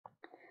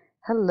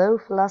Hello,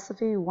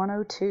 Philosophy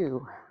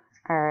 102.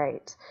 All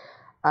right,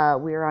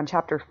 we are on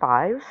Chapter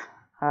 5,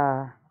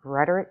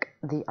 Rhetoric,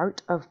 the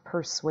Art of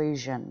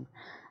Persuasion.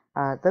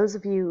 Those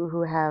of you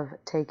who have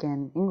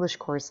taken English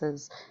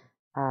courses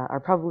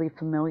are probably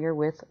familiar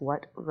with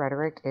what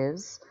rhetoric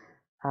is.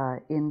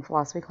 In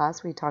philosophy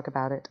class, we talk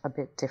about it a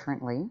bit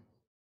differently.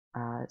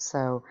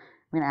 So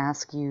I'm going to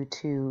ask you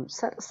to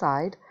set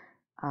aside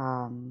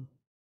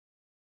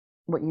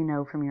what you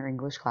know from your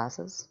English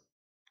classes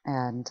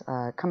and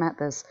come at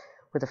this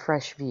with a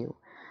fresh view.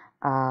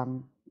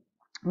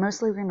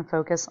 Mostly we're going to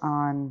focus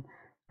on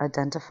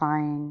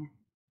identifying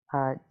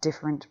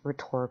different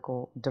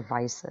rhetorical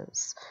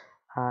devices.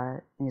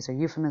 These are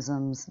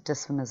euphemisms,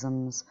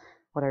 dysphemisms,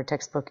 what our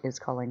textbook is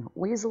calling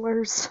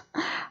Weaselers,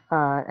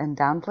 and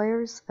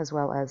Downplayers, as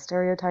well as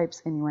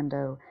stereotypes,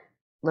 innuendo,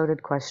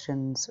 loaded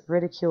questions,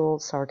 ridicule,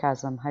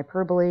 sarcasm,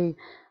 hyperbole,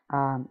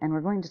 and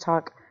we're going to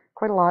talk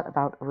quite a lot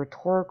about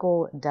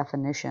rhetorical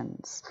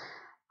definitions,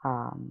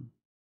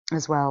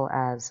 as well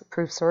as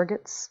proof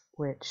surrogates,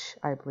 which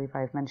I believe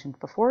I've mentioned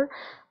before.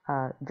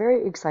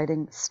 Very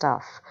exciting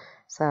stuff.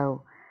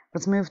 So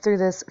let's move through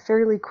this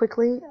fairly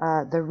quickly.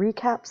 The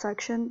recap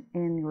section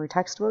in your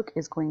textbook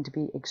is going to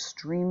be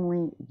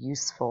extremely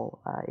useful.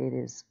 It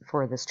is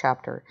for this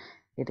chapter.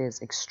 It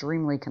is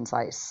extremely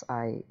concise.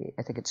 I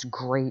think it's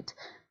great.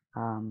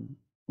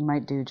 You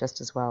might do just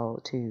as well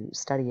to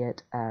study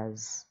it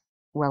as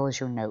well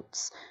as your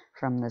notes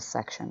from this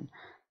section.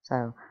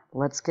 So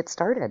let's get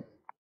started.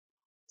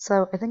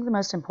 So I think the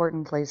most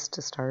important place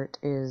to start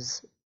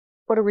is,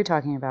 what are we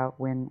talking about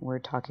when we're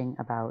talking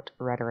about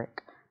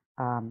rhetoric?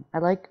 I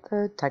like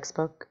the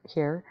textbook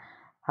here.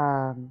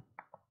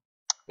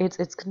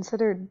 It's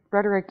considered,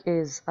 rhetoric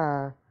is,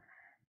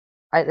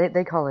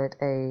 they call it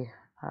a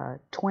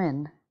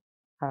twin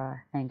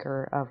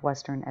anchor of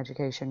Western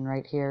education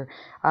right here.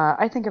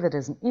 I think of it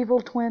as an evil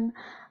twin,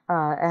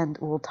 and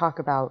we'll talk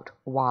about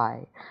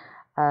why.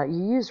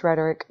 You use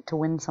rhetoric to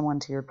win someone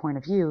to your point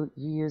of view.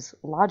 You use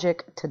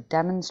logic to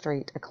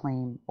demonstrate a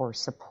claim or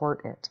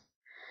support it.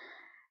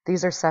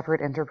 These are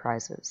separate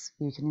enterprises.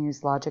 You can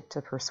use logic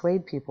to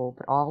persuade people,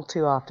 but all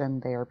too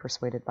often they are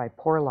persuaded by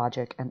poor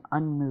logic and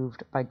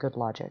unmoved by good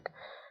logic.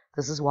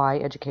 This is why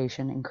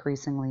education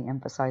increasingly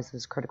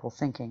emphasizes critical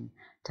thinking,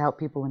 to help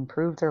people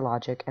improve their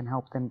logic and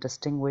help them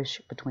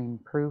distinguish between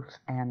proof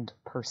and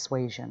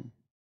persuasion.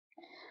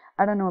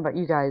 I don't know about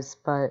you guys,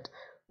 but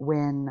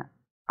when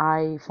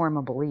I form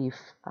a belief,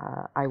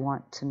 I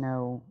want to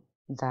know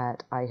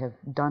that I have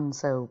done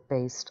so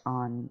based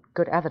on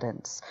good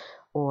evidence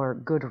or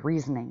good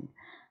reasoning,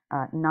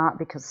 not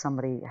because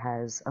somebody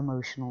has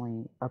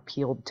emotionally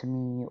appealed to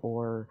me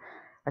or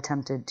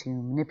attempted to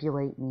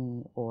manipulate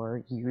me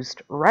or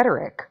used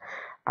rhetoric.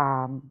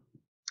 None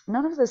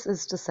of this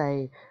is to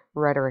say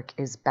rhetoric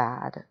is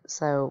bad.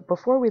 So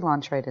before we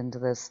launch right into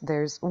this,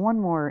 there's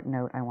one more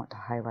note I want to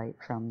highlight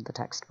from the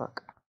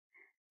textbook.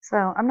 So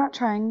I'm not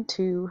trying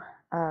to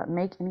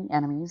make any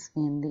enemies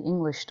in the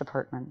English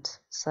department.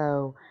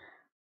 So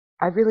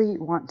I really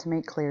want to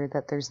make clear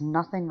that there's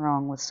nothing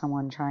wrong with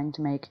someone trying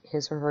to make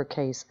his or her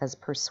case as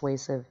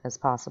persuasive as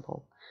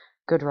possible.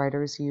 Good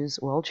writers use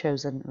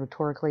well-chosen,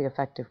 rhetorically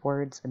effective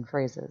words and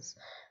phrases,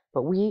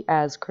 but we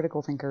as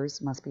critical thinkers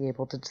must be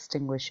able to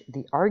distinguish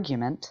the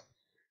argument,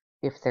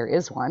 if there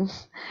is one,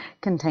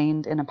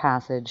 contained in a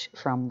passage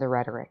from the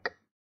rhetoric.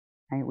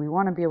 Right? We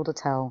want to be able to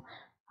tell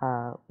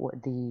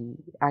what the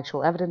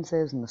actual evidence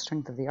is and the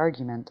strength of the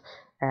argument,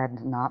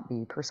 and not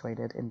be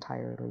persuaded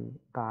entirely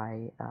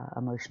by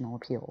emotional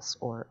appeals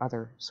or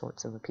other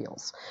sorts of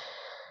appeals.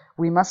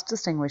 We must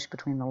distinguish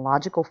between the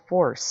logical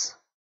force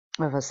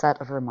of a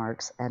set of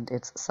remarks and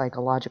its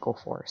psychological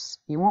force.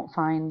 You won't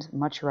find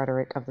much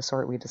rhetoric of the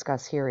sort we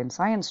discuss here in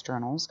science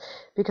journals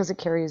because it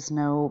carries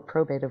no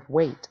probative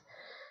weight.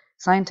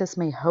 Scientists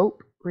may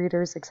hope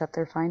readers accept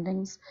their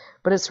findings,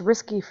 but it's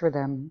risky for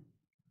them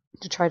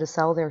to try to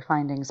sell their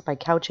findings by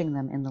couching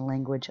them in the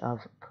language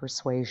of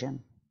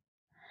persuasion.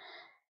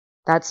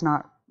 It's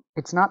not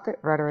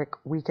that rhetoric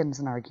weakens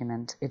an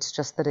argument, it's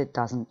just that it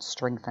doesn't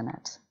strengthen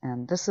it.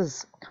 And this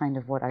is kind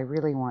of what I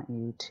really want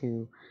you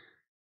to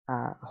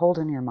hold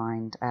in your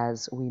mind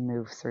as we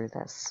move through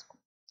this.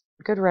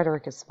 Good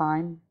rhetoric is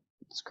fine,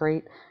 it's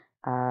great.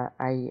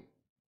 I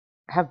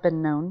have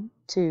been known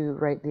to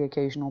write the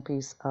occasional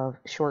piece of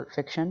short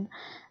fiction,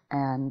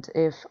 and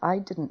if I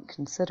didn't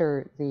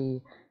consider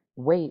the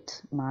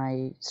weight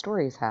my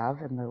stories have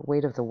and the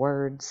weight of the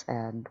words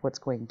and what's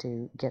going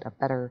to get a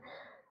better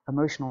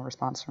emotional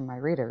response from my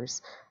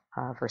readers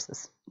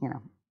versus,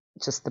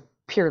 just the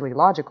purely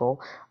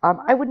logical,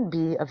 I wouldn't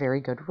be a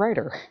very good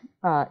writer.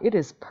 It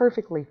is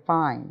perfectly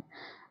fine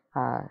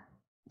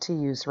to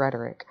use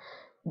rhetoric.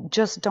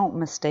 Just don't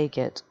mistake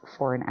it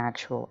for an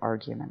actual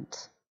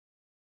argument.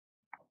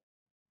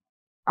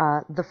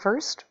 The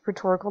first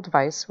rhetorical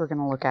device we're going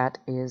to look at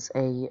is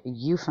a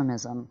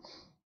euphemism.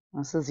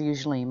 This is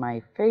usually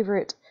my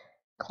favorite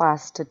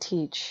class to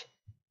teach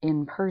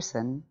in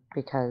person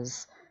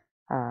because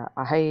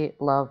I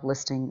love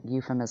listing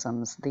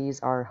euphemisms.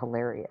 These are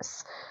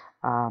hilarious.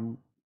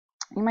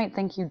 You might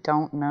think you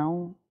don't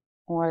know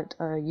what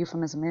a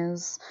euphemism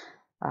is,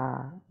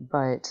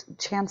 but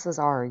chances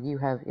are you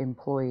have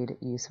employed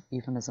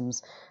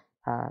euphemisms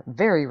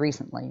very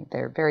recently.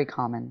 They're very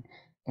common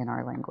in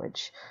our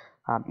language,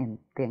 in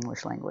the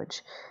English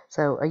language.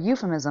 So a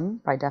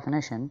euphemism, by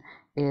definition,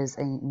 is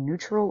a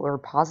neutral or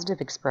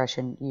positive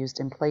expression used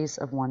in place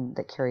of one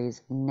that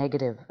carries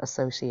negative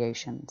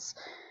associations.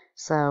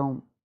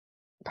 So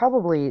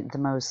probably the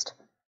most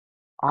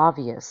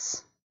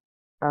obvious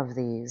of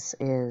these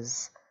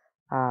is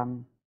I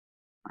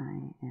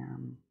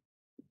am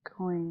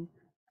going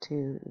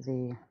to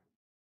the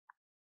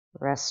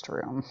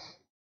restroom.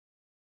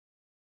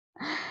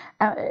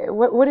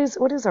 What is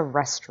a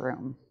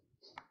restroom?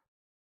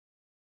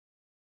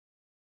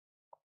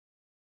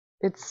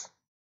 It's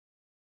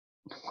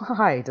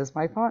why does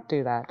my font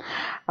do that?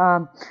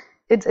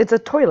 It's a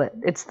toilet.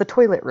 It's the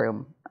toilet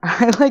room.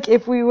 Like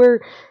if we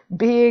were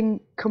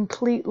being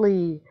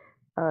completely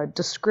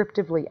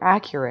descriptively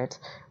accurate,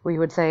 we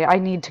would say I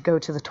need to go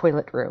to the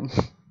toilet room.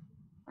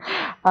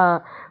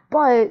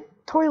 But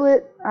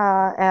toilet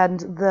and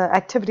the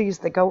activities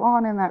that go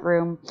on in that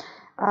room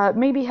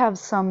maybe have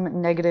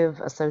some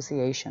negative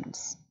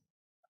associations.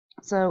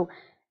 So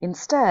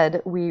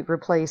instead, we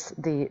replace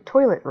the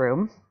toilet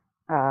room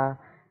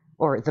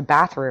or the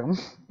bathroom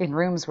in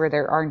rooms where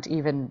there aren't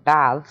even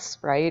baths,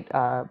 right?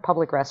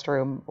 Public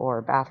restroom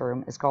or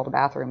bathroom is called a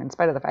bathroom in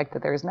spite of the fact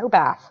that there is no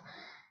bath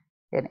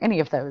in any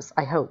of those,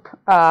 I hope.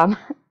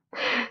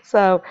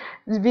 So,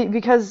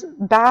 because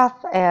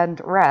bath and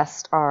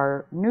rest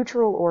are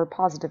neutral or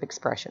positive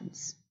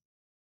expressions,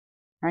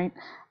 right?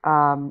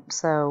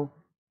 So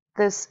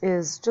this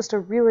is just a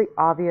really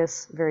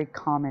obvious, very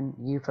common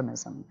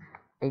euphemism,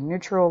 a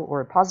neutral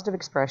or positive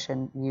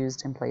expression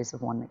used in place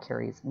of one that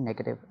carries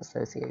negative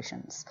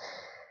associations.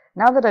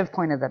 Now that I've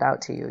pointed that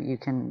out to you, you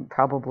can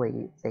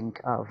probably think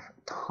of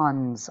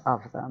tons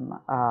of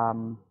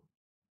them.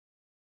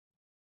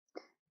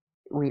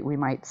 We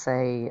might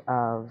say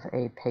of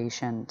a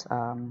patient,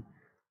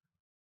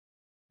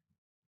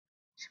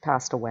 she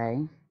passed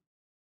away,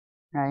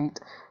 right?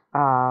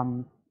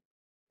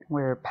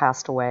 Where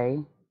passed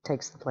away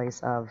takes the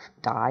place of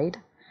died.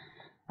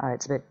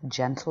 It's a bit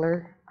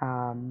gentler,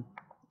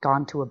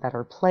 gone to a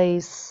better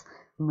place,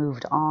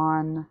 moved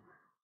on.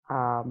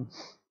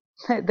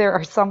 There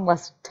are some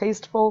less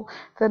tasteful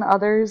than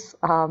others.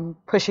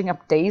 Pushing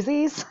up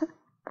daisies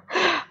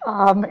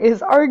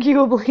is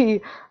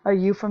arguably a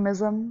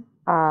euphemism.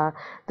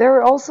 There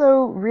are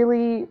also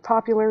really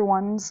popular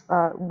ones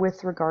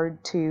with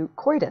regard to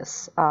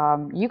coitus.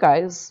 You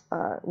guys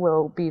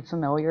will be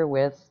familiar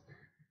with,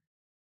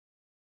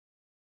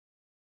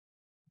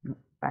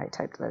 I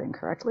typed that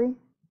incorrectly.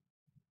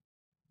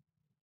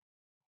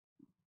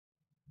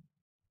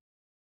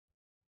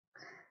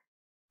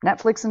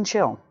 Netflix and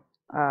chill.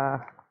 I'm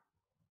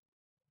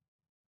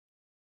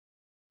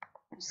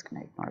just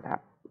going to ignore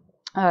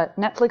that.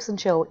 Netflix and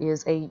chill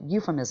is a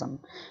euphemism.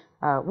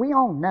 We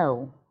all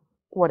know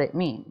what it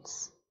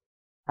means.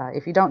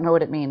 If you don't know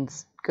what it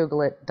means,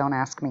 Google it. Don't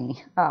ask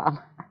me. I've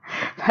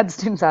had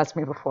students ask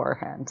me before,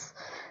 and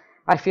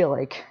I feel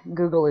like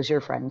Google is your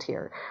friend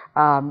here.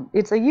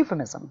 It's a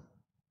euphemism.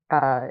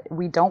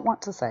 We don't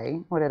want to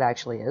say what it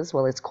actually is.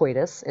 Well, it's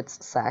coitus.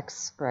 It's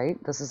sex,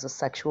 right? This is a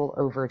sexual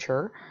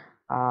overture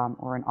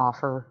or an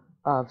offer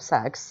of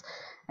sex.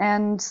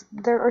 And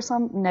there are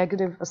some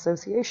negative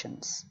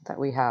associations that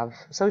we have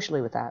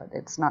socially with that.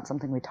 It's not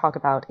something we talk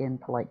about in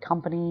polite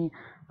company.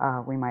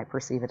 We might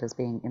perceive it as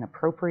being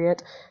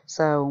inappropriate.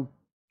 So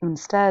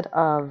instead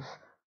of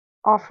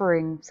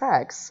offering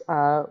sex,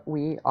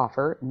 we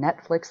offer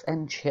Netflix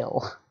and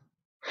chill.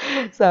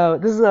 So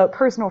this is a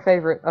personal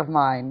favorite of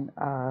mine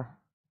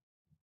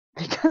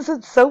because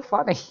it's so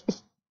funny.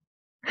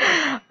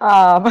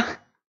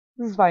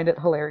 Just find it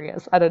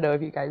hilarious. I don't know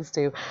if you guys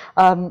do.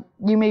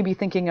 You may be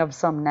thinking of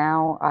some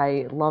now.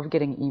 I love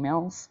getting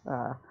emails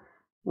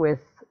with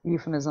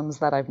euphemisms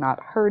that I've not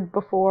heard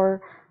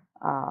before.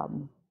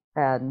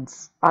 And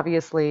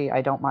obviously,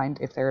 I don't mind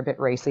if they're a bit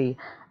racy.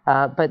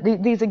 But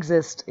these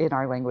exist in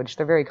our language.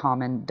 They're very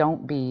common.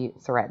 Don't be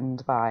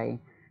threatened by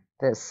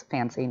this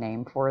fancy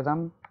name for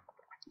them.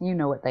 You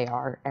know what they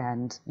are,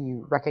 and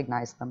you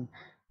recognize them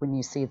when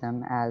you see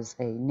them as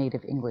a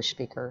native English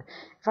speaker.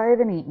 If I have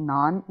any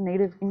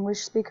non-native English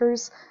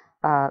speakers,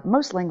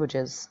 most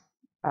languages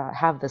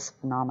have this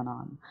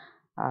phenomenon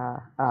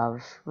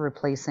of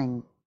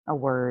replacing a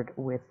word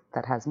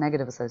that has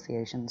negative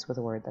associations with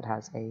a word that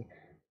has a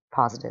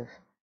positive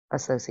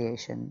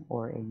association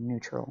or a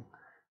neutral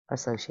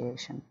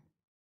association.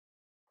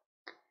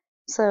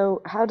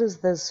 So how does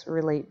this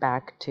relate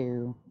back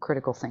to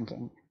critical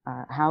thinking?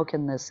 How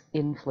can this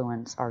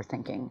influence our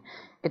thinking?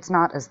 It's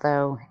not as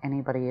though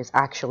anybody is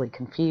actually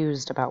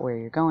confused about where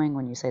you're going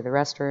when you say the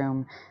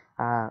restroom,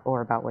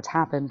 or about what's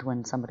happened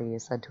when somebody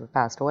is said to have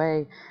passed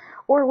away,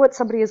 or what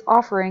somebody is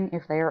offering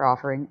if they are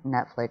offering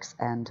Netflix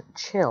and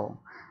chill.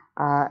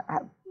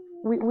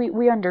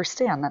 We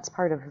understand that's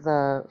part of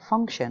the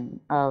function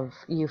of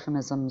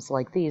euphemisms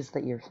like these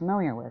that you're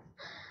familiar with.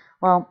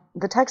 Well,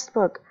 the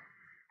textbook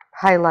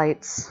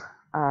highlights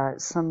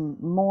Some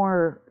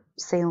more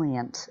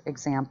salient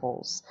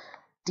examples.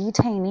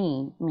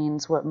 Detainee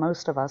means what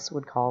most of us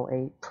would call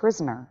a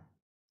prisoner,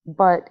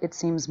 but it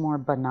seems more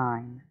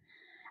benign.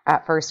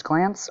 At first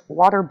glance,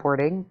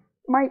 waterboarding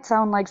might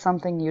sound like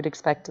something you'd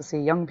expect to see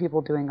young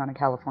people doing on a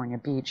California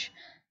beach,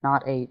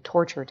 not a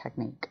torture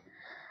technique.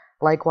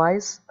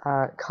 Likewise,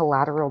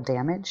 collateral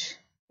damage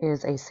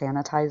is a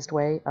sanitized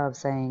way of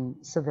saying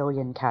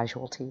civilian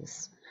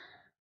casualties.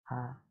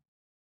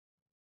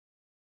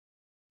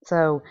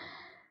 So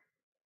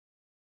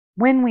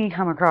when we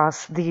come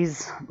across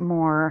these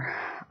more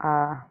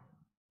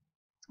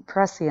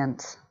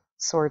prescient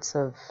sorts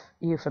of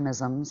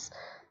euphemisms,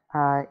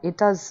 it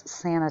does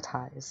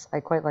sanitize. I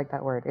quite like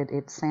that word.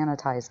 It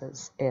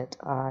sanitizes. It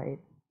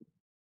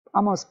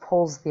almost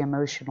pulls the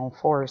emotional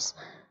force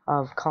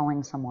of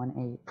calling someone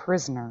a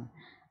prisoner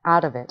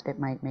out of it. It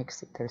might make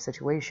their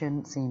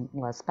situation seem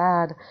less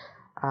bad,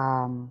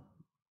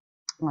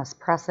 less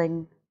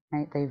pressing.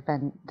 Right?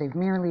 They've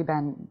merely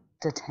been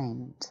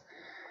detained.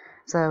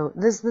 So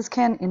this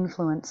can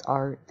influence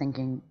our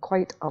thinking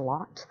quite a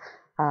lot.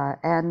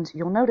 And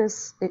you'll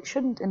notice it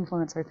shouldn't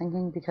influence our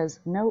thinking because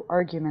no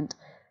argument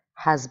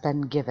has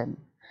been given.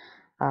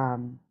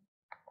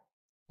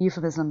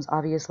 Euphemisms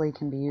obviously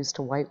can be used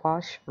to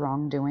whitewash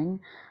wrongdoing,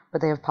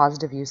 but they have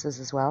positive uses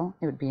as well.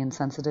 It would be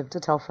insensitive to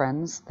tell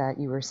friends that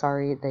you were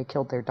sorry they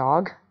killed their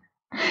dog.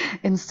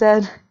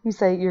 Instead, you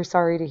say you're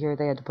sorry to hear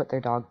they had to put their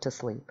dog to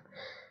sleep.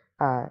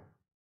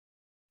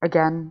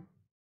 Again,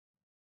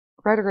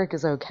 rhetoric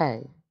is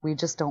okay. We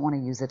just don't want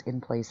to use it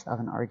in place of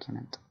an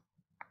argument.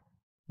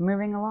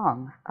 Moving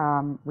along,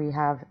 we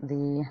have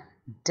the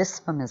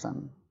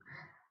dysphemism.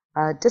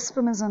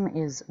 Dysphemism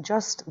is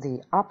just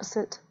the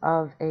opposite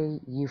of a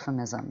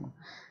euphemism.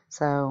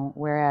 So,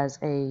 whereas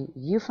a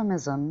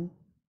euphemism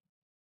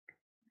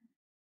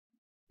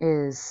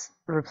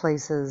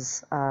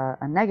replaces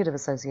a negative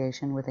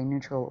association with a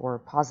neutral or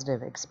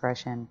positive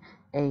expression,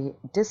 a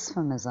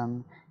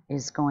dysphemism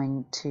is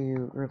going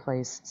to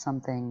replace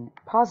something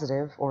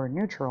positive or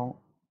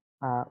neutral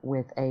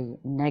with a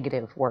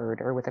negative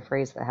word or with a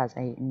phrase that has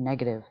a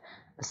negative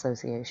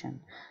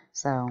association.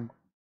 So,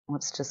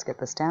 let's just get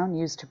this down.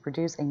 Used to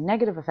produce a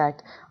negative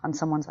effect on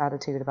someone's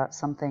attitude about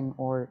something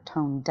or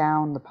tone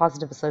down the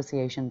positive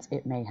associations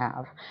it may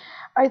have.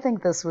 I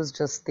think this was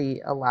just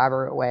the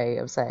elaborate way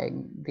of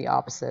saying the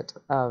opposite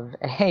of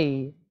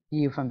a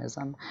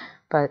euphemism.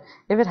 But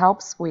if it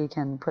helps, we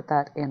can put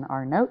that in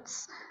our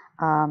notes.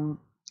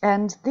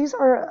 And these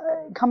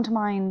come to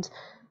mind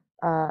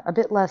a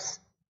bit less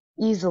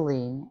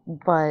easily,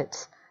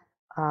 but,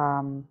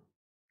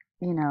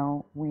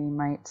 we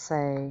might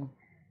say,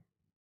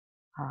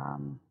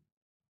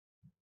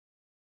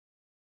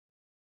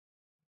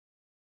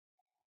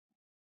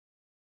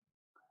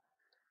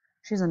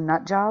 she's a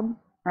nut job,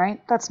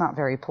 right? That's not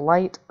very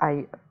polite.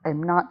 I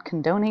am not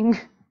condoning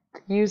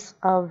the use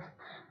of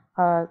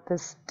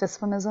this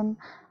dysphemism.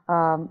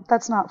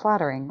 That's not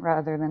flattering,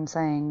 rather than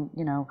saying,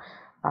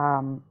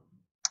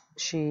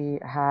 she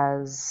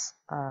has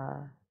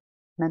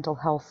mental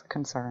health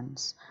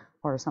concerns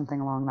or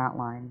something along that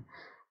line.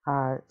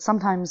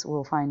 Sometimes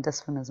we'll find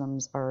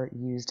dysphemisms are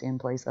used in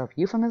place of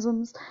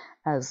euphemisms,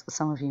 as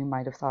some of you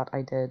might have thought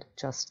I did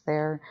just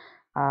there.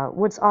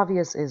 What's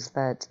obvious is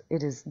that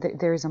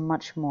there is a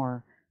much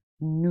more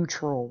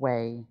neutral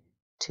way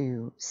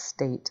to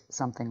state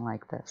something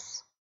like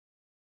this.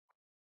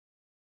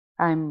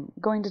 I'm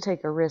going to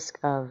take a risk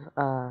of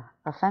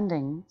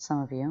offending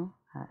some of you.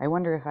 I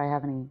wonder if I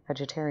have any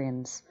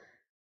vegetarians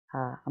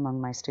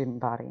among my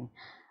student body.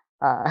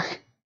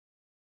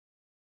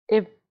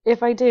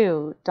 If I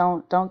do,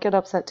 don't get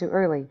upset too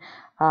early.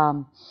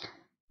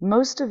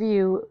 Most of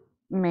you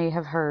may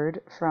have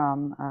heard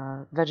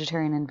from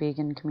vegetarian and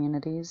vegan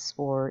communities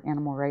or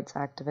animal rights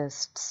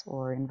activists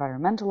or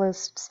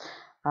environmentalists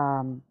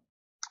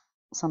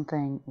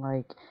something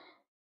like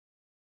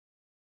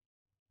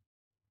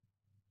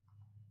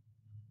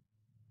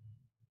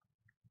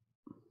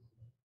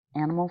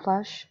animal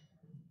flesh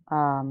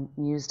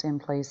used in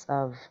place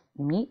of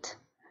meat.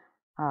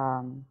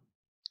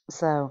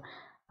 So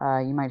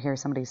you might hear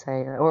somebody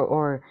say,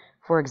 or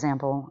for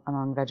example,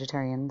 among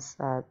vegetarians,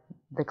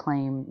 the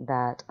claim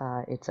that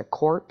it's a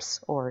corpse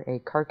or a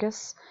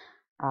carcass.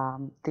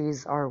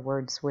 These are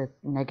words with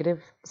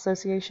negative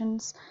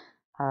associations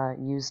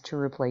used to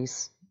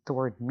replace the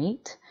word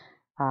meat.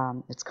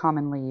 It's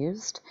commonly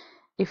used.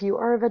 If you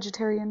are a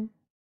vegetarian,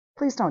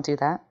 please don't do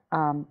that.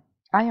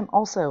 I am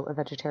also a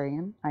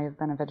vegetarian. I have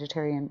been a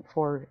vegetarian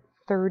for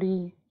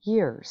 30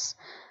 years.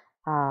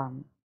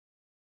 I'm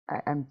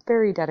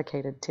very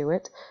dedicated to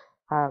it,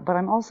 but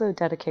I'm also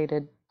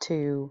dedicated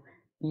to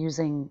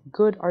using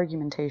good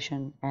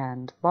argumentation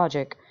and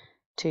logic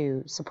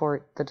to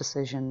support the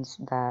decisions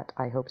that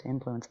I hope to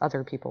influence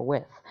other people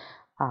with.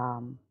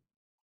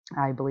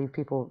 I believe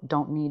people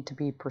don't need to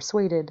be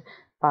persuaded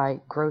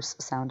by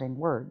gross-sounding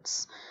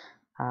words.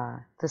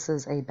 This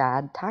is a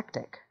bad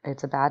tactic.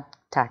 It's a bad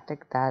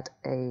tactic that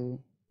a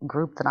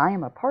group that I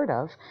am a part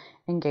of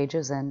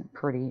engages in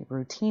pretty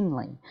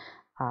routinely.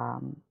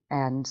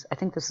 And I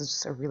think this is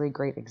just a really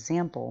great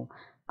example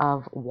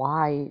of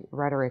why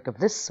rhetoric of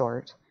this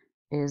sort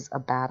is a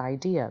bad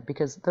idea,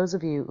 because those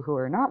of you who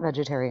are not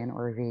vegetarian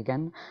or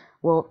vegan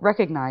will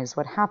recognize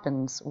what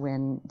happens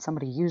when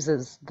somebody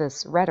uses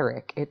this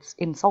rhetoric. It's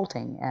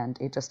insulting, and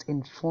it just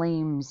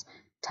inflames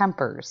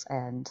tempers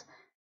and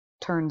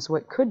turns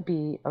what could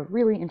be a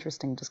really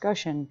interesting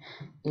discussion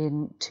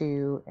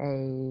into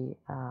a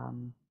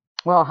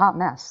hot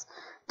mess,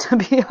 to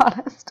be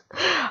honest,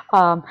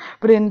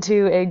 but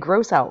into a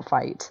gross out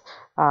fight,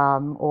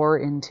 or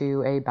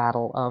into a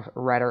battle of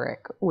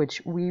rhetoric,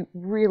 which we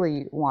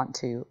really want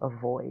to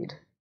avoid.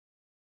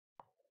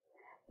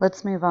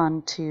 Let's move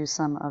on to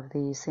some of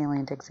the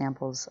salient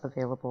examples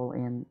available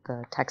in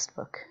the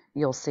textbook.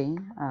 You'll see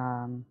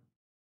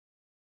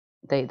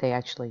they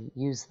actually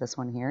use this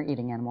one here.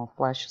 Eating animal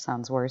flesh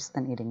sounds worse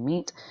than eating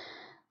meat.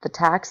 The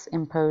tax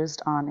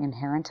imposed on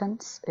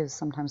inheritance is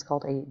sometimes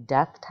called a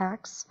death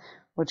tax,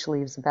 which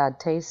leaves a bad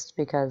taste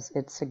because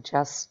it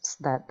suggests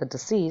that the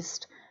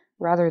deceased,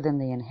 rather than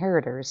the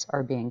inheritors,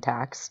 are being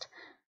taxed.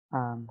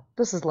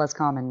 This is less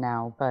common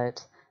now,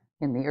 but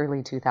in the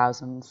early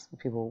 2000s,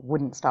 people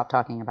wouldn't stop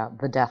talking about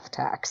the death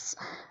tax,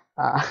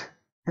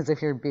 as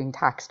if you're being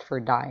taxed for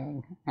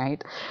dying,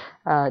 right?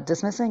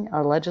 Dismissing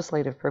a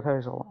legislative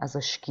proposal as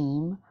a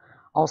scheme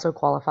also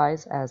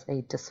qualifies as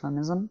a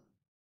dysphemism.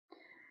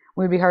 It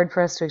would be hard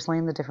for us to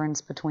explain the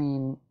difference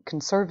between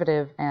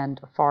conservative and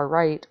far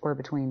right, or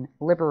between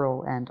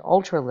liberal and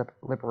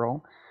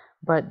ultra-liberal,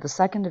 but the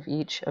second of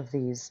each of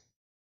these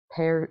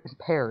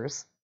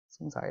pairs,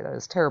 I'm sorry, that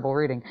was terrible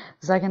reading.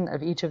 The second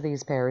of each of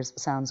these pairs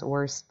sounds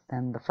worse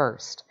than the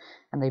first,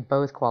 and they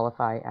both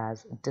qualify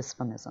as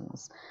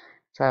dysphemisms.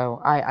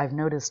 So I've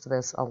noticed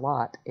this a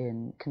lot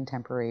in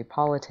contemporary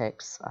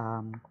politics.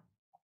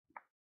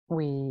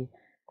 We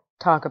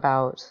talk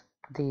about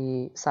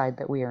the side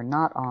that we are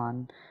not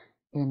on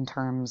in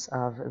terms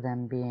of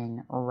them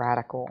being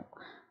radical,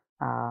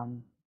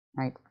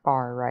 right,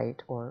 far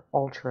right, or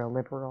ultra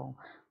liberal,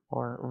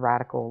 or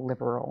radical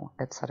liberal,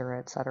 etc.,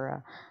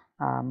 etc.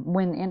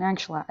 When in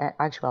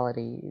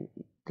actuality,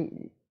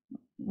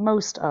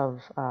 most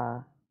of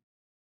our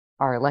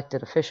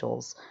elected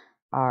officials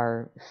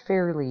are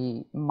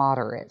fairly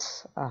moderate.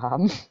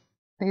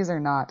 These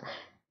are not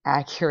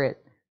accurate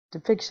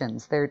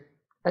depictions. They're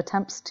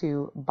attempts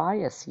to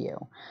bias you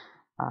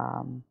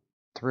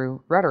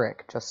through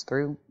rhetoric, just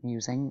through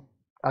using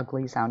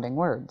ugly-sounding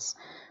words.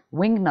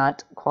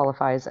 Wingnut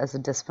qualifies as a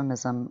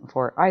dysphemism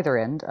for either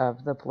end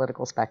of the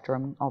political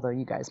spectrum, although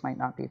you guys might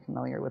not be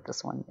familiar with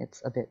this one.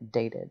 It's a bit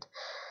dated.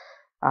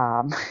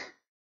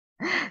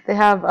 They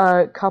have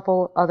a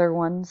couple other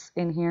ones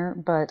in here,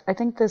 but I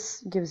think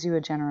this gives you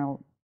a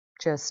general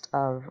gist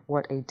of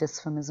what a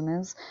dysphemism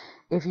is.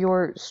 If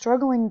you're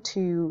struggling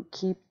to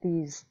keep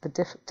the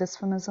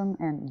dysphemism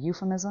and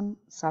euphemism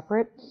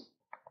separate,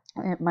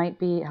 it might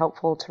be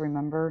helpful to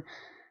remember,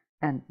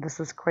 and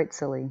this is quite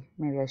silly,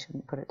 maybe I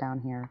shouldn't put it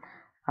down here.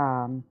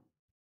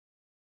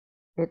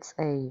 It's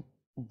a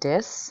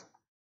diss,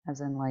 as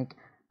in like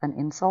an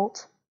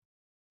insult.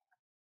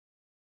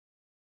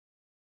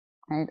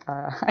 Right?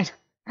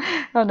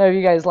 I don't know if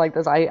you guys like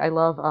this. I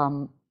love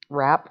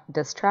rap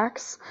diss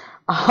tracks.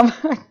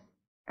 I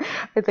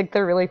think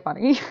they're really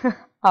funny.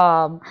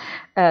 So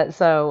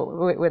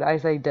when I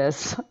say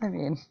diss, I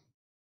mean,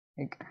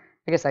 like,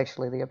 I guess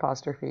actually the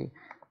apostrophe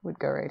would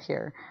go right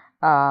here.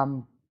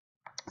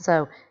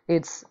 So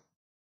it's,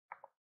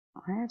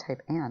 I'm going to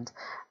type and.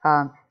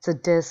 It's a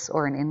diss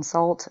or an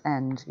insult,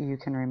 and you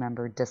can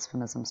remember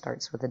dysphemism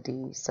starts with a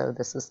D, so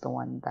this is the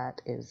one that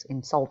is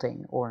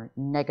insulting or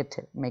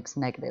negative, makes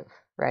negative,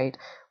 right?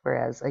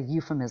 Whereas a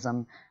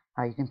euphemism,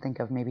 you can think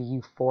of maybe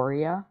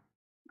euphoria,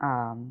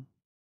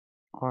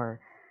 or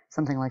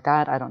something like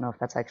that. I don't know if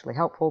that's actually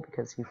helpful,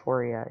 because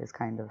euphoria is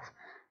kind of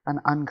an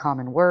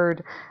uncommon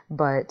word,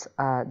 but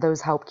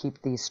those help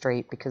keep these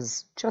straight,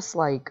 because just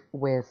like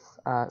with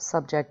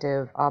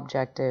subjective,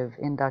 objective,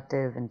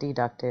 inductive, and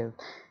deductive,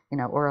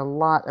 or a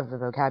lot of the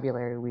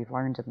vocabulary we've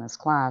learned in this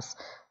class,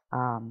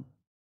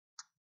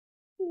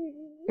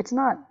 it's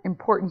not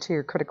important to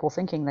your critical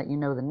thinking that you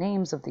know the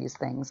names of these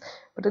things,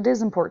 but it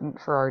is important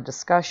for our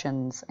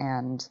discussions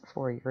and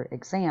for your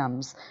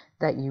exams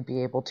that you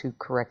be able to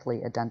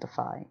correctly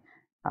identify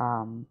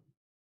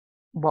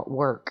what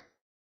work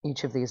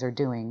each of these are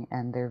doing,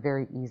 and they're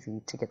very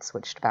easy to get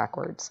switched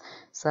backwards.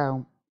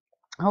 So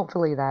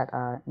hopefully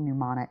that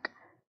mnemonic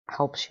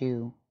helps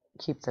you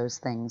keep those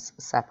things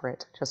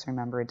separate. Just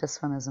remember, a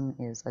dysphemism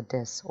is a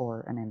diss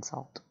or an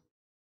insult.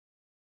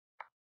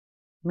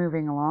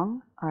 Moving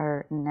along,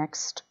 our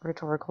next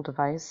rhetorical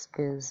device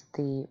is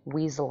the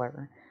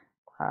Weaseler.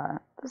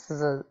 This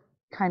is a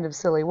kind of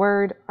silly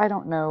word. I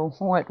don't know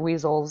what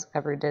weasels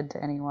ever did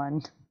to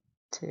anyone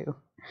to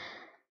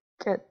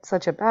get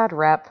such a bad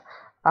rep.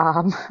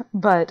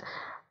 But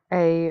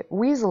a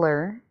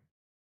Weaseler,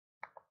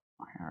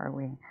 where are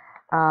we,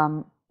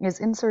 is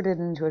inserted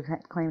into a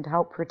claim to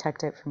help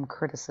protect it from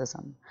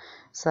criticism.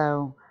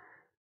 So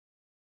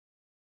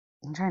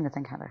I'm trying to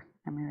think how to,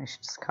 maybe I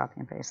should just copy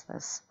and paste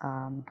this.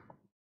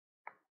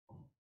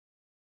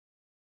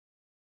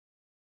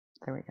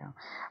 There we go.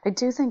 I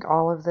do think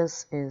all of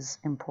this is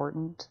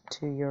important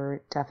to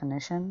your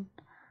definition.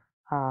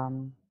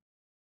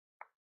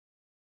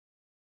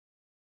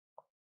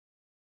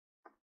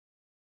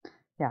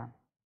 Yeah.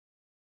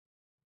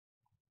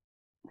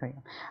 There we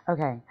go.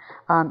 Okay.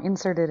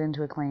 Inserted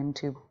into a claim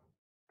to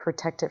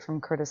protect it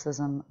from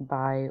criticism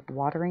by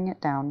watering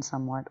it down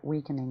somewhat,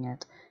 weakening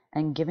it,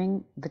 and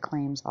giving the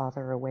claim's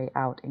author a way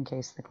out in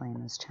case the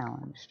claim is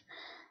challenged.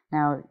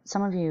 Now,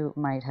 some of you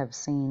might have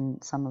seen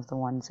some of the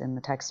ones in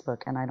the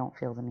textbook, and I don't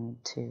feel the need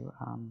to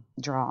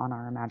draw on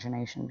our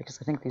imagination because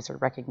I think these are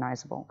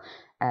recognizable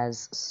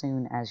as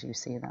soon as you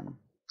see them.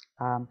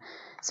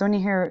 So when you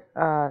hear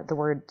the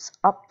words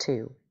up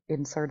to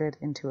inserted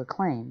into a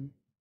claim,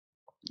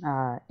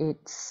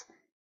 it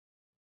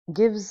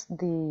gives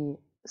the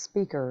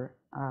speaker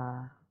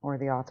or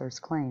the author's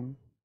claim,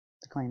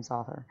 the claim's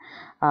author,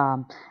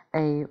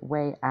 a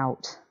way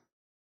out.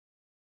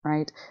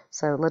 Right?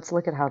 So let's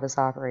look at how this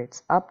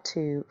operates. Up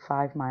to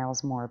 5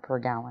 miles more per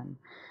gallon.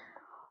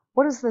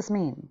 What does this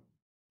mean?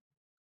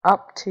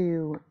 Up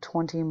to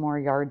 20 more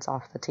yards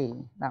off the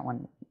tee. That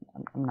one,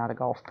 I'm not a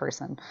golf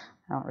person.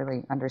 I don't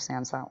really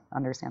understand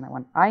that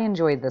one. I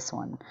enjoyed this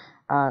one.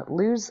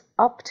 Lose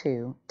up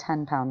to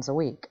 10 pounds a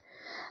week.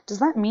 Does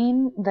that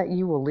mean that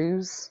you will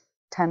lose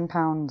 10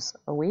 pounds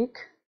a week?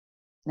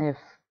 If,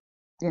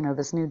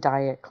 this new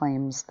diet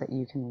claims that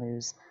you can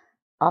lose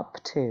up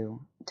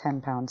to 10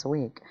 pounds a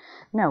week.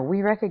 No,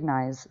 we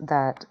recognize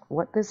that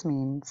what this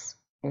means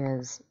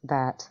is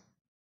that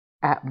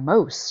at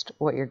most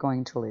what you're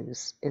going to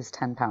lose is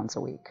 10 pounds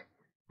a week,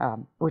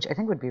 which I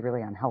think would be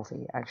really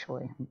unhealthy,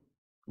 actually. I'm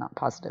not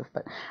positive,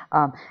 but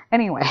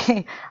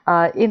anyway,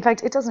 in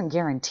fact, it doesn't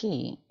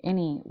guarantee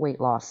any weight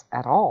loss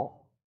at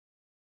all.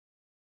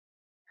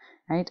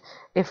 Right?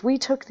 If we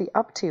took the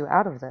up to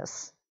out of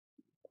this,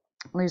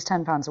 lose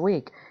 10 pounds a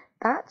week,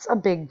 that's a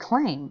big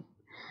claim.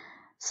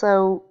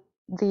 So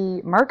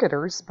the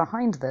marketers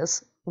behind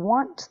this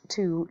want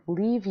to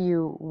leave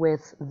you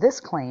with this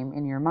claim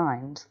in your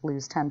mind,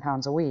 lose 10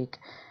 pounds a week.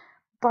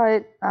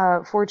 But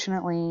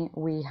fortunately,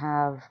 we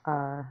have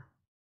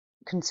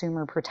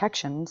consumer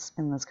protections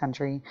in this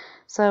country.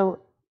 So,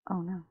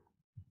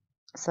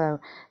 So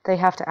they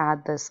have to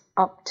add this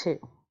up to,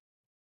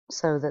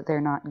 so that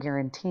they're not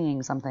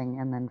guaranteeing something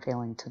and then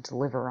failing to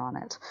deliver on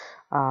it.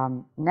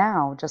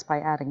 Now, just by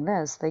adding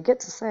this, they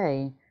get to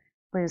say,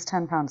 lose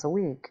 10 pounds a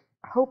week,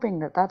 hoping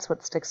that that's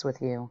what sticks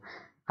with you,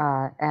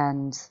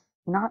 and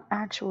not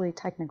actually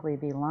technically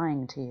be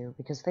lying to you,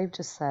 because they've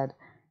just said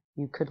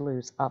you could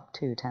lose up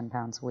to 10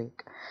 pounds a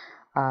week.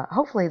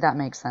 Hopefully that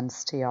makes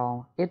sense to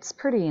y'all. It's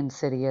pretty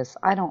insidious.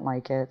 I don't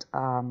like it.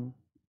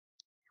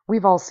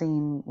 We've all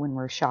seen when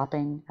we're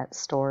shopping at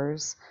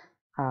stores,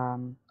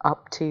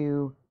 up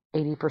to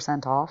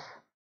 80% off,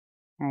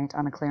 right,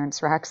 on a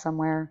clearance rack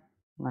somewhere,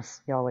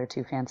 unless y'all are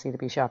too fancy to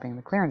be shopping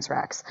the clearance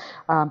racks.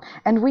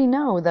 And we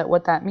know that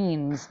what that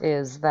means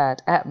is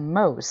that at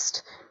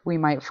most we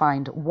might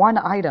find one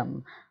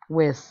item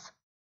with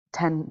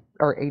 10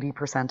 or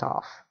 80%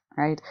 off,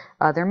 right?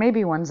 There may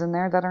be ones in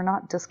there that are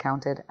not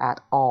discounted at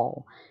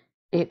all.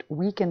 It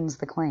weakens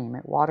the claim,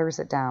 it waters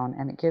it down,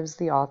 and it gives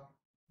the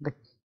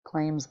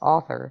claim's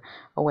author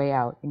a way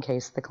out in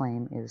case the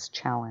claim is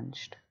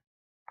challenged.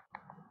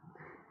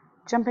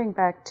 Jumping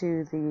back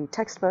to the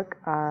textbook,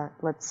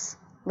 let's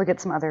look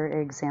at some other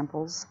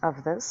examples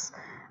of this.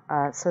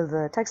 So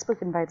the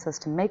textbook invites us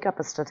to make up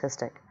a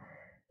statistic.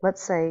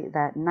 Let's say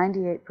that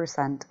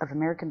 98% of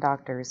American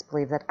doctors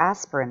believe that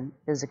aspirin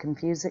is a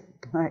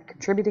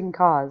contributing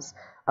cause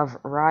of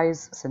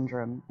Reye's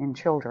syndrome in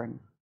children,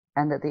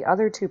 and that the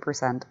other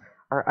 2%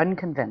 are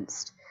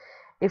unconvinced.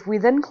 If we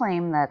then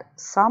claim that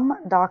some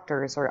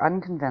doctors are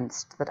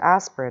unconvinced that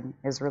aspirin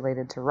is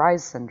related to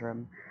Reye's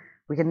syndrome,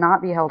 we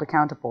cannot be held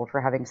accountable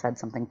for having said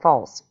something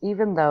false,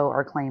 even though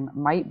our claim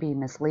might be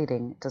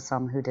misleading to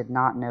some who did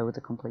not know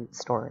the complete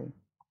story.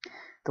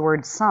 The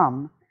word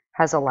some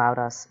has allowed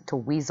us to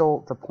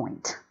weasel the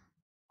point.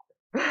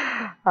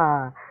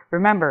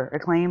 Remember, a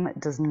claim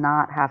does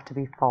not have to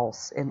be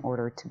false in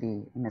order to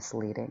be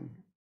misleading.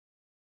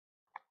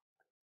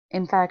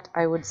 In fact,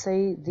 I would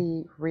say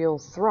the real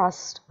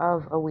thrust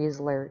of a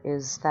Weaseler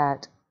is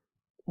that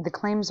the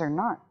claims are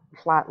not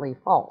flatly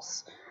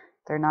false.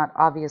 They're not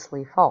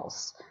obviously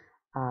false.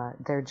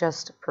 They're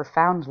just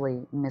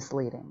profoundly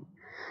misleading.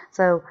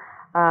 So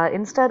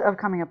instead of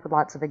coming up with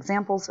lots of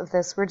examples of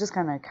this, we're just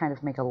going to kind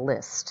of make a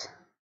list.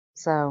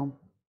 So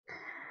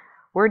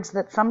words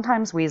that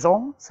sometimes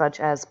weasel, such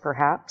as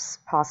perhaps,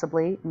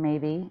 possibly,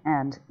 maybe,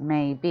 and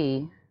may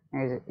be,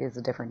 there is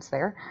a difference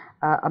there,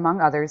 among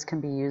others, can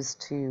be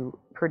used to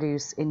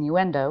produce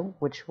innuendo,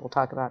 which we'll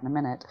talk about in a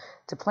minute,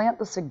 to plant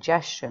the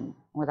suggestion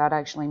without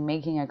actually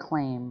making a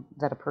claim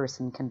that a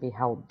person can be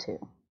held to.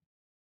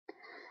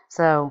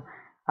 So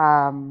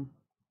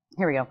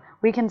here we go.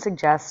 We can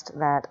suggest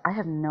that, I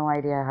have no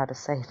idea how to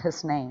say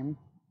this name,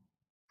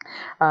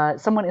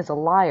 someone is a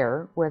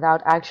liar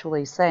without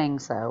actually saying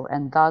so,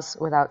 and thus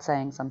without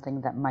saying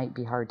something that might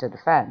be hard to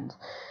defend.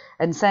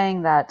 And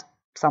saying that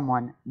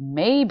someone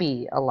may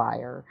be a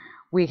liar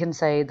We can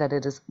say that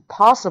it is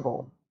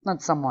possible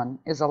that someone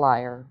is a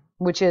liar,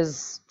 which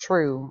is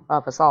true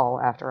of us all,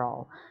 after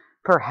all.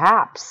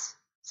 Perhaps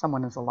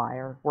someone is a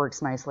liar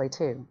works nicely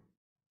too.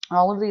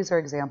 All of these are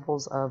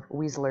examples of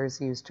Weaselers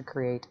used to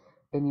create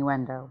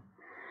innuendo.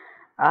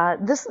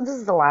 This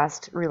is the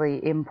last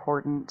really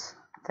important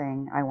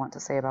thing I want to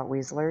say about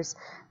Weaselers.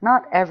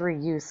 Not every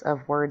use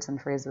of words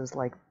and phrases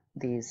like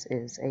these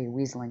is a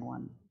weaseling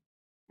one,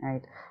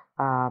 right?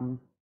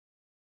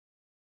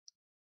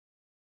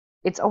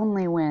 It's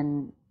only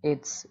when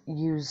it's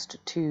used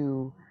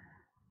to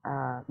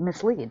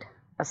mislead,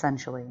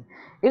 essentially.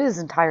 It is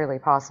entirely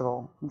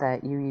possible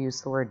that you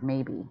use the word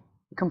maybe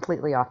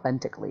completely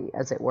authentically,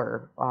 as it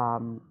were,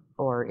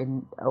 or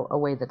in a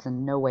way that's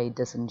in no way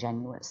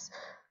disingenuous.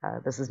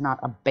 This is not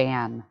a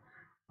ban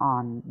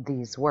on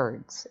these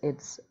words.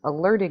 It's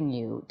alerting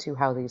you to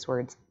how these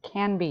words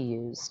can be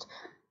used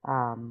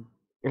in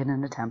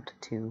an attempt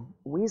to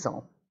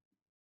weasel.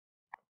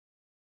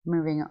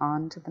 Moving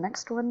on to the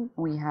next one,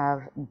 we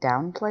have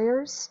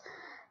downplayers.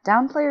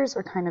 Downplayers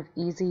are kind of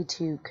easy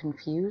to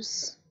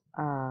confuse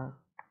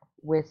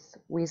with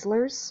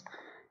Weaselers,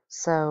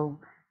 so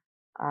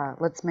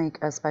let's make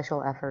a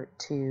special effort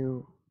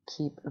to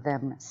keep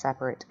them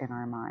separate in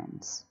our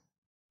minds.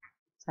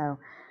 So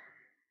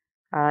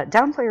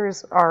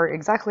downplayers are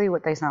exactly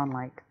what they sound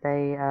like.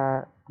 They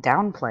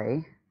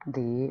downplay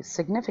the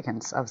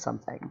significance of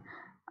something.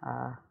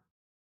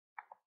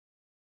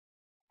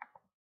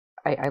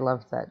 I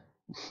love that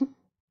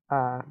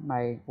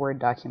my Word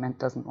document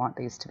doesn't want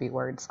these to be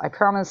words. I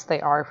promise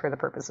they are for the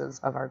purposes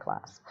of our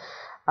class.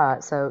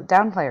 So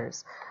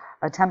downplayers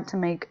attempt to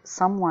make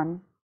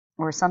someone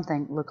or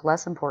something look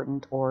less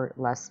important or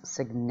less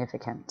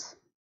significant.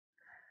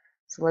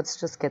 So let's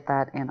just get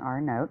that in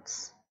our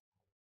notes.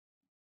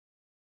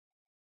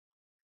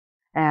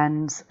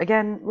 And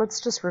again,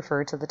 let's just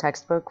refer to the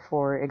textbook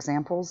for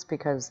examples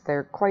because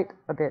they're quite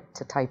a bit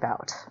to type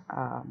out.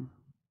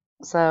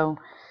 So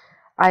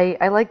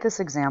I like this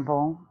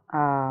example.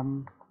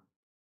 Don't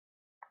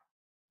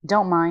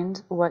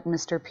mind what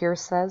Mr.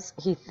 Pierce says.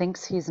 He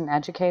thinks he's an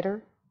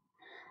educator.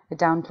 It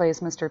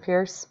downplays Mr.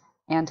 Pierce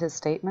and his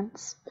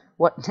statements.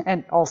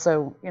 And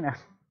also, you know,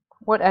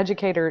 what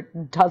educator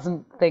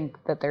doesn't think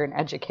that they're an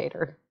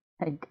educator?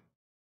 Like,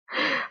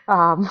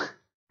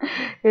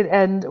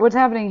 and what's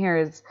happening here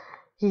is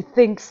he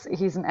thinks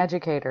he's an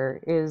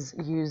educator is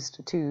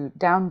used to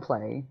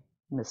downplay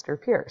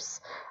Mr. Pierce.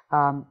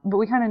 But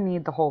we kind of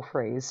need the whole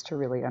phrase to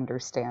really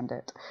understand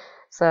it.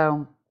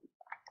 So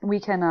we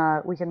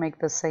can make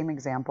this same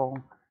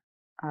example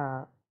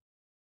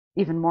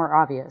even more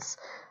obvious.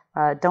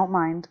 Don't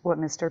mind what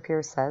Mr.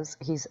 Pierce says.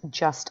 He's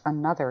just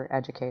another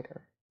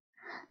educator.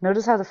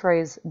 Notice how the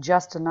phrase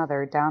just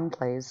another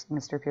downplays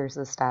Mr.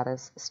 Pierce's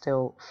status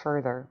still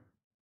further.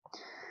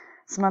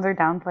 Some other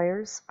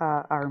downplayers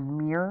are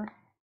mere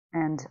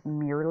and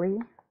merely.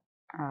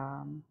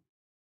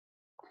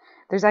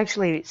 There's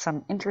actually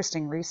some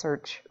interesting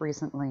research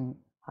recently,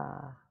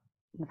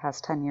 in the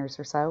past 10 years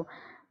or so.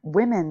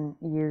 Women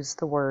use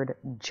the word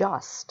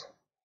just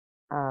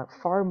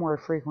far more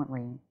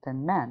frequently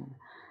than men.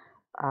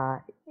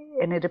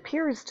 And it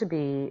appears to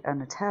be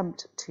an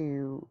attempt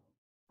to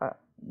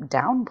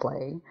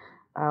downplay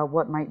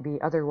what might be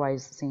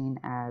otherwise seen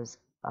as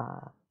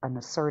an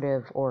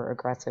assertive or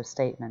aggressive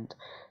statement.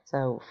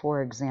 So,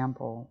 for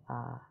example,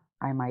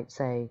 I might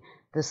say,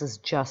 this is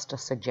just a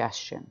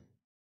suggestion,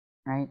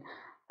 right?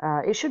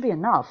 It should be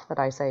enough that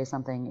I say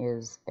something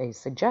is a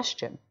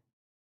suggestion,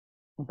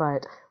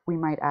 but we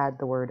might add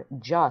the word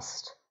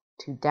just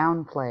to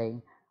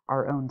downplay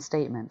our own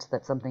statement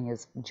that something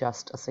is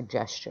just a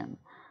suggestion.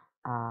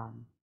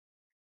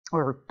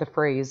 Or the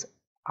phrase,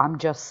 I'm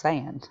just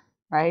saying,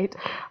 right,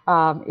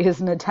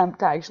 is an attempt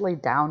to actually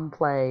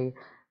downplay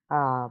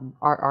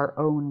our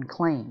own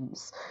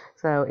claims.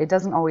 So it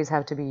doesn't always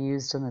have to be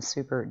used in a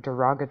super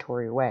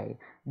derogatory way.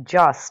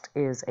 Just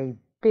is a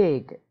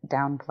big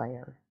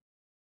downplayer.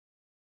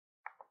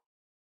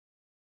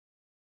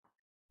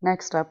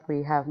 Next up,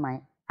 we have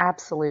my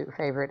absolute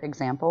favorite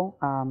example,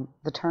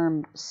 the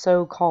term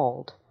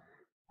so-called.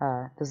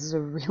 This is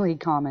a really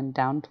common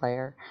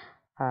downplayer,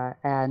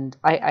 and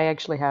I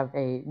actually have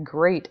a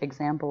great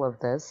example of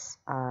this.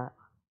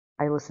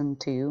 I listen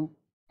to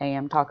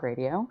AM talk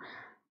radio.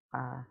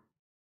 I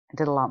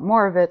did a lot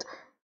more of it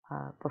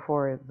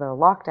before the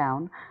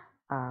lockdown.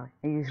 I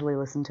usually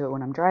listen to it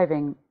when I'm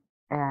driving,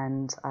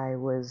 and I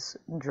was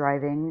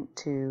driving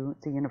to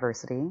the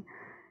university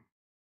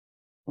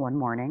one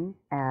morning,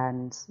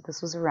 and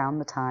this was around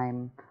the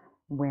time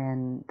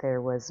when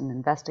there was an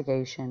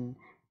investigation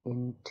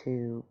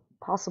into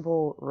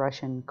possible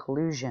Russian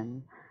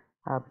collusion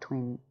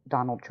between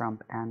Donald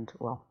Trump and,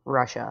 well,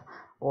 Russia,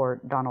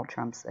 or Donald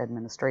Trump's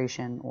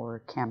administration or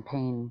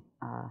campaign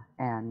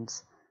and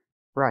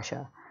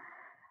Russia.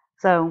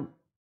 So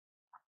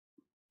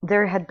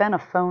there had been a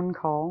phone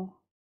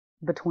call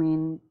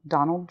between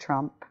Donald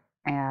Trump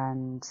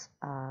and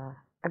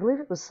I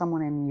believe it was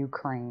someone in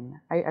Ukraine.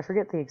 I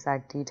forget the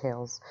exact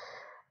details,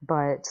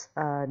 but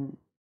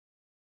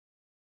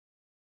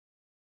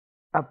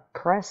a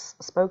press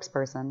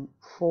spokesperson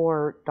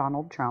for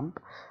Donald Trump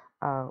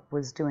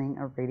was doing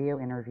a radio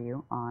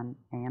interview on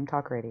AM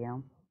Talk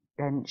Radio,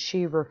 and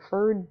she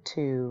referred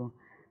to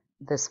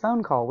this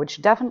phone call,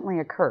 which definitely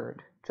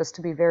occurred, just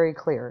to be very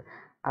clear.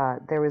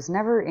 There was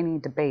never any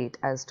debate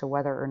as to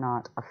whether or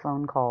not a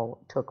phone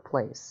call took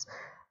place.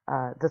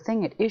 The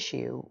thing at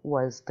issue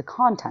was the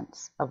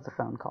contents of the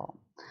phone call.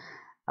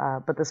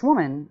 But this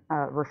woman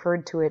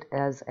referred to it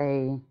as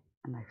and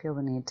I feel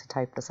the need to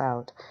type this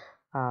out,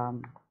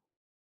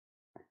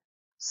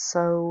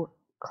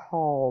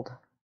 so-called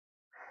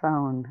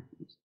phone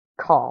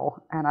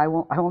call, and I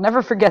will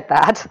never forget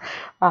that,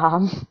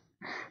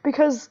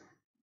 because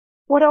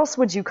what else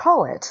would you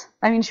call it?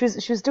 I mean, she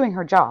was doing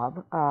her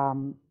job.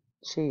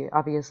 She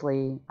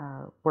obviously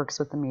works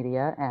with the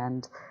media,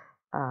 and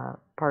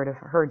part of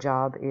her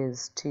job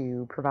is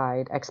to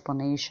provide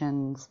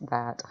explanations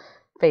that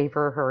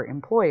favor her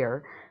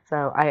employer.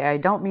 So I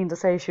don't mean to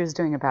say she was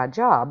doing a bad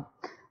job.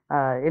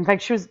 In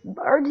fact, she was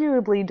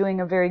arguably doing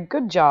a very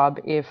good job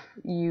if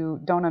you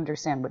don't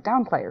understand what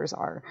downplayers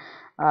are.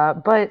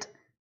 But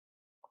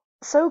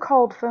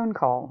so-called phone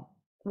call,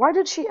 why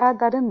did she add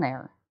that in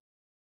there?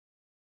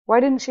 Why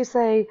didn't she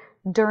say,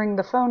 during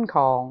the phone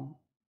call,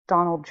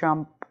 Donald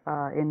Trump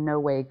in no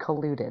way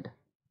colluded,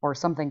 or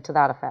something to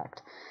that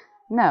effect?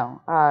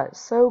 No,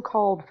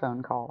 so-called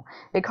phone call.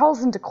 It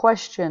calls into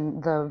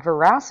question the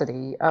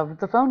veracity of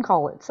the phone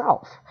call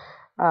itself,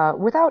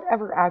 without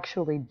ever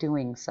actually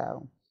doing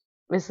so.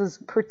 This is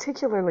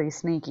particularly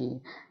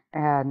sneaky,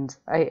 and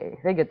I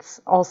think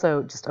it's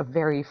also just a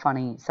very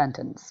funny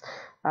sentence,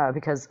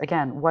 because,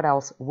 again, what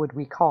else would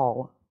we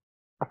call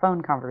a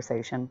phone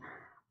conversation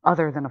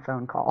other than a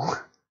phone call?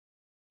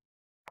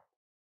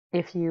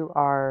 If you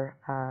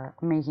are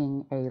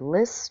making a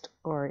list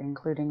or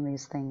including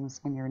these things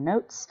in your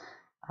notes,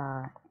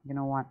 you're going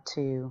to want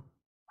to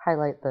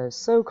highlight the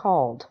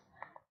so-called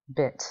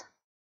bit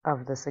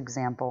of this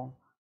example.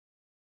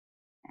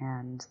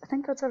 And I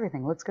think that's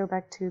everything. Let's go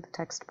back to the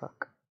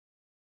textbook.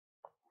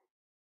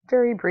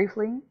 Very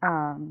briefly,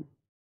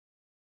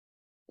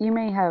 you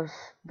may have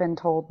been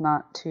told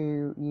not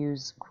to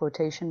use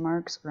quotation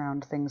marks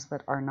around things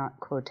that are not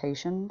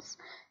quotations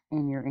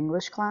in your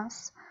English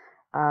class.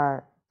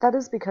 That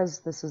is because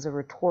this is a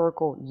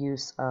rhetorical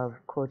use of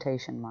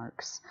quotation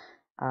marks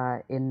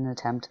in an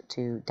attempt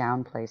to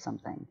downplay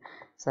something.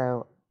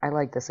 So I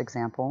like this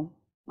example.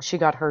 She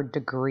got her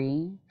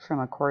degree from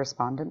a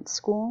correspondence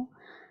school.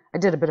 I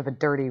did a bit of a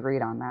dirty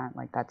read on that.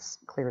 Like, that's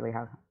clearly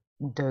how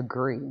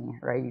degree,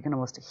 right? You can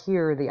almost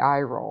hear the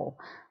eye roll.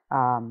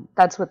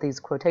 That's what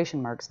these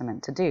quotation marks are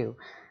meant to do.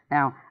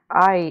 Now,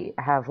 I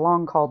have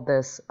long called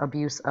this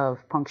abuse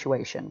of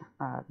punctuation.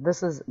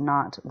 This is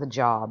not the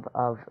job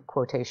of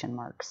quotation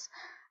marks.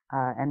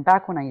 And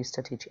back when I used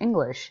to teach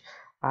English,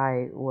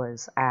 I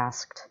was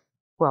asked,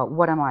 well,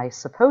 what am I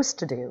supposed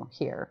to do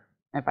here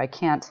if I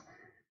can't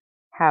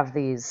have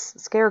these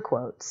scare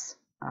quotes,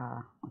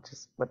 which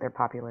is what they're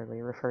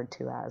popularly referred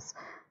to as,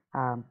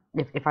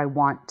 if I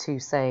want to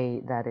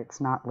say that it's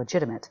not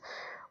legitimate?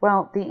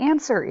 Well, the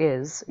answer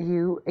is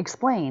you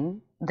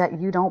explain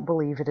that you don't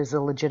believe it is a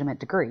legitimate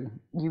degree.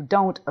 You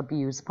don't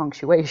abuse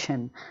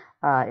punctuation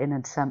in an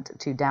attempt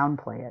to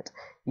downplay it.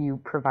 You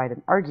provide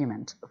an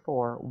argument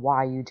for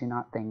why you do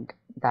not think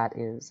that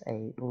is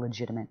a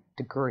legitimate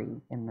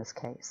degree in this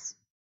case.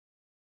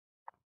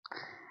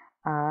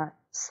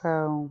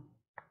 So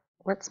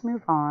let's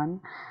move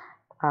on.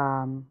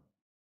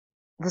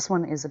 This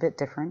one is a bit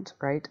different,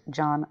 right?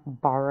 John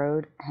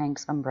borrowed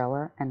Hank's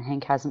umbrella, and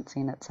Hank hasn't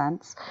seen it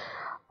since.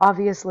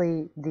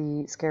 Obviously,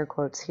 the scare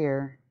quotes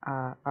here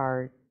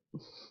are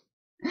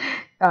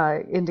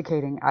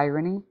indicating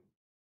irony.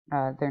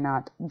 They're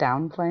not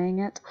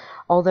downplaying it,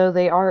 although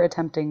they are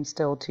attempting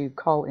still to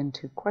call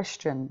into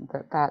question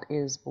that that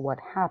is what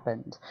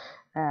happened.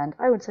 And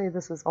I would say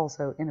this is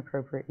also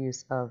inappropriate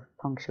use of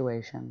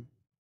punctuation.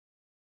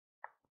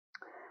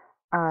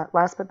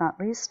 Last but not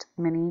least,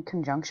 many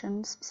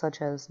conjunctions,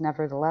 such as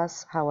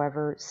nevertheless,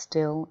 however,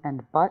 still,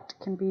 and but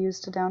can be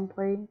used to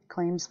downplay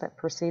claims that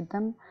precede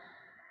them.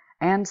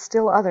 And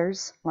still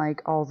others,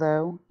 like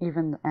although,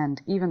 even, and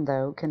even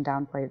though, can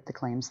downplay the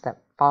claims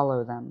that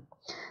follow them.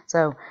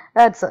 So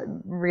that's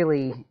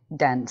really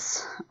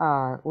dense.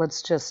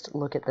 Let's just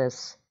look at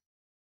this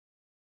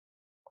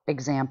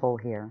example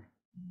here.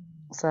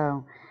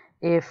 So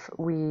if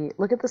we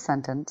look at the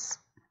sentence,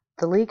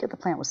 the leak at the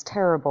plant was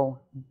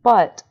terrible,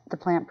 but the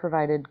plant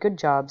provided good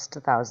jobs to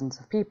thousands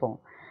of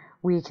people.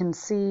 We can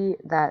see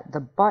that the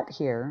but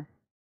here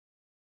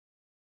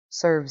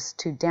serves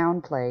to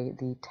downplay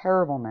the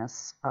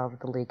terribleness of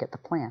the leak at the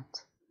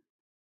plant.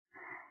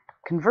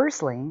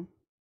 Conversely,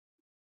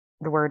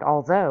 the word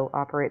although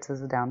operates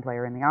as a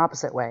downplayer in the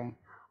opposite way.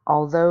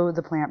 Although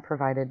the plant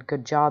provided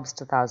good jobs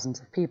to thousands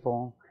of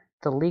people,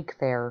 the leak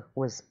there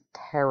was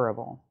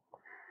terrible.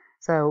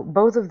 So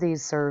both of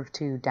these serve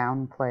to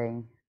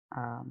downplay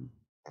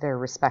their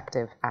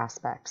respective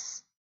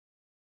aspects.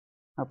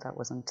 Hope that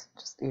wasn't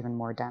just even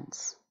more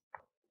dense.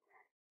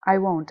 I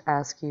won't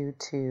ask you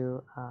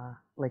to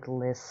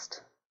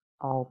list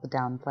all the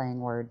downplaying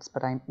words,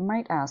 but I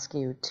might ask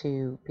you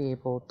to be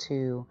able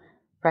to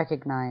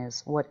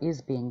recognize what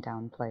is being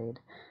downplayed.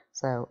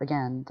 So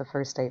again, the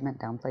first statement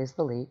downplays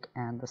the leak,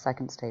 and the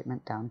second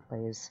statement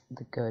downplays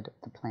the good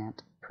the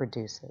plant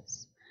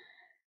produces.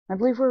 I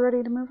believe we're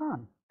ready to move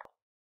on.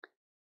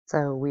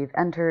 So we've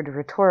entered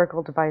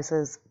Rhetorical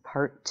Devices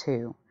Part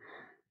 2.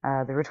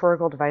 The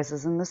rhetorical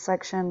devices in this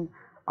section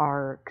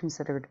are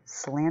considered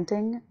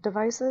slanting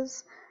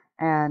devices,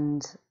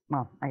 and,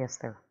 well, I guess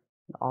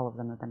all of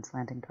them have been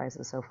slanting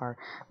devices so far,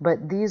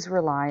 but these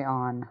rely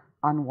on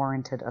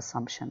unwarranted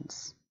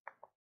assumptions.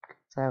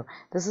 So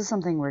this is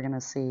something we're going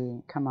to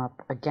see come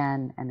up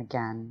again and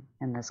again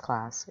in this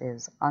class,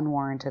 is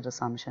unwarranted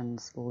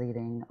assumptions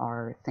leading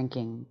our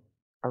thinking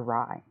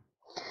awry.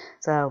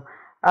 So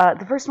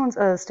the first one's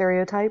a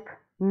stereotype.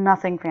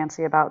 Nothing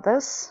fancy about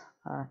this.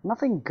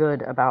 Nothing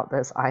good about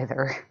this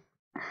either.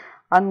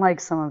 Unlike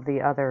some of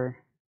the other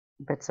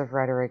bits of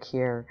rhetoric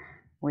here,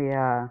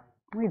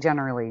 we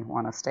generally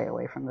want to stay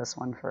away from this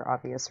one for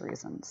obvious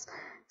reasons.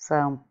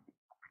 So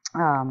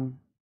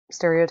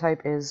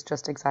stereotype is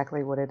just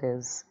exactly what it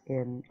is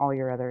in all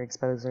your other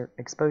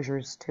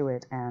exposures to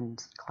it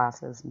and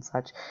classes and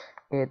such.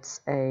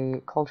 It's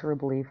a cultural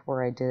belief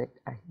or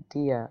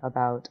idea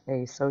about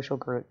a social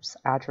group's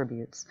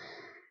attributes,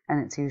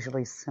 and it's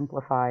usually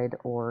simplified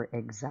or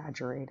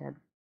exaggerated.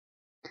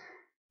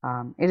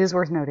 It is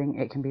worth noting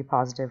it can be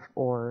positive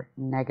or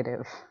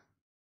negative.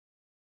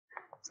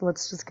 So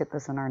let's just get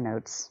this in our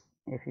notes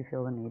if you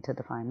feel the need to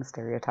define the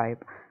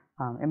stereotype.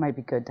 It might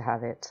be good to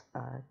have it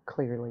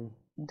clearly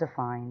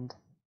defined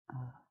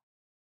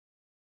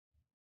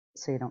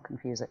so you don't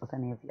confuse it with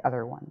any of the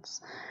other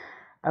ones.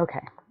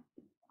 Okay.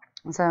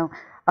 So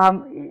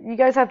you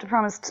guys have to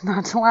promise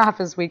not to laugh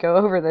as we go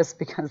over this,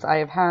 because I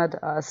have had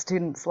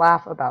students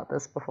laugh about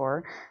this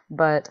before,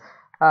 but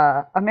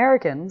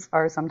Americans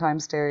are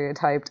sometimes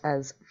stereotyped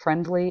as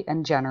friendly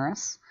and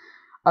generous,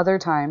 other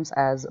times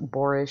as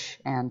boorish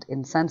and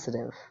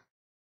insensitive.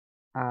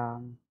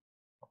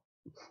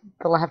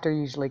 The laughter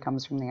usually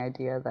comes from the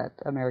idea that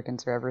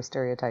Americans are ever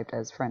stereotyped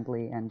as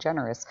friendly and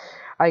generous.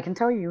 I can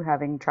tell you,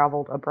 having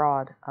traveled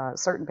abroad,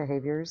 certain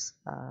behaviors,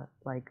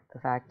 like the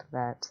fact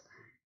that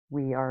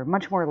we are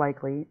much more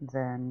likely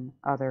than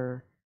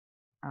other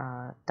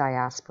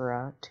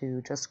diaspora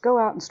to just go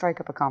out and strike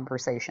up a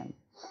conversation,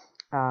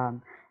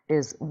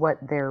 is what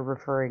they're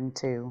referring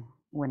to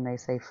when they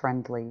say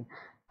friendly.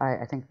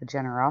 I think the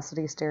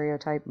generosity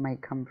stereotype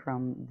might come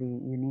from the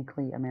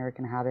uniquely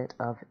American habit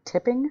of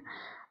tipping.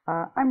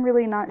 I'm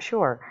really not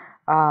sure.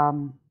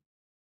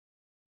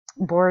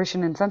 Boorish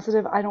and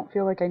insensitive, I don't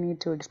feel like I need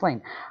to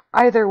explain.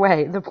 Either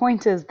way, the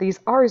point is these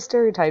are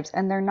stereotypes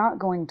and they're not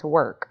going to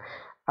work.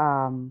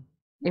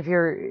 If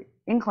your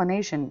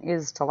inclination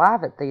is to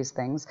laugh at these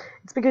things,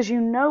 it's because you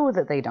know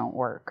that they don't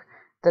work,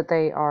 that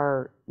they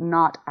are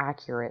not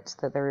accurate,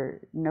 that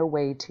there's no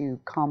way to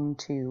come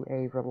to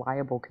a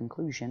reliable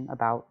conclusion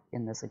about,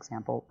 in this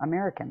example,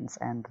 Americans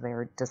and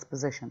their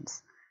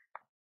dispositions.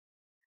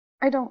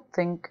 I don't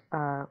think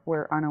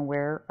we're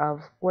unaware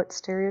of what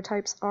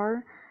stereotypes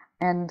are,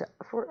 and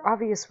for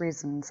obvious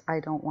reasons, I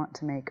don't want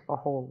to make a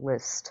whole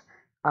list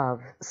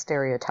of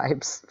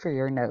stereotypes for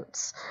your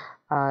notes.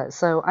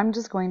 So I'm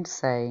just going to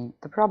say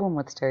the problem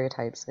with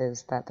stereotypes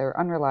is that they're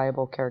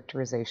unreliable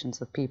characterizations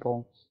of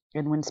people,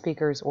 and when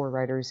speakers or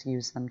writers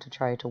use them to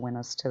try to win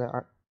us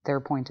to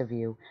their point of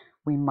view,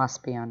 we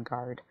must be on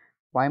guard.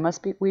 Why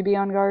must we be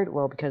on guard?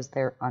 Well, because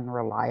they're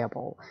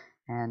unreliable,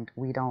 and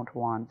we don't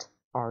want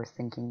our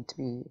thinking to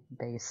be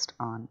based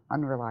on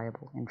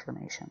unreliable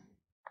information.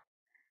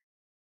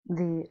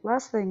 The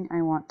last thing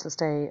I want to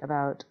say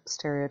about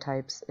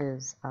stereotypes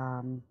is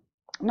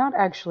not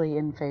actually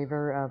in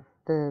favor of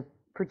the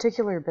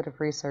particular bit of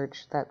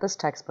research that this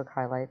textbook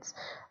highlights,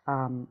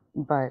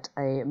 but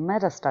a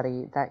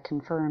meta-study that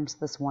confirms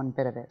this one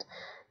bit of it.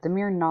 The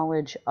mere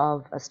knowledge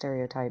of a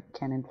stereotype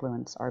can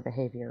influence our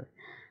behavior.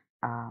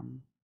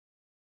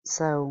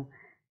 So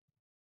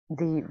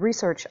the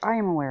research I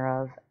am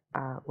aware of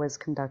was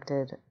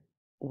conducted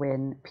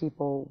when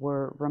people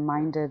were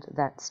reminded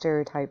that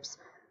stereotypes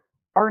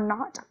are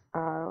not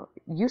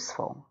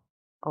useful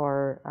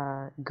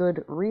or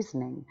good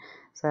reasoning.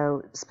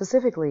 So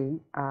specifically,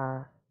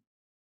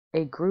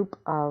 a group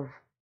of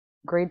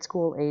grade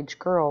school age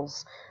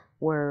girls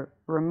were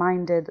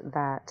reminded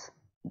that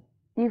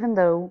even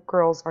though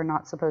girls are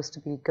not supposed to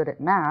be good at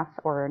math,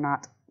 or are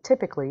not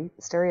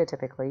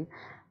stereotypically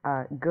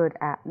good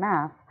at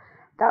math,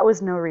 that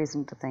was no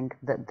reason to think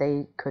that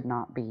they could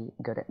not be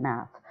good at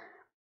math.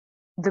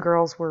 The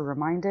girls were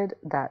reminded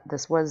that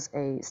this was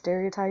a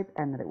stereotype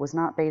and that it was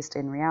not based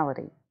in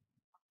reality.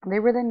 They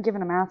were then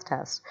given a math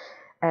test,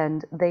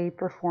 and they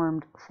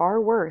performed far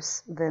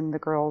worse than the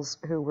girls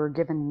who were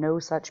given no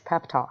such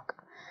pep talk.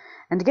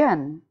 And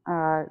again,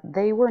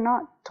 they were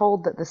not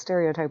told that the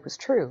stereotype was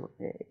true.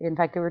 In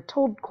fact, they were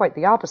told quite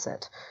the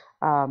opposite,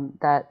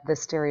 that the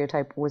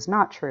stereotype was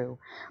not true.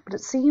 But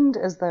it seemed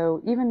as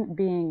though even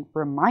being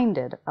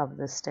reminded of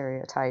this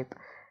stereotype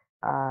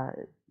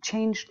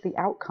changed the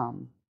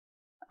outcome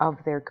of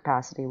their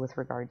capacity with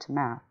regard to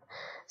math.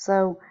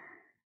 So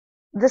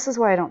this is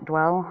why I don't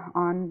dwell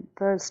on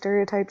the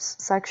stereotypes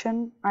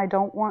section. I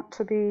don't want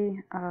to be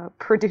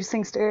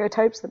producing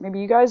stereotypes that maybe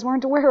you guys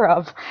weren't aware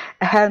of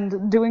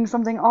and doing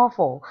something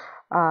awful.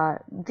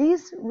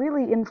 These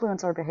really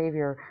influence our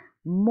behavior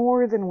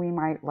more than we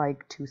might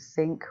like to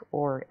think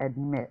or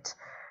admit.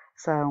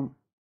 So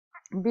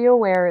be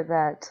aware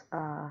that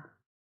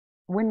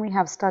when we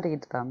have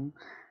studied them,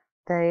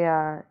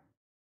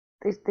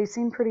 they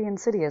seem pretty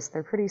insidious.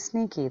 They're pretty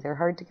sneaky. They're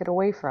hard to get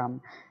away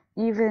from,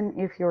 even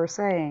if you're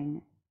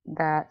saying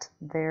that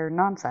they're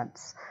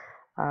nonsense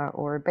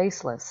or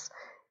baseless.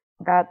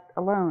 That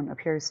alone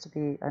appears to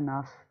be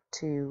enough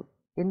to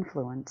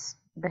influence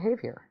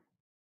behavior.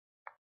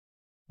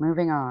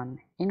 Moving on,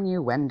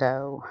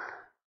 innuendo.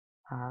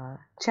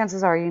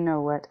 Chances are you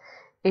know what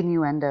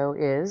innuendo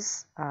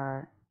is.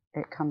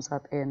 It comes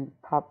up in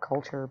pop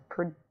culture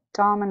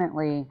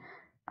predominantly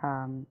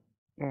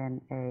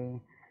in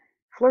a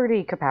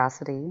flirty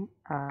capacity,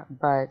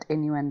 but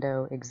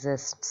innuendo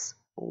exists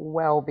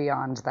well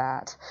beyond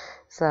that.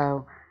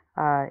 So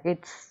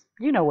it's,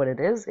 you know what it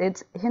is.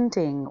 It's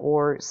hinting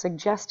or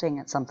suggesting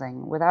at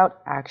something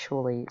without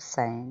actually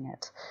saying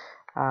it.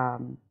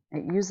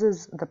 It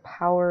uses the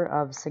power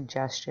of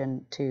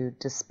suggestion to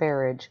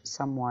disparage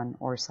someone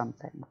or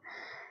something.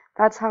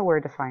 That's how we're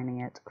defining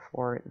it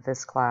for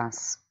this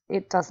class.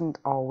 It doesn't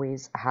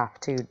always have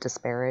to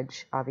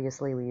disparage.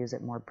 Obviously, we use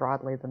it more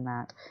broadly than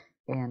that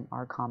in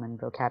our common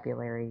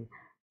vocabulary,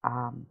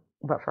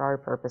 but for our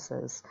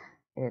purposes,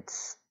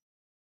 it's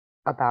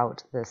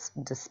about this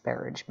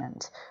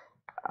disparagement.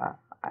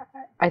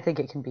 I think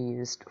it can be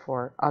used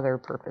for other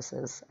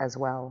purposes as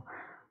well,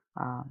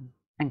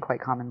 and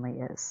quite commonly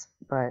is.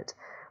 But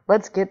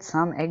let's get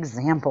some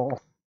examples.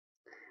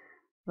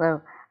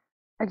 So,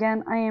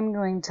 again, I am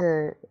going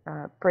to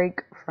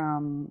break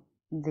from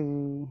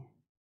the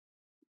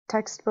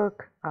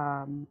textbook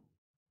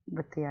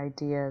with the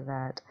idea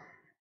that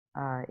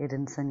it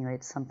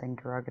insinuates something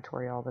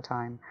derogatory all the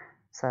time.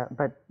 So,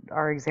 but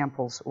our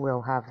examples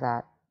will have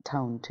that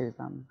tone to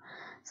them.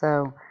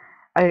 So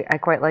I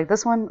quite like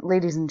this one.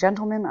 Ladies and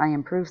gentlemen, I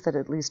am proof that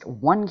at least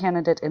one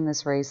candidate in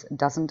this race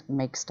doesn't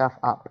make stuff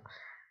up.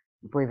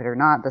 Believe it or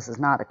not, this is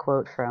not a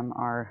quote from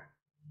our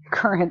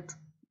current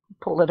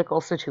political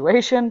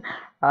situation.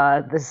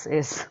 This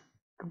is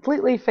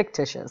completely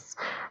fictitious.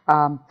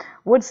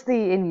 What's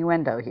the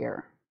innuendo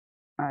here?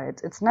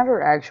 It's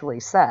never actually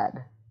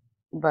said,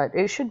 but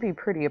it should be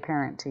pretty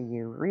apparent to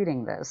you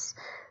reading this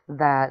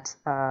that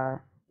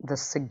the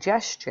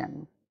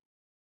suggestion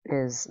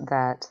is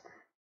that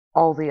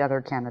all the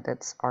other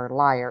candidates are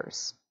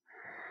liars.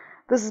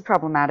 This is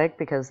problematic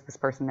because this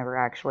person never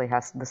actually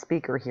has, the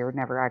speaker here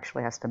never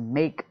actually has to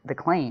make the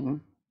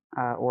claim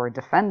or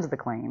defend the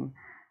claim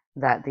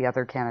that the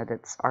other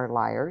candidates are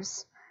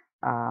liars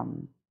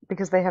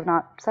because they have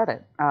not said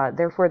it.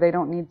 Therefore, they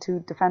don't need to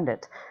defend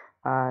it.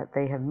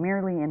 They have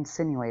merely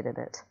insinuated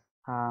it.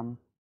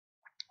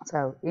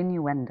 So,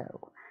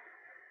 innuendo.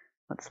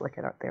 Let's look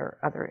at their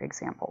other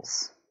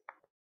examples.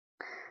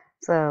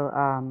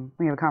 So,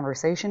 we have a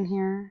conversation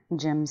here.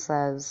 Jim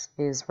says,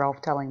 "Is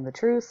Ralph telling the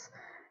truth?"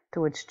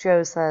 To which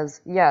Joe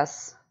says,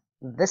 "Yes,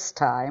 this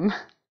time."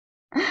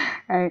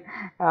 Right?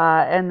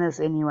 And this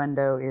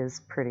innuendo is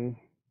pretty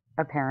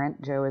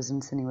apparent. Joe is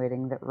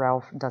insinuating that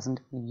Ralph doesn't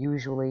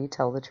usually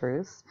tell the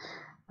truth.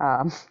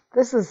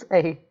 This is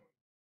a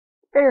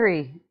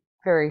very,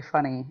 very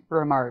funny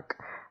remark.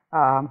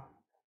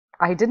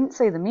 I didn't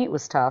say the meat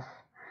was tough.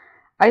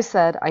 I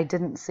said I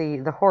didn't see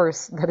the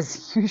horse that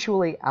is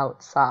usually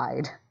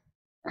outside.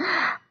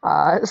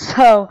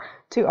 So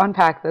to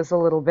unpack this a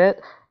little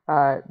bit,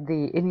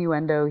 the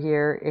innuendo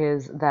here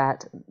is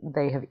that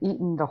they have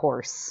eaten the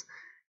horse,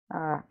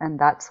 and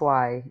that's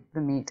why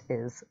the meat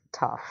is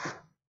tough.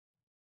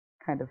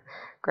 Kind of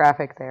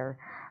graphic there.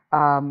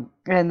 And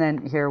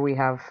then here we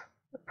have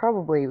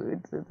probably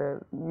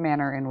the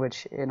manner in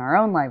which in our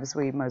own lives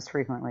we most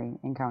frequently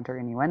encounter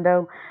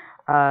innuendo.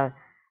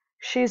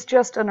 She's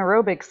just an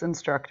aerobics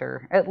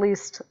instructor. At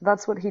least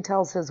that's what he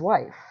tells his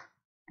wife.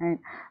 Right?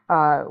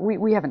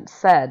 We haven't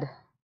said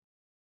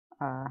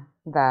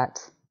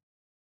that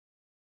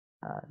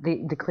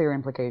the clear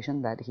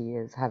implication that he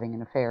is having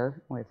an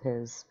affair with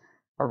his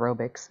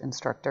aerobics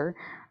instructor,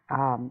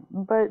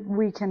 but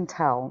we can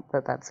tell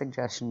that that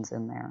suggestion's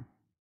in there.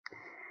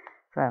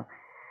 So,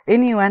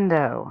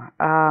 innuendo.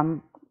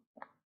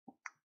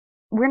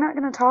 We're not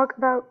going to talk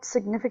about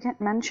significant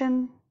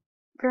mention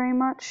very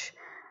much.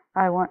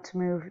 I want to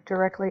move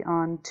directly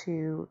on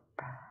to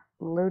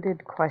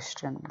loaded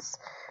questions.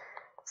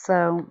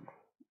 So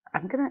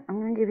I'm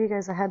gonna give you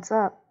guys a heads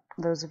up,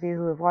 those of you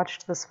who have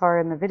watched this far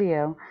in the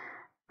video.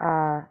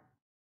 I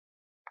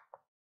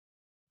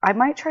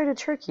might try to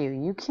trick you.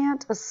 You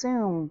can't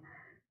assume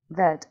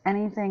that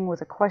anything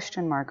with a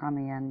question mark on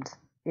the end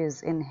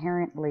is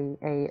inherently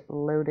a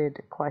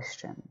loaded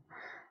question.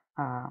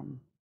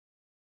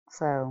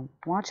 So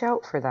watch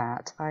out for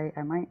that. I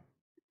might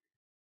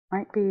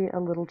be a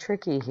little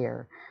tricky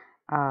here.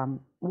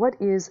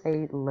 What is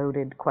a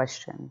loaded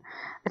question?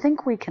 I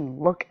think we can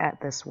look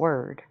at this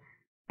word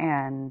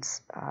and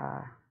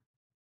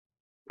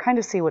kind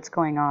of see what's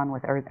going on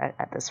with, or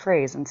at this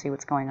phrase and see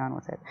what's going on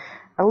with it.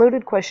 A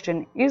loaded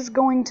question is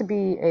going to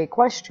be a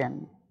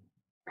question,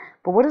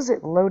 but what is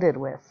it loaded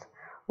with?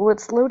 Well,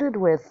 it's loaded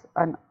with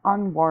an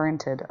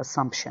unwarranted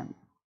assumption.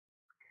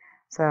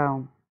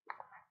 So,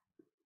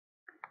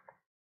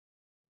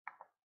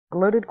 a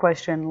loaded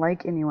question,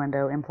 like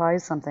innuendo,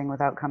 implies something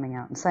without coming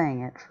out and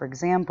saying it. For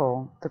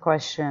example, the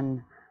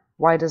question,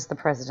 why does the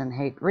president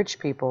hate rich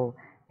people,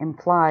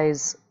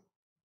 implies,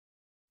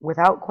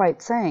 without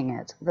quite saying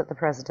it, that the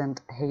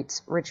president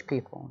hates rich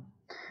people.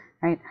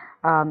 Right?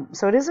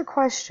 So it is a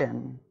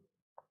question,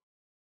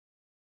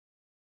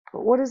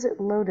 but what is it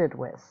loaded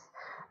with?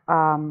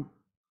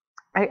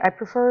 I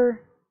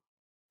prefer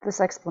this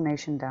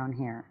explanation down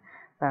here.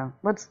 So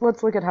let's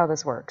look at how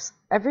this works.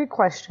 Every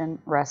question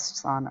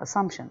rests on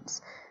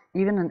assumptions.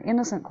 Even an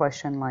innocent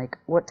question like,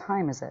 what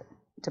time is it?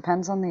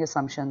 Depends on the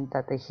assumption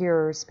that the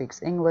hearer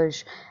speaks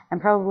English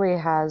and probably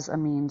has a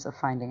means of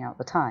finding out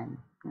the time,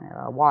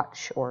 a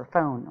watch or a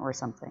phone or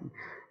something,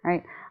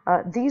 right?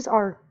 These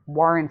are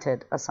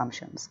warranted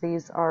assumptions.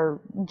 These are,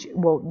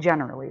 well,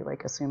 generally,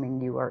 like assuming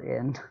you are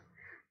in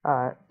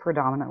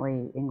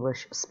predominantly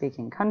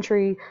English-speaking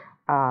country,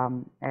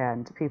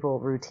 and people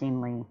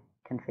routinely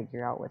can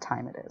figure out what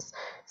time it is.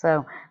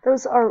 So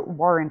those are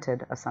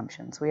warranted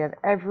assumptions. We have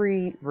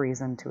every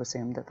reason to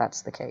assume that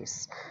that's the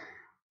case.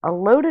 A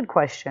loaded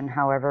question,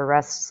 however,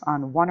 rests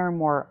on one or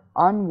more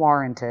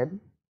unwarranted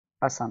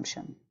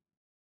assumption.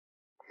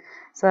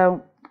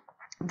 So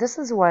this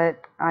is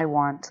what I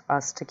want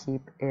us to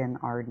keep in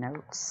our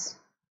notes.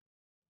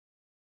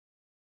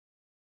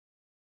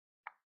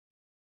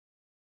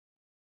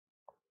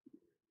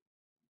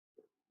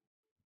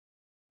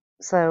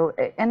 So,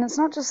 and it's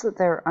not just that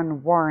they're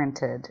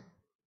unwarranted.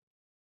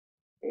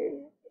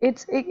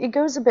 It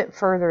goes a bit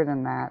further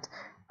than that.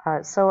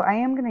 So I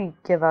am going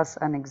to give us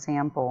an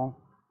example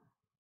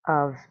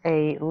of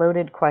a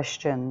loaded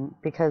question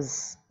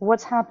because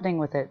what's happening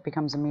with it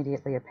becomes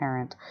immediately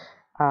apparent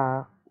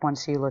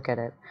once you look at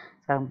it.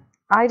 So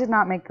I did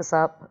not make this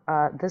up.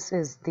 This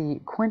is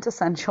the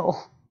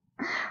quintessential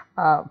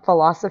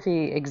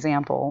philosophy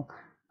example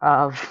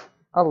of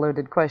a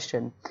loaded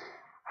question.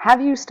 Have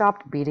you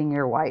stopped beating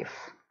your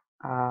wife?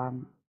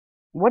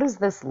 What is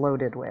this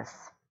loaded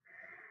with?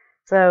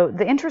 So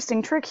the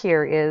interesting trick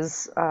here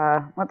is,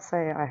 let's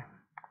say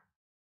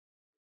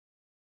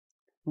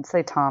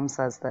Tom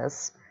says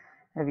this.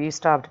 Have you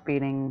stopped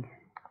beating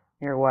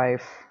your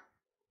wife?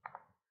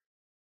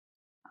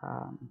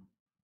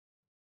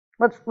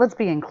 Let's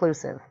be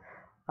inclusive.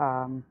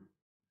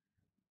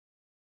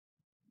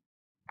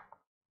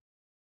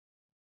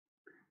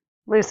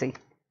 Lucy,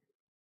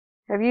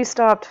 have you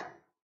stopped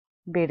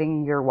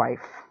beating your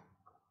wife?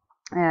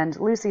 And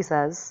Lucy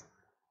says,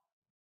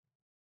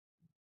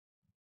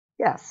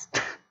 yes.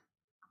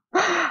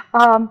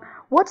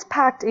 What's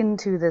packed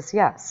into this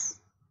yes?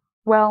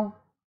 Well,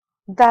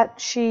 that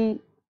she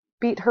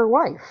beat her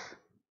wife,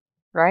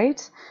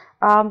 right?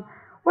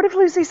 What if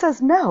Lucy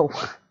says no?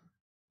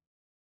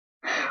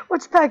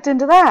 What's packed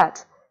into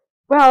that?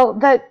 Well,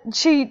 that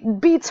she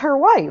beats her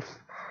wife.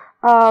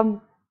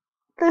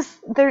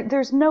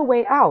 There's no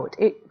way out.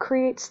 It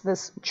creates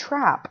this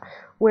trap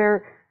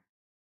where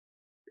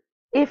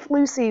if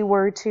Lucy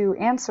were to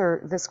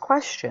answer this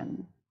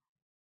question,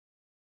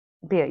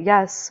 be it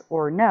yes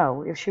or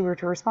no, if she were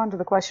to respond to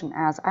the question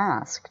as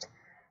asked,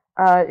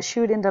 she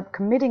would end up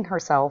committing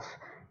herself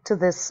to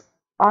this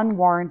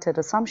unwarranted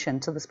assumption,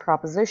 to this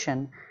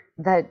proposition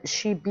that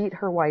she beat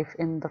her wife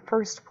in the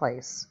first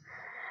place.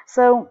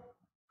 So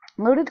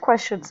loaded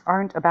questions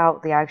aren't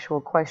about the actual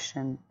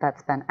question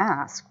that's been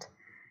asked.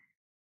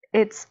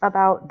 It's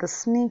about the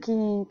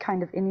sneaky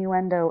kind of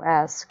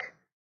innuendo-esque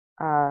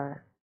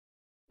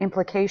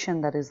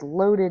implication that is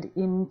loaded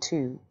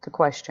into the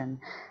question.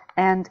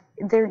 And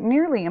they're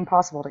nearly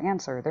impossible to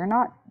answer. They're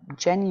not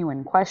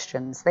genuine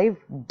questions. They've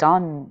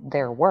done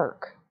their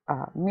work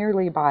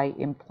merely by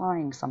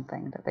implying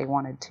something that they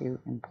wanted to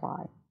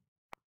imply.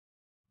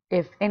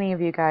 If any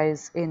of you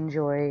guys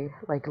enjoy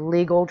like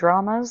legal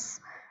dramas,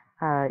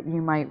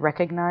 you might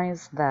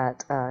recognize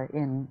that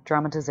in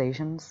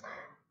dramatizations,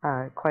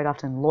 quite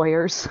often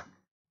lawyers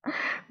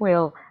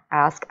will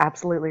ask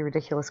absolutely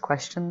ridiculous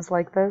questions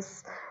like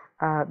this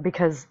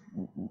because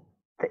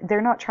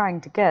they're not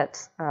trying to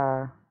get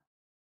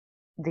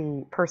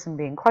the person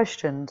being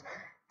questioned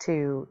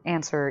to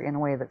answer in a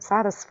way that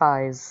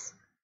satisfies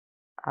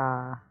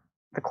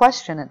the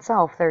question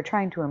itself. They're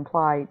trying to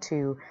imply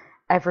to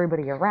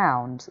everybody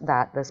around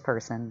that this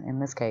person, in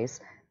this case,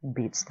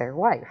 beats their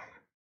wife.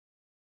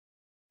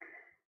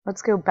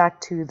 Let's go back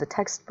to the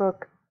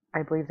textbook.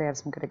 I believe they have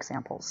some good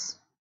examples.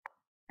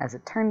 As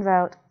it turns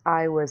out,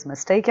 I was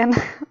mistaken.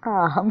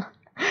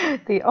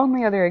 The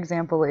only other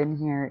example in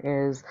here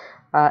is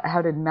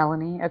how did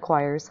Melanie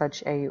acquire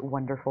such a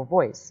wonderful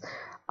voice?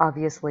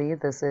 Obviously,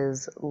 this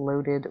is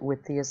loaded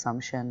with the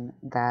assumption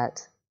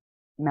that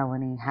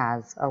Melanie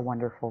has a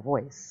wonderful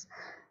voice.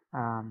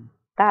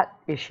 that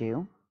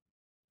issue,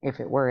 if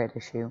it were at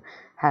issue,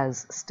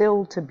 has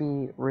still to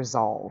be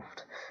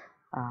resolved.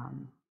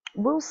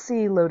 We'll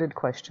see loaded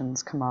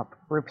questions come up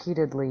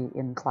repeatedly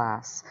in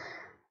class,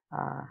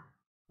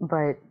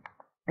 but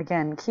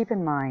again, keep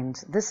in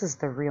mind, this is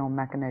the real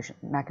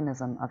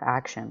mechanism of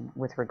action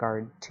with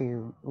regard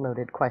to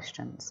loaded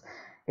questions.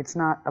 It's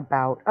not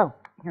about, oh,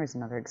 here's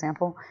another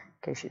example,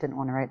 in case you didn't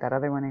want to write that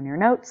other one in your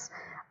notes.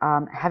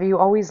 Have you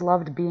always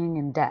loved being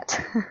in debt?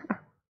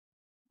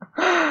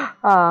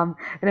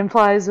 It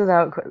implies,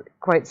 without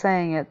quite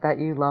saying it, that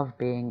you love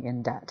being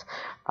in debt.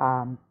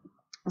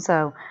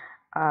 So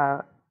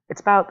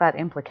it's about that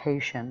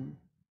implication,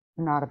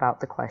 not about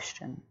the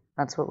question.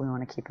 That's what we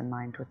want to keep in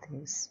mind with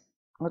these.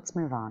 Let's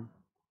move on.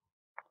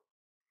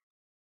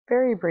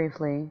 Very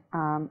briefly,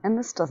 and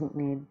this doesn't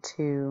need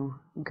to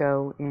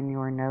go in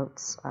your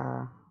notes.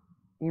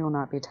 You will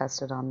not be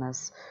tested on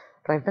this,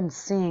 but I've been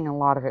seeing a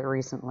lot of it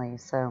recently,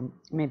 so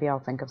maybe I'll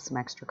think of some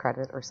extra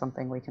credit or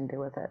something we can do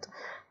with it.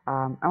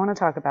 I want to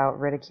talk about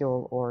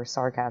ridicule or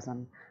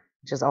sarcasm,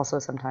 which is also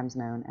sometimes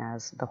known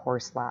as the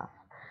horse laugh.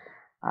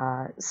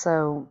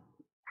 So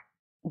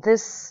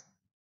this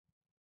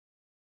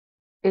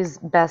is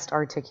best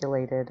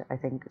articulated, I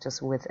think,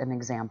 just with an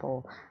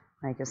example.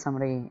 Like if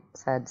somebody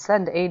said,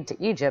 send aid to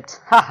Egypt,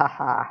 ha ha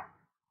ha,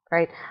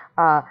 right?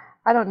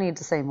 I don't need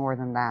to say more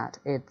than that.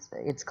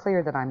 It's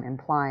clear that I'm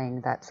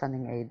implying that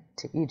sending aid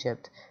to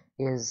Egypt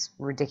is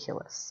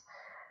ridiculous.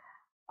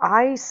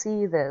 I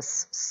see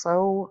this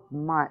so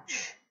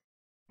much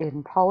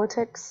in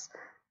politics,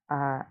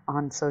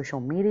 on social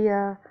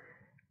media.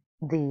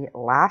 The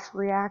laugh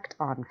react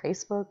on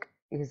Facebook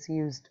is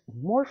used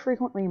more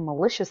frequently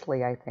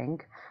maliciously, I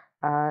think,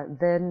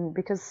 than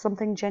because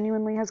something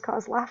genuinely has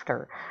caused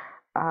laughter.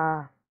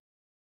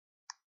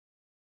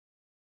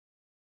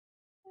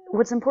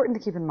 What's important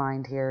to keep in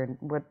mind here, and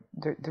what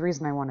the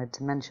reason I wanted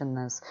to mention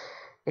this,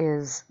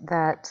 is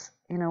that,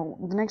 you know,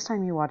 the next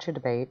time you watch a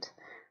debate,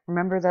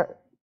 remember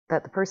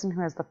that the person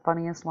who has the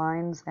funniest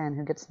lines and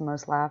who gets the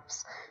most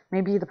laughs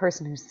may be the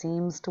person who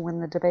seems to win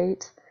the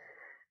debate,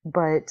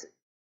 but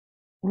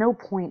no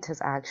point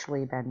has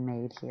actually been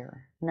made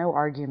here. No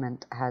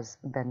argument has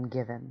been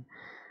given.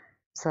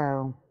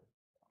 So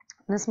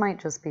this might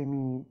just be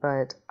me,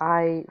 but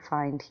I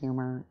find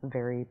humor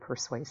very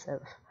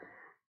persuasive.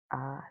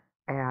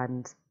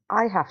 And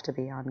I have to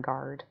be on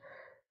guard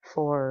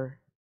for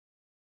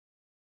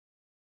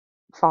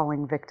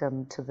falling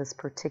victim to this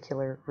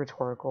particular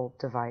rhetorical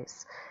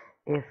device.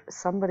 If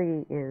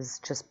somebody is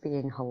just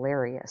being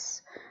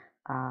hilarious,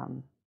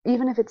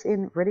 even if it's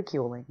in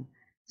ridiculing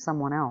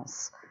someone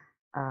else,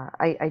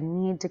 I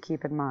need to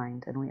keep in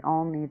mind, and we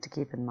all need to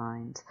keep in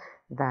mind,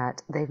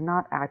 that they've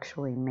not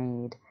actually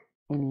made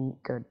any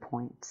good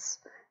points.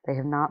 They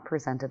have not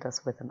presented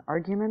us with an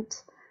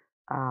argument.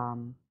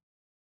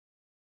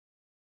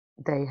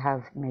 They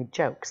have made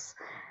jokes.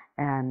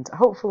 And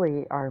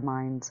hopefully our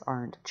minds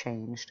aren't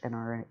changed and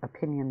our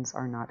opinions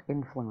are not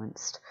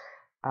influenced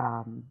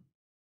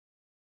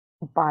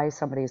by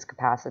somebody's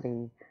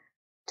capacity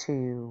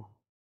to,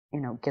 you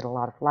know, get a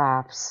lot of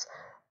laughs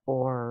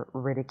or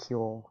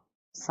ridicule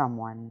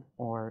someone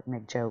or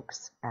make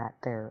jokes at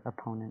their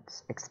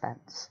opponent's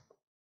expense.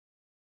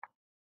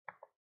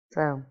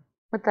 So,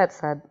 with that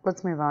said,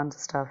 let's move on to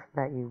stuff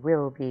that you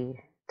will be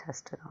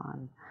tested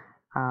on.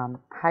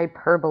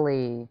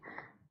 Hyperbole.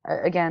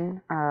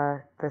 Again,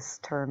 this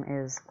term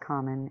is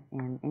common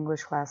in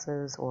English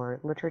classes or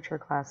literature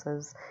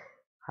classes.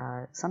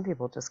 Some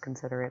people just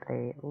consider it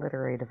a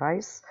literary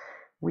device.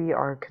 We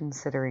are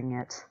considering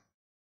it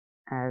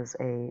as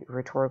a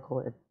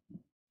rhetorical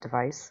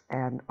device,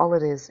 and all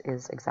it is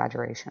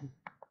exaggeration.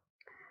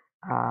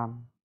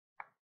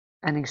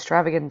 An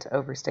extravagant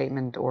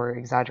overstatement or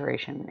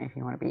exaggeration, if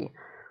you want to be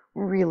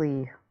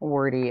really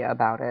wordy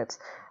about it.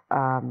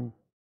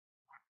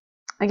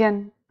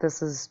 Again,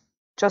 this is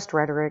just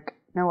rhetoric.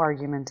 No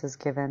argument is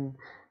given.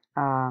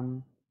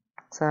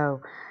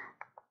 So,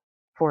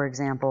 for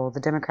example, the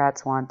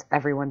Democrats want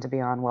everyone to be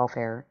on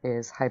welfare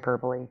is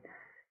hyperbole.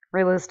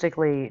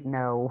 Realistically,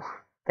 no,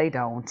 they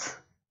don't.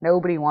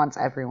 Nobody wants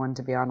everyone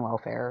to be on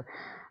welfare.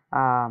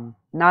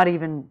 Not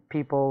even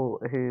people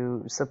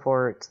who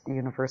support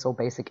universal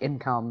basic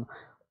income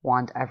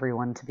want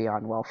everyone to be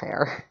on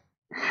welfare.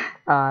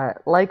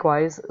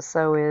 Likewise,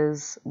 so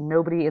is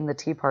nobody in the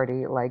Tea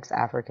Party likes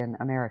African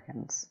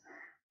Americans.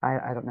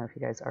 I don't know if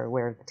you guys are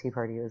aware the Tea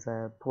Party was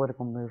a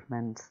political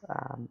movement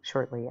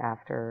shortly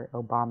after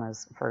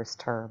Obama's first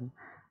term.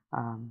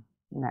 And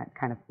that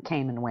kind of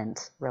came and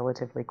went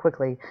relatively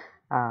quickly,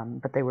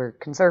 but they were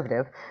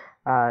conservative.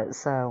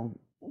 So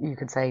you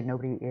could say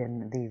nobody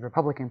in the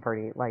Republican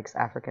Party likes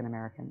African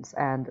Americans,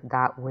 and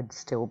that would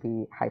still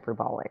be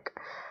hyperbolic.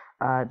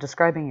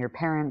 Describing your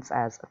parents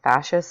as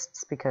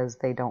fascists because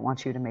they don't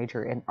want you to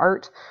major in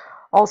art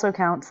also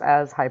counts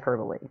as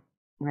hyperbole,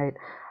 right?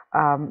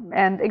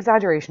 And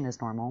exaggeration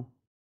is normal.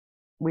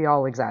 We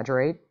all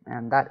exaggerate,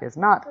 and that is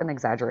not an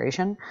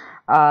exaggeration,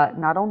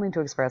 not only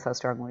to express how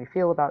strongly we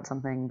feel about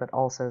something, but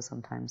also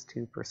sometimes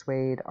to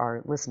persuade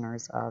our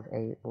listeners of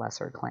a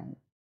lesser claim.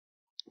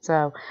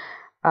 So,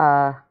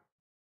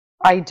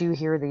 I do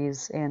hear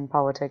these in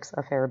politics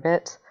a fair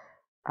bit.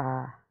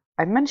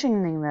 I'm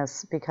mentioning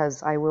this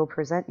because I will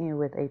present you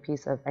with a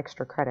piece of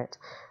extra credit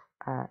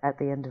at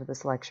the end of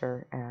this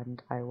lecture,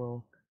 and I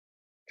will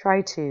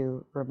try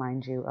to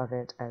remind you of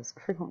it as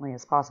frequently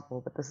as possible,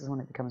 but this is when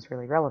it becomes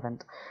really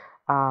relevant.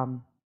 Sorry,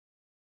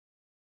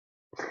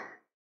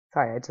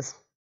 I just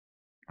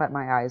let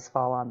my eyes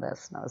fall on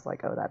this, and I was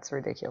like, oh, that's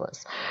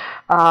ridiculous.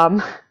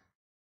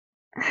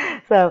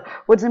 So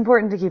what's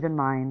important to keep in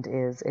mind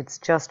is it's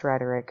just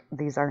rhetoric.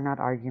 These are not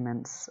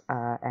arguments,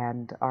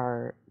 and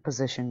our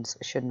positions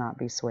should not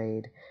be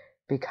swayed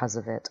because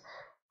of it.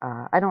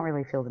 I don't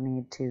really feel the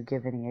need to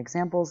give any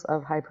examples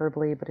of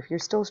hyperbole, but if you're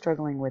still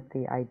struggling with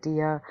the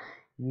idea,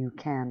 you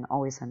can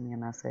always send me a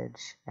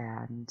message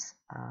and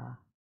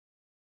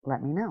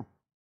let me know.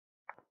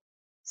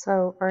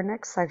 So our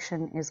next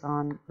section is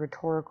on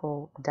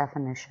rhetorical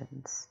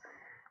definitions.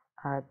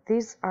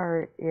 These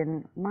are,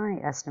 in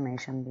my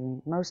estimation,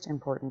 the most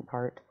important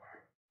part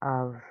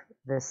of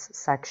this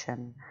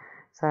section.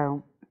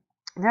 So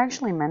they're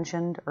actually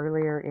mentioned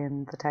earlier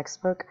in the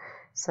textbook,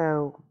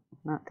 so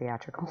not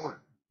theatrical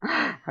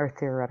or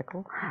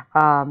theoretical,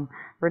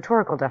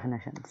 rhetorical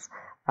definitions.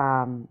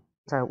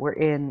 So we're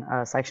in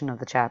a section of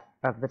the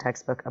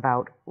textbook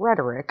about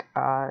rhetoric.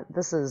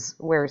 This is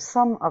where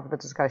some of the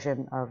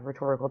discussion of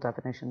rhetorical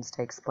definitions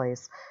takes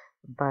place,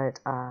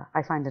 but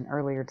I find an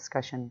earlier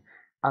discussion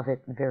of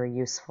it very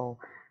useful.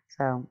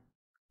 So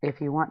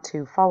if you want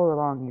to follow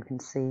along, you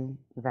can see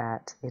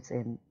that it's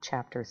in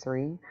chapter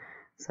 3.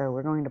 So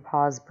we're going to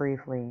pause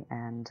briefly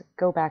and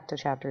go back to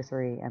chapter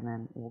 3, and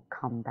then we'll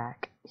come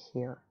back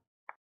here.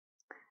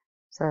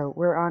 So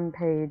we're on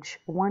page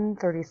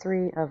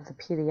 133 of the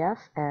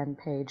PDF and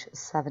page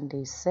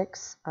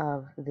 76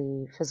 of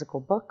the physical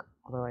book,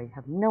 although I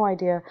have no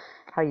idea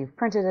how you've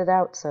printed it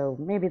out, so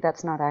maybe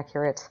that's not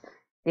accurate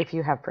if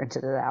you have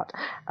printed it out.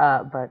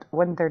 But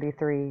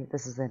 133,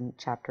 this is in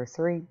chapter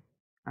 3,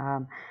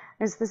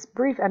 is this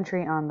brief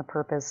entry on the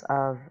purpose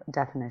of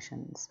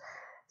definitions.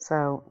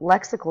 So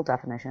lexical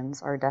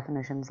definitions are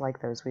definitions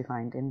like those we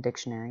find in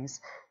dictionaries.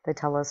 They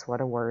tell us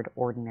what a word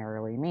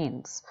ordinarily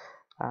means.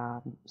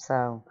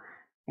 So,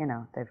 you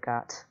know, they've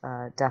got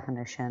a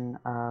definition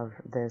of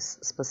this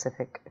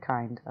specific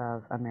kind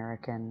of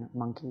American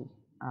monkey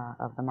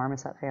of the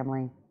marmoset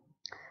family.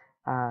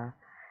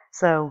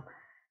 So,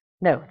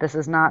 no, this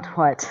is not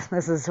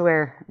this is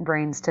where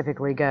brains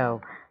typically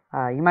go.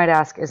 You might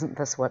ask, isn't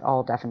this what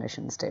all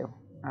definitions do?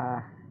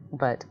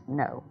 But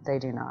no, they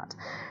do not.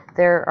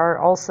 There are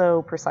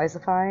also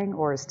precisifying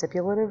or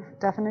stipulative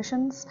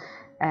definitions,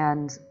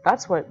 and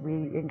that's what we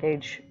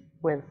engage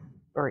with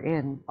or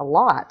in a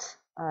lot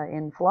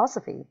in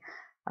philosophy.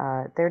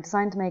 They're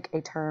designed to make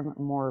a term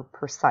more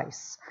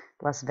precise,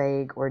 less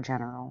vague or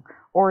general,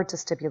 or to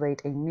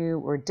stipulate a new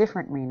or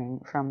different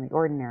meaning from the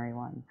ordinary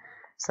one.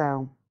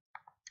 So,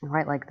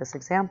 right, like this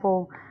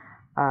example,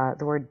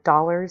 the word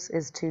dollars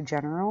is too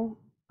general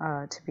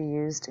to be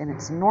used in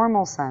its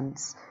normal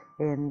sense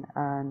in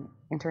an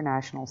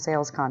international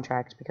sales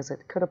contract because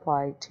it could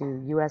apply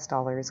to US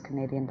dollars,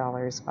 Canadian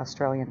dollars,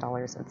 Australian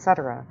dollars,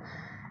 etc.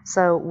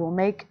 So we'll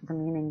make the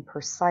meaning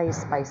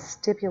precise by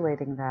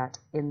stipulating that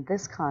in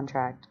this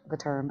contract, the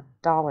term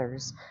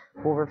dollars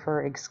will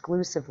refer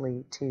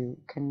exclusively to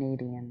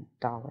Canadian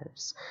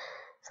dollars.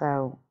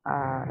 So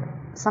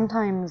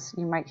sometimes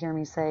you might hear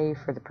me say,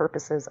 for the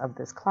purposes of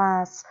this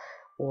class,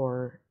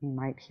 or you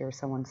might hear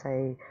someone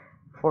say,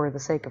 for the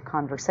sake of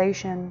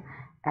conversation,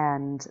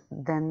 and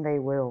then they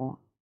will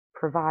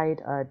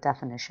provide a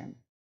definition.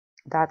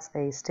 That's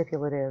a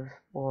stipulative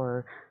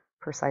or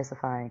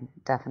precisifying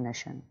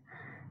definition.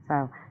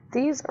 So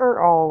these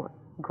are all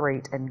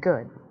great and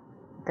good.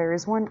 There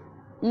is one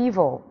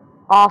evil,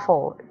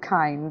 awful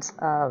kind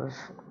of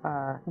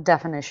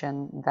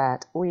definition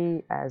that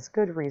we, as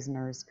good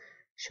reasoners,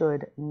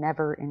 should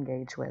never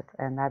engage with,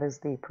 and that is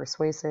the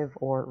persuasive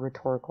or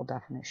rhetorical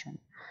definition.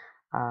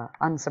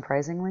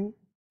 Unsurprisingly,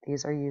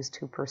 these are used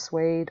to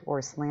persuade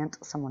or slant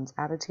someone's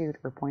attitude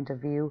or point of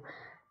view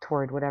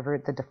toward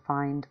whatever the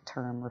defined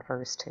term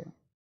refers to.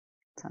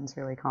 It sounds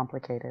really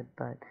complicated,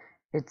 but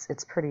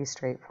it's pretty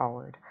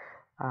straightforward.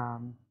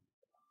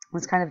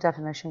 This kind of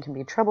definition can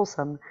be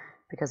troublesome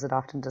because it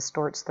often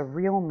distorts the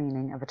real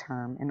meaning of a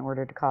term in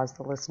order to cause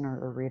the listener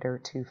or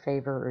reader to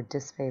favor or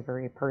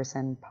disfavor a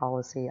person,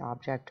 policy,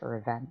 object, or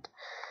event.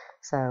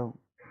 So,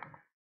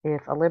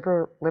 if a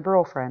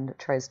liberal friend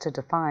tries to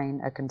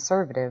define a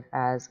conservative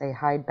as a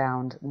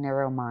hidebound,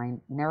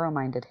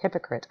 narrow-minded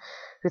hypocrite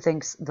who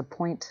thinks the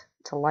point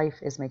to life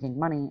is making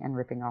money and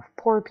ripping off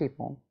poor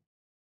people,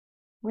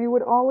 we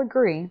would all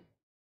agree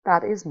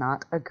that is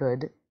not a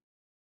good,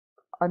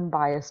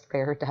 unbiased,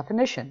 fair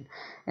definition.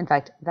 In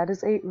fact, that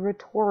is a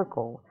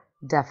rhetorical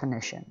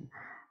definition.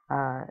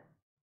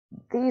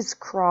 These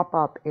crop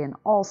up in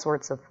all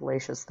sorts of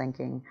fallacious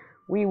thinking.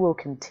 We will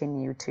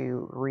continue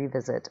to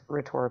revisit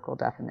rhetorical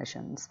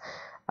definitions.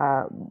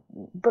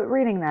 But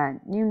reading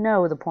that, you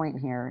know the point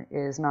here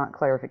is not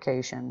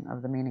clarification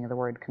of the meaning of the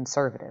word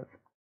conservative.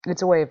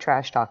 It's a way of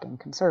trash-talking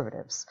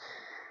conservatives.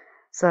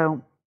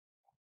 So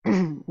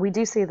we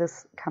do see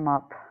this come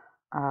up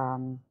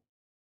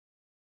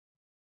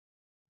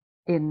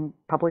in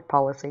public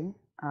policy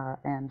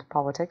and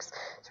politics.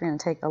 So we're going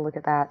to take a look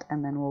at that,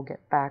 and then we'll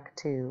get back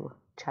to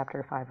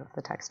chapter 5 of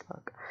the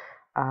textbook.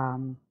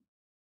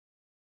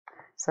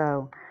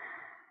 So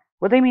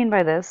what they mean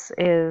by this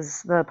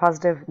is the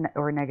positive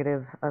or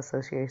negative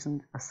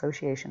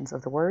associations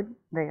of the word.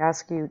 They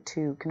ask you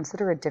to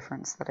consider a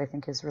difference that I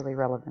think is really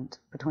relevant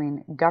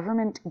between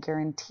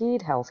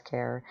government-guaranteed health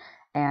care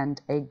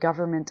and a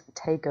government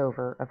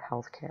takeover of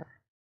health care.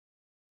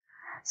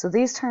 So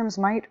these terms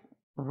might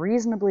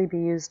reasonably be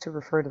used to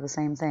refer to the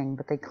same thing,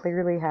 but they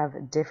clearly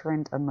have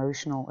different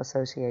emotional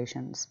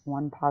associations,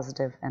 one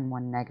positive and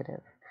one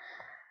negative.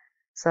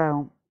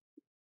 So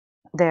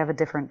they have a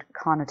different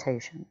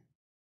connotation.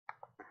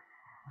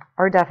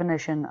 Our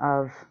definition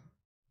of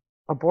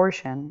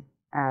abortion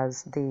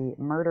as the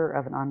murder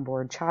of an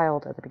unborn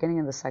child at the beginning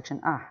of the section,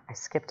 I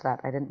skipped that,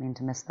 I didn't mean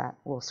to miss that,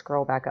 we'll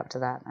scroll back up to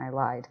that, I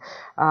lied,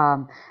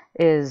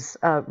 is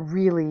a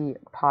really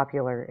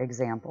popular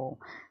example.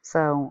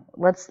 So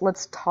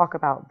let's talk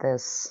about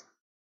this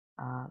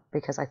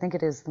because I think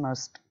it is the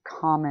most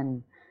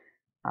common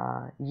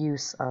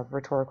use of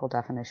rhetorical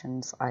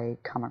definitions I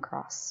come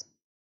across.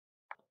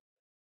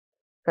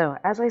 So,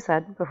 as I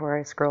said before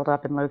I scrolled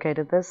up and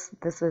located this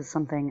is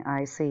something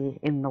I see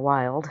in the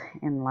wild,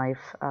 in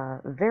life,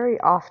 very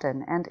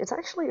often, and it's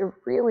actually a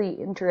really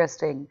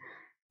interesting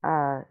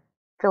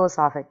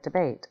philosophic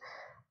debate.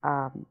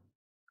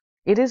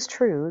 It is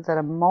true that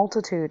a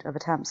multitude of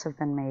attempts have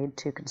been made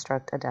to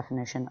construct a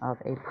definition of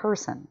a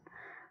person,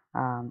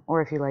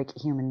 or if you like,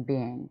 human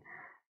being.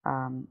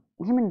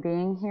 Human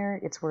being here,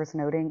 it's worth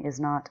noting, is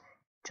not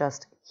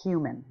just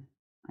human,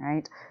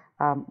 right?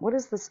 What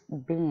is this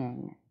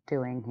being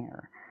doing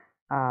here?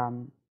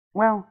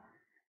 Well,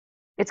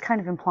 it's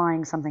kind of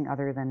implying something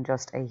other than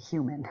just a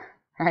human,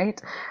 right?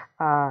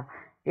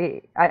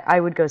 I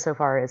would go so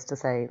far as to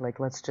say, like,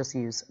 let's just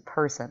use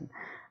person.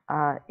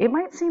 It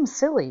might seem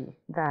silly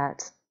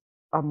that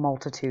a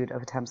multitude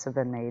of attempts have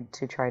been made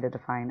to try to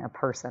define a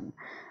person,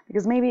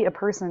 because maybe a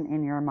person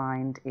in your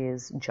mind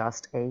is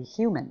just a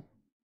human.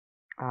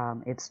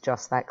 It's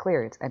just that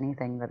clear. It's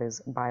anything that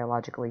is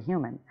biologically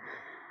human.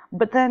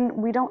 But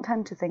then we don't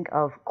tend to think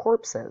of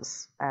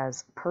corpses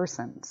as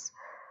persons.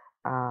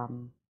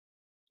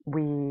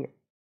 We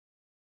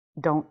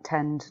don't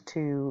tend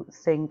to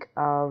think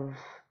of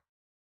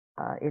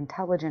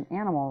intelligent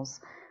animals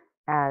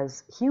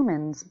as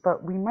humans,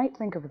 but we might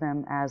think of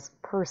them as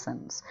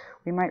persons.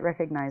 We might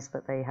recognize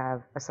that they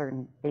have a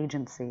certain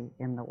agency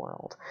in the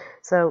world.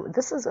 So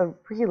this is a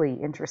really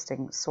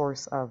interesting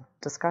source of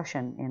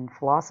discussion in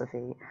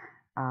philosophy,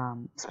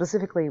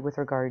 specifically with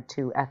regard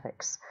to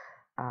ethics.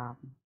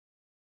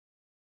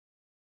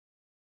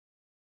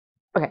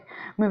 Okay,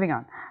 moving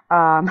on.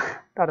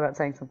 Thought about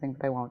saying something,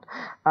 but I won't.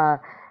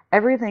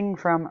 Everything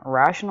from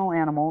rational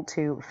animal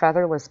to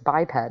featherless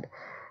biped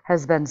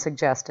has been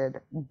suggested,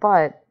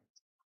 but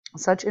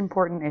such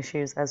important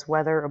issues as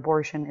whether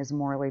abortion is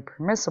morally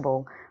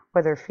permissible,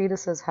 whether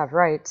fetuses have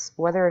rights,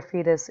 whether a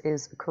fetus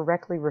is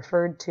correctly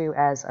referred to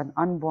as an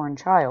unborn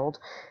child,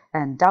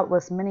 and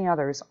doubtless many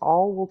others,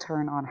 all will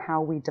turn on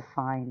how we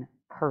define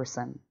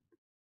person.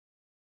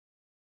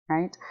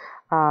 Right?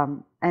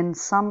 And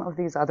some of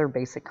these other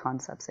basic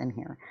concepts in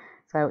here.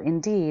 So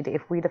indeed,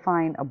 if we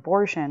define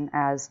abortion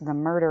as the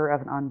murder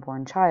of an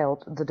unborn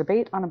child, the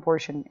debate on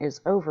abortion is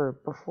over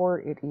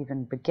before it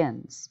even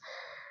begins.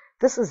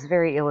 This is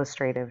very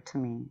illustrative to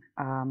me.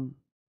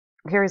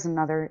 Here is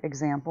another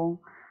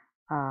example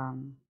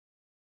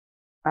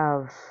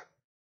of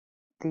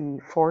the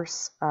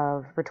force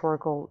of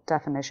rhetorical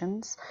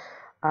definitions.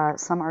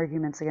 Some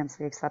arguments against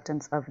the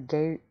acceptance of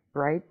gay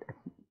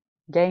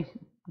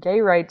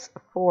rights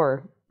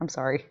for, I'm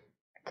sorry,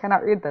 I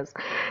cannot read this.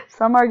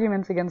 Some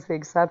arguments against the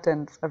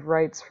acceptance of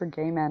rights for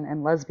gay men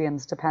and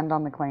lesbians depend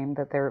on the claim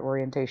that their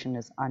orientation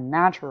is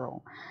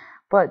unnatural.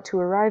 But to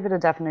arrive at a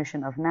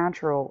definition of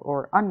natural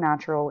or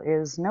unnatural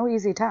is no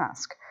easy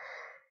task.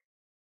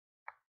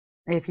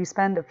 If you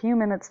spend a few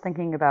minutes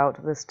thinking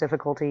about this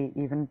difficulty,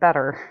 even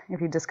better.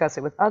 If you discuss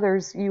it with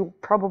others, you'll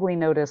probably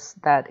notice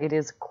that it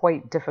is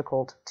quite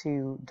difficult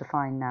to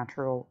define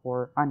natural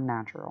or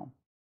unnatural.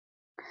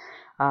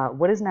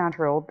 What is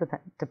natural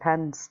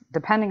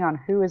depending on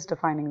who is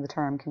defining the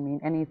term, can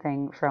mean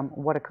anything from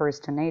what occurs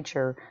to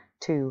nature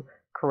to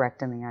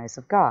correct in the eyes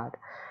of God.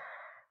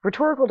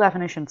 Rhetorical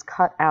definitions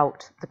cut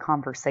out the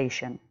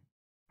conversation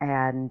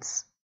and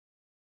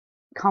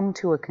come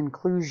to a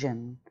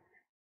conclusion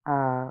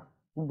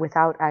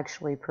without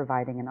actually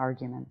providing an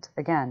argument.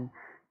 Again,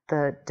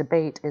 the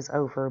debate is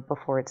over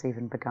before it's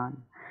even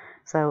begun.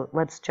 So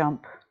let's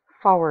jump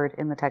forward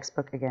in the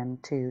textbook again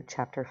to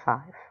chapter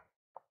 5.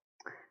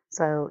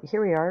 So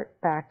here we are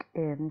back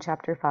in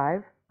chapter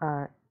 5.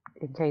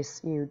 In case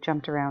you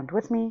jumped around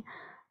with me,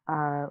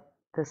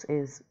 this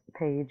is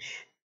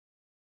page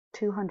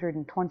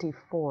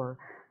 224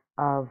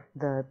 of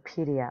the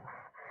PDF.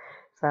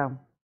 So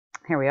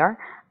Here we are.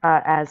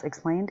 As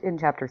explained in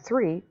Chapter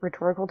 3,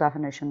 rhetorical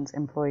definitions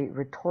employ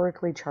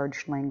rhetorically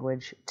charged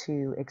language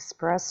to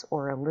express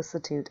or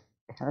elicit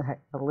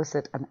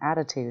an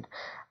attitude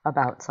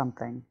about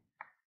something.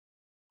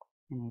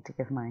 I need to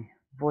give my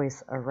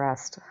voice a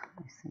rest.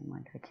 I seem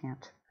like I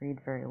can't read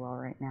very well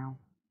right now.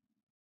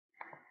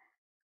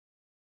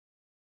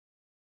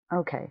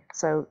 Okay,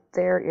 so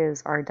there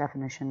is our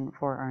definition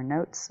for our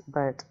notes,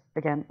 but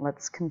again,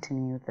 let's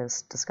continue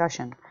this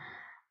discussion.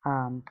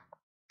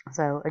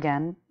 So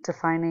again,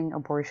 defining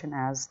abortion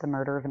as the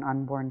murder of an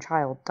unborn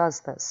child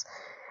does this.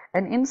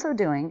 And in so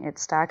doing, it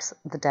stacks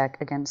the deck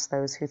against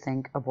those who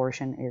think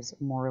abortion is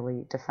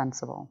morally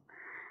defensible.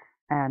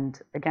 And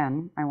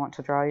again, I want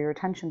to draw your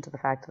attention to the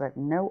fact that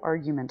no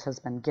argument has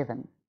been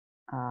given.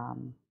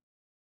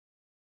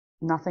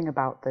 Nothing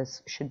about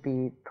this should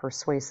be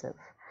persuasive.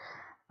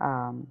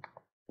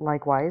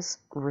 Likewise,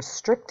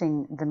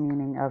 restricting the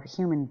meaning of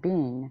human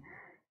being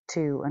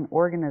to an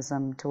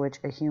organism to which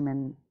a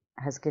human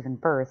has given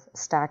birth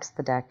stacks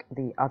the deck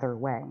the other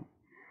way,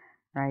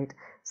 right?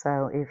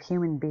 So if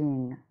human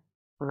being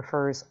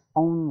refers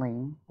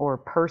only, or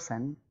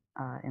person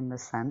in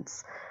this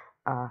sense,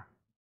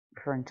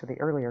 referring to the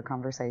earlier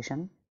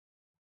conversation,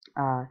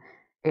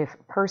 if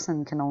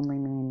person can only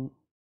mean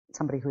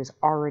somebody who has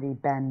already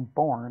been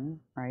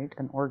born, right,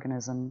 an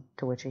organism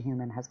to which a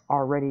human has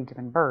already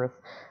given birth,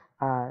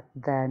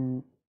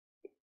 then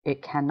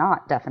it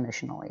cannot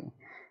definitionally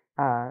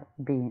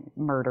be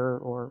murder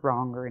or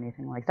wrong or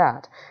anything like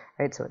that,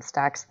 right? So it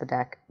stacks the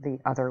deck the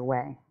other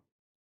way.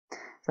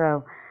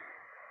 So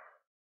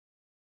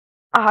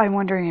I'm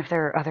wondering if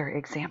there are other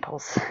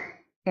examples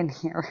in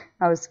here.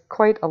 That was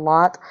quite a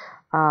lot.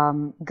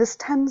 This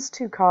tends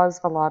to cause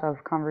a lot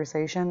of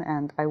conversation,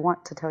 and I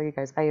want to tell you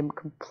guys I am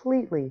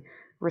completely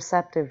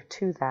receptive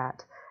to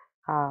that.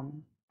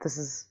 This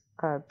is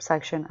a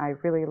section I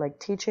really like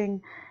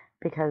teaching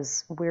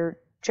because we're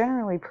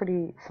generally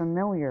pretty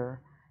familiar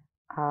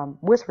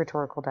with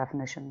rhetorical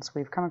definitions.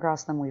 We've come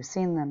across them, we've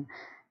seen them,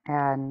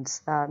 and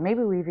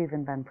maybe we've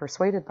even been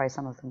persuaded by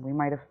some of them. We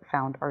might have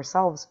found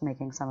ourselves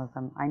making some of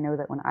them. I know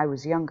that when I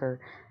was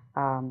younger,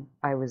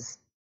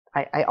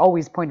 I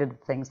always pointed to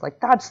things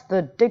like, that's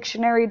the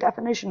dictionary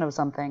definition of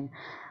something.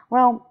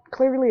 Well,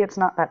 clearly it's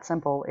not that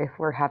simple if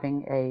we're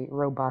having a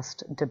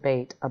robust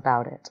debate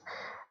about it.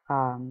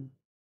 But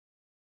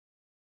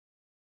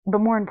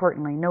more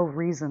importantly, no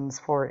reasons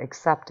for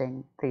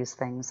accepting these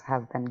things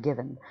have been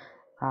given.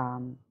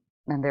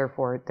 And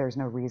therefore, there's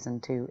no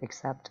reason to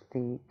accept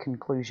the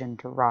conclusion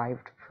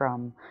derived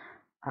from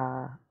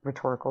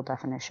rhetorical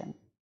definition.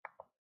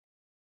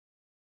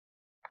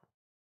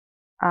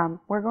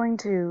 We're going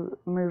to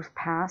move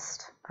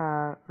past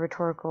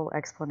rhetorical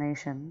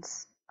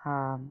explanations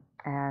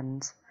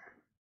and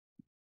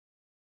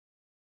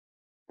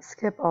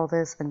skip all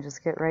this and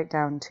just get right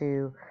down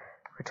to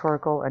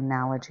rhetorical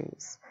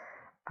analogies.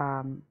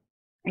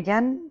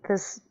 Again,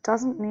 this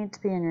doesn't need to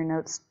be in your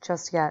notes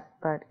just yet,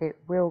 but it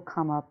will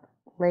come up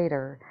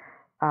later.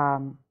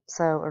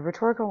 So a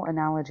rhetorical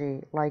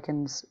analogy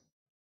likens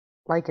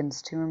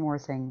two or more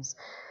things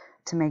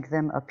to make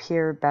them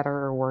appear better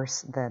or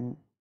worse than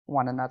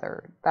one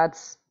another.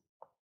 That's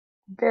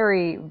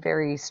very,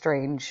 very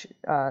strange.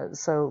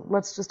 So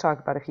let's just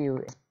talk about a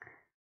few.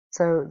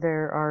 So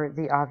there are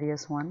the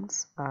obvious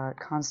ones.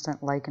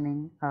 Constant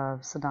likening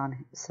of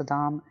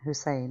Saddam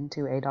Hussein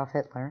to Adolf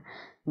Hitler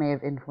may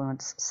have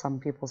influenced some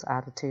people's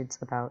attitudes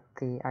about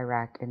the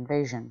Iraq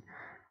invasion.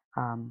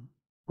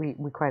 We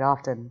quite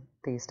often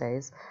these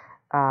days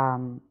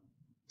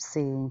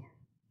see,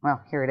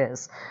 well, here it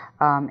is.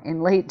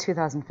 In late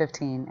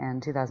 2015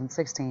 and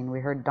 2016, we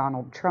heard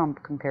Donald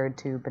Trump compared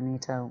to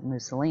Benito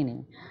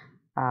Mussolini,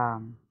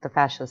 the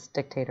fascist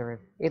dictator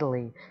of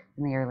Italy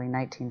in the early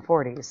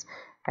 1940s.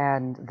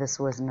 And this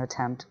was an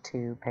attempt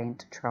to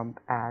paint Trump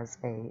as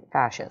a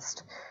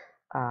fascist.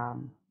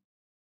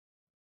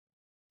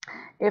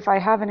 If I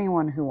have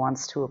anyone who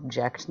wants to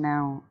object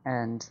now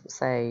and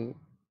say,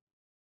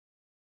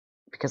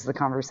 because the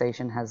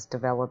conversation has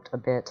developed a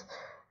bit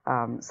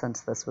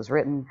since this was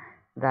written,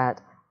 that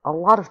a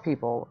lot of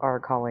people are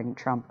calling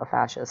Trump a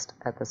fascist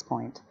at this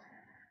point,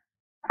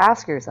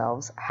 ask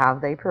yourselves,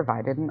 have they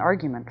provided an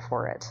argument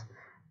for it?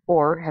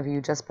 Or have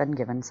you just been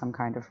given some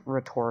kind of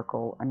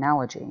rhetorical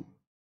analogy?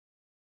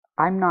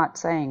 I'm not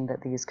saying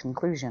that these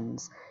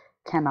conclusions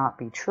cannot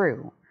be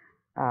true.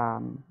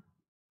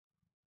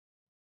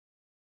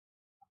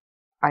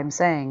 I'm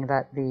saying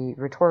that the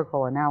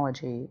rhetorical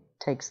analogy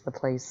takes the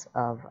place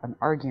of an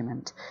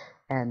argument,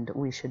 and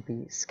we should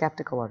be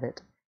skeptical of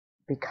it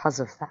because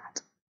of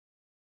that.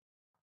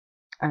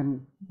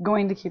 I'm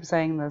going to keep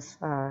saying this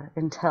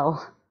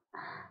until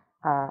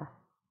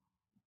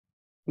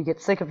you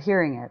get sick of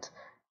hearing it.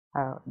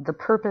 The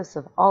purpose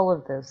of all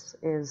of this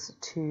is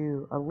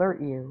to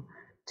alert you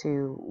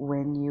to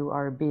when you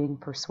are being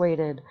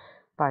persuaded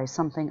by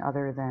something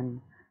other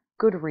than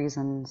good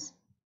reasons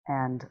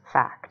and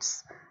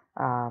facts.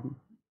 And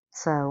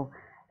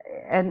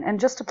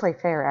just to play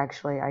fair,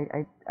 actually,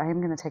 I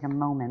am going to take a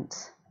moment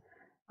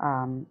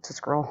to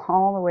scroll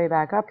all the way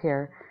back up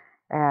here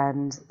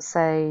and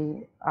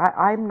say,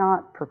 I'm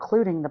not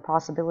precluding the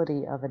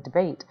possibility of a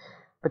debate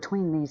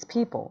between these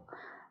people,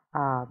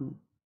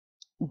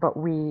 but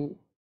we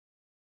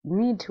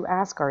need to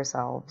ask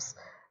ourselves,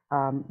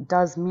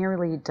 does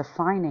merely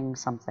defining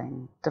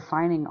something,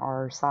 defining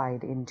our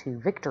side into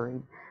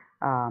victory,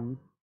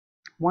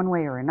 one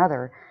way or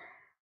another,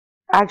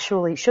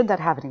 actually, should that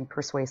have any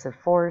persuasive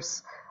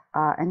force?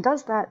 And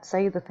does that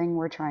say the thing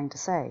we're trying to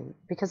say?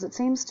 Because it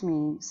seems to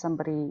me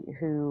somebody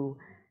who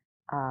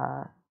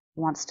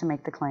wants to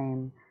make the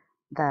claim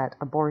that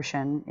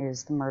abortion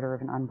is the murder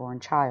of an unborn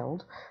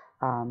child,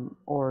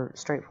 or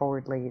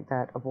straightforwardly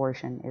that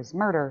abortion is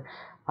murder,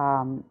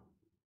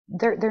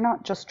 they're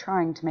not just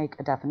trying to make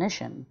a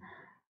definition.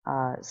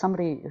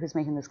 Somebody who's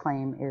making this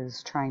claim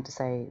is trying to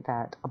say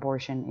that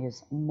abortion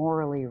is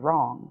morally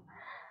wrong.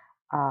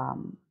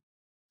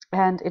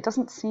 And it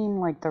doesn't seem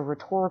like the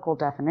rhetorical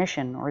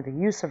definition or the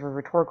use of a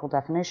rhetorical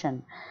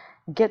definition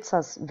gets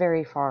us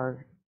very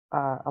far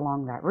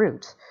along that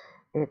route.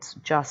 It's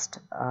just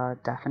a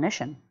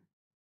definition.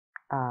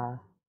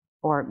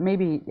 Or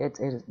maybe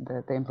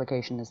the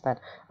implication is that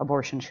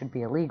abortion should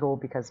be illegal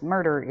because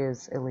murder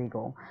is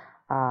illegal.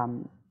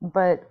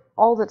 But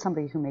all that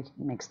somebody who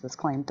makes this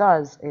claim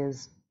does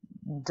is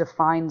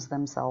defines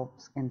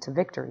themselves into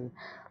victory.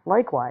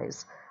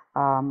 Likewise,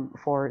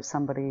 for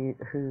somebody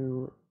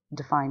who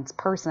defines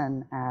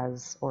person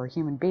as, or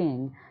human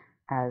being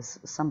as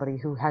somebody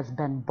who has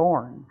been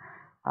born,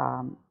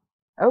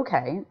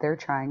 okay, they're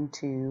trying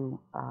to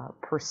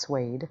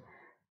persuade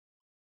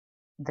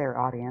their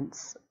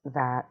audience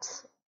that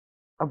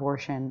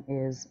abortion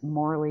is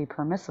morally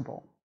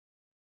permissible.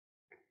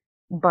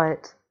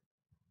 But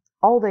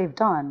all they've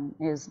done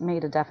is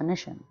made a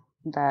definition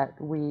that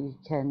we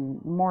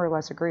can more or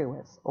less agree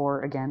with.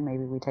 Or again,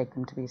 maybe we take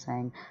them to be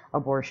saying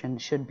abortion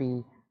should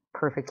be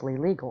perfectly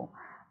legal.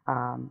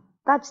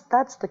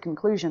 That's the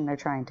conclusion they're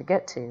trying to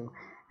get to.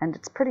 And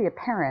it's pretty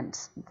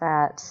apparent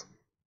that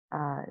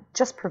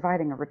just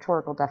providing a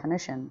rhetorical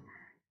definition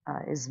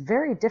is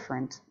very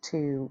different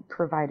to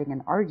providing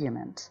an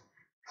argument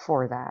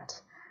for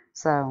that.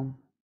 So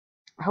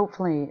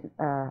hopefully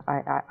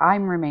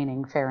I'm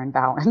remaining fair and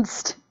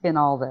balanced in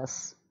all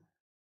this.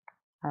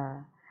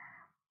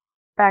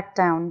 Back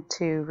down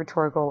to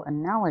rhetorical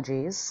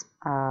analogies.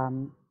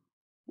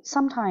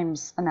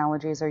 Sometimes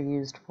analogies are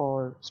used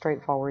for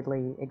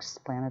straightforwardly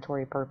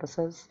explanatory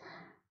purposes.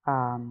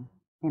 And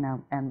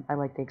I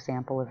like the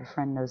example, if a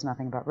friend knows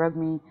nothing about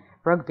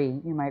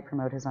rugby, you might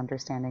promote his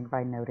understanding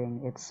by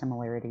noting its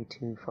similarity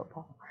to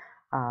football.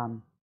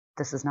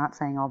 This is not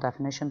saying all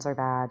definitions are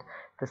bad.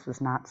 This is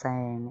not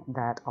saying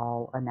that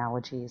all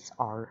analogies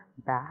are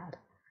bad.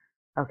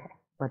 Okay,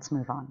 let's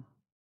move on.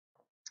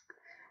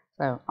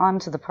 So on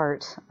to the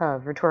part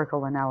of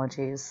rhetorical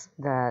analogies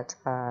that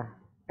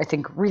I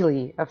think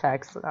really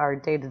affects our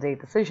day-to-day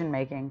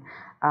decision-making.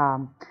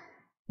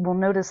 We'll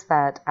notice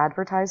that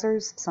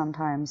advertisers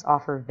sometimes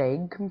offer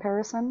vague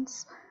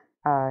comparisons.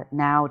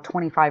 Now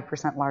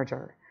 25%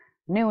 larger,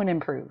 new and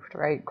improved,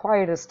 right?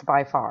 Quietest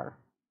by far.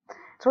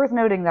 It's worth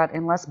noting that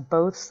unless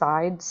both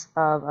sides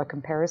of a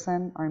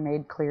comparison are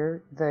made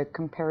clear, the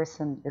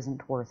comparison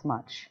isn't worth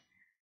much,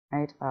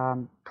 right?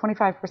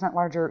 25%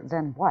 larger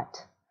than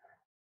what?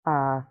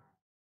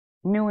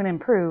 New and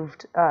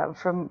improved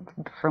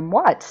from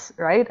what,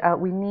 right?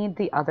 We need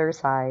the other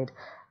side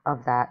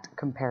of that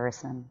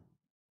comparison.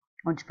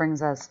 Which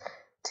brings us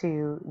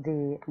to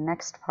the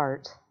next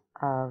part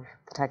of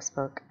the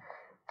textbook.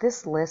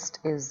 This list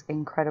is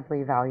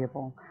incredibly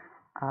valuable.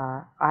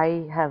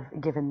 I have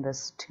given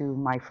this to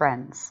my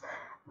friends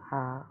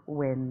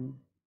when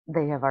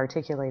they have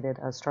articulated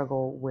a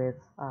struggle with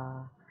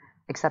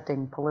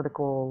accepting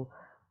political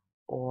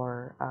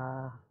or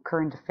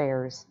current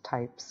affairs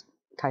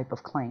type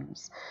of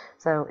claims.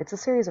 So it's a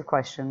series of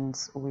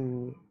questions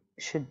we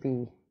should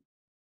be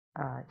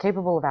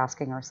capable of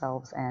asking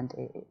ourselves and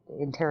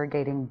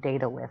interrogating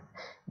data with,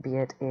 be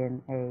it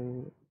in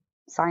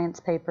a science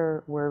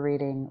paper we're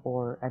reading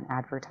or an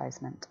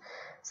advertisement.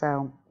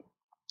 So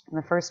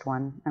the first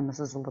one, and this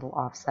is a little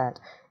offset,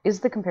 is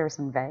the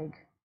comparison vague,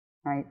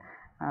 right?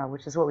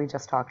 Which is what we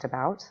just talked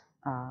about.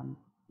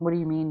 What do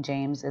you mean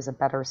James is a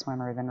better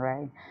swimmer than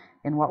Ray?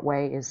 In what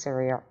way is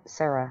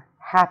Sarah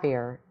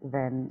happier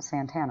than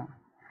Santana?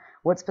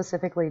 What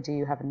specifically do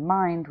you have in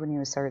mind when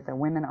you assert that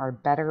women are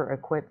better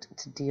equipped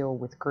to deal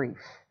with grief?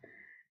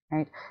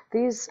 Right?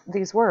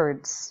 These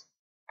words,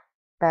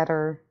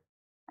 better,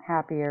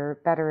 happier,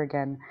 better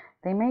again,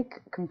 they make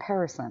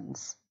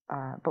comparisons,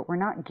 but we're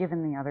not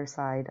given the other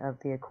side of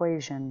the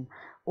equation,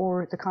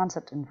 or the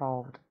concept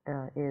involved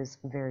is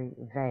very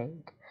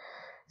vague.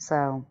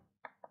 So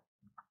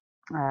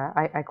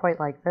I quite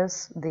like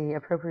this. The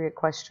appropriate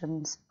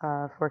questions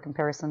for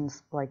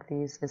comparisons like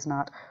these is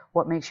not,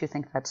 what makes you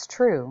think that's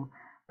true,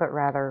 but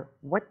rather,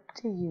 what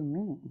do you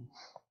mean?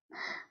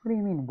 What do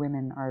you mean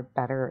women are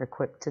better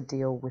equipped to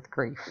deal with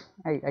grief?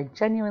 I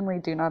genuinely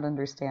do not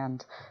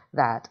understand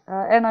that.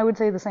 And I would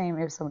say the same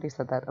if somebody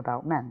said that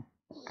about men.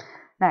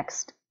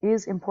 Next,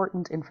 is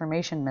important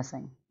information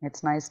missing?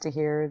 It's nice to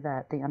hear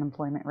that the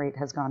unemployment rate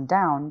has gone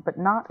down, but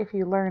not if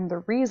you learn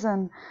the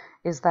reason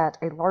is that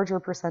a larger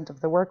percent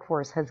of the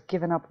workforce has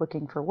given up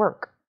looking for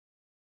work.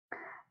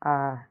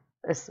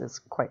 This is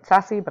quite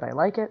sassy, but I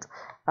like it.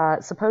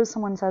 Suppose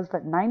someone says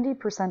that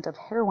 90% of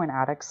heroin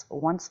addicts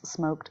once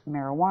smoked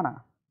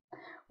marijuana.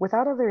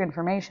 Without other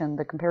information,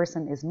 the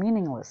comparison is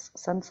meaningless,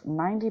 since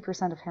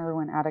 90% of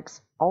heroin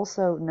addicts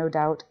also no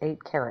doubt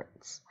ate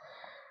carrots.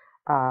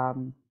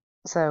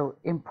 So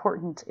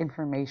important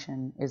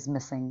information is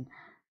missing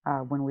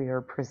when we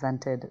are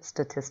presented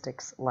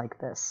statistics like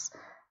this.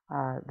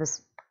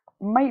 This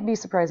might be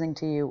surprising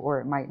to you,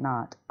 or it might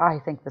not. I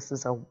think this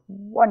is a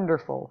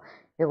wonderful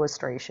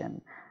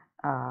illustration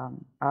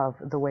of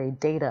the way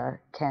data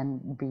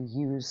can be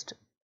used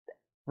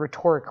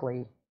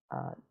rhetorically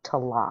to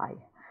lie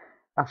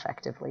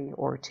effectively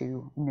or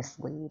to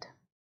mislead.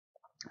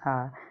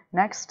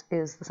 Next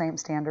is the same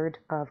standard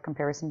of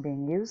comparison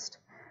being used.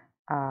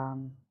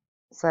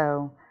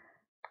 So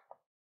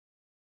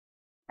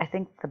I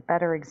think the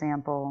better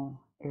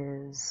example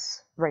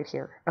is right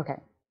here. Okay.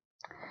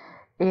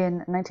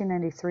 In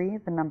 1993,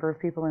 the number of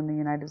people in the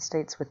United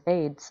States with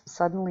AIDS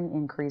suddenly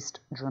increased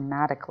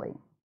dramatically.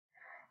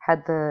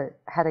 Had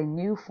a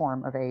new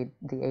form of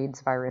the AIDS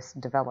virus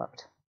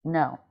developed?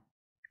 No.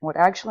 What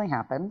actually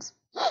happened,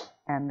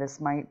 and this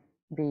might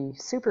be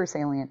super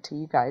salient to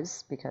you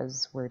guys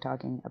because we're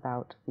talking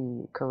about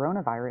the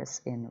coronavirus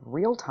in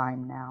real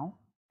time now.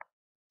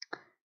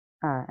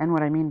 And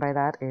what I mean by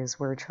that is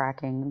we're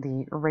tracking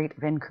the rate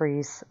of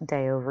increase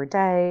day over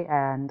day,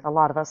 and a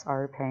lot of us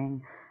are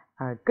paying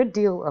a good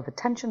deal of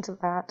attention to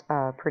that.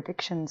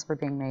 Predictions are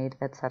being made,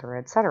 etc.,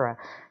 etc.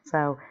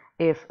 So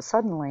if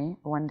suddenly,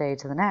 one day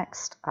to the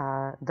next,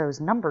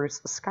 those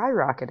numbers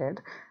skyrocketed,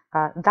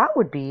 that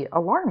would be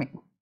alarming.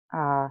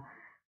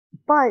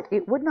 But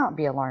it would not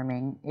be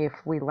alarming if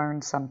we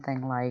learned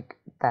something like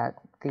that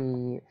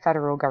the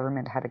federal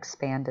government had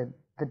expanded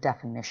the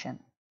definition,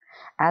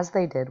 as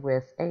they did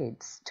with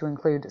AIDS, to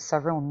include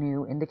several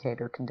new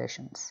indicator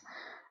conditions.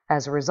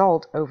 As a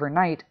result,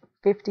 overnight,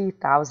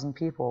 50,000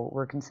 people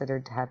were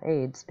considered to have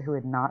AIDS who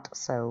had not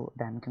so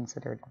been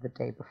considered the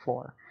day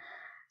before.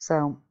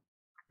 So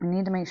we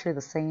need to make sure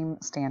the same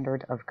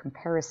standard of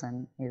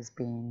comparison is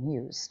being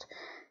used.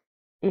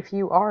 If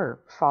you are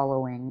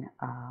following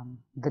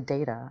the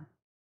data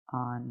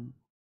on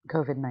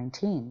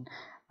COVID-19,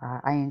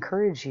 I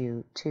encourage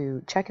you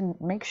to check and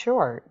make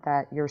sure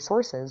that your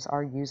sources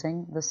are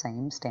using the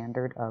same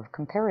standard of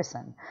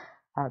comparison,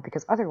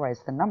 because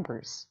otherwise the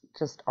numbers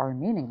just are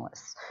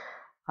meaningless.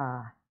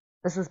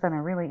 This has been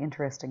a really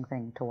interesting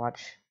thing to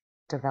watch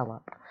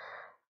develop.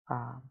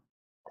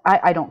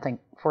 I don't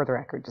think, for the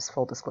record, just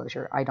full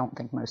disclosure, I don't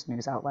think most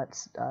news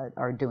outlets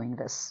are doing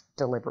this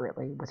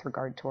deliberately with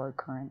regard to our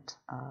current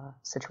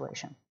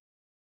situation.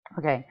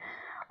 Okay,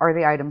 are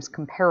the items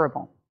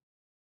comparable?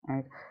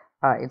 Right?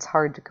 It's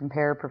hard to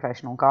compare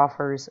professional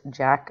golfers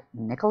Jack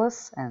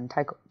Nicklaus and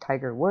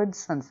Tiger Woods,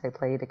 since they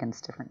played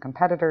against different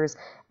competitors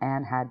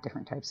and had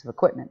different types of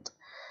equipment.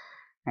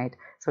 Right?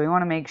 So we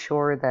want to make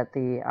sure that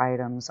the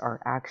items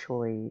are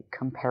actually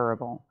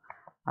comparable.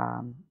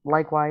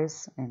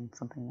 Likewise, and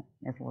something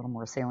that is a little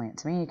more salient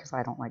to me because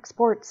I don't like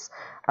sports,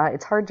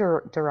 it's hard to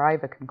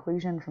derive a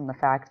conclusion from the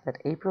fact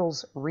that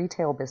April's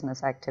retail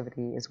business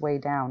activity is way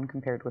down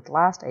compared with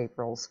last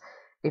April's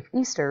if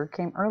Easter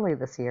came early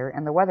this year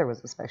and the weather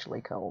was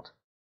especially cold,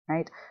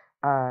 right?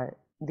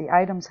 The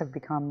items have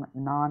become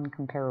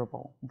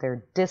non-comparable.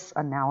 They're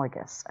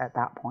disanalogous at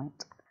that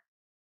point.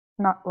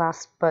 Not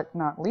last but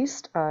not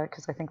least,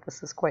 because I think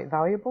this is quite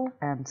valuable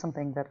and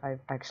something that I've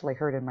actually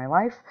heard in my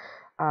life,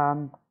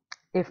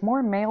 if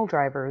more male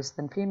drivers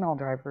than female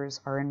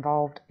drivers are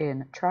involved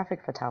in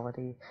traffic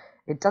fatality,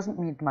 it doesn't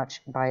mean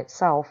much by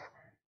itself,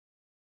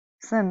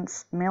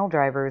 since male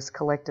drivers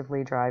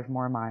collectively drive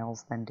more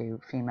miles than do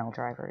female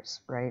drivers,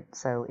 right?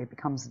 So it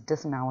becomes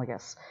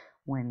disanalogous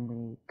when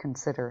we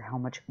consider how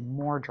much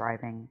more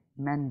driving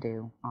men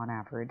do on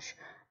average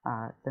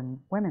than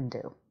women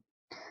do.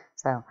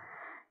 So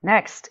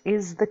next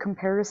is the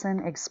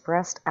comparison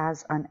expressed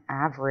as an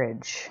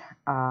average.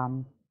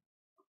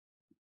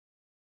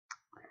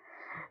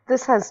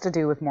 This has to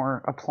do with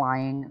more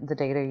applying the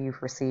data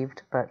you've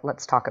received, but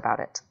let's talk about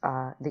it.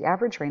 The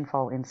average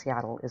rainfall in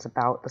Seattle is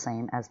about the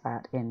same as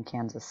that in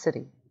Kansas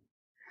City.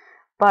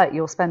 But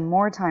you'll spend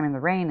more time in the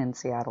rain in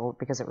Seattle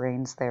because it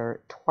rains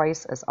there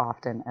twice as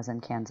often as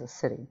in Kansas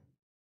City.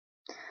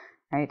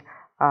 Right?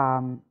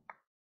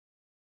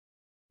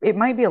 It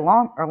might be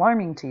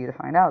alarming to you to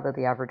find out that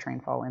the average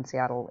rainfall in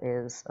Seattle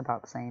is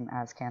about the same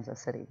as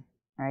Kansas City,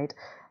 right?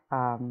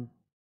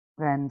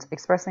 And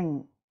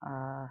expressing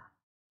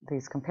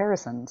these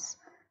comparisons,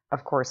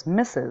 of course,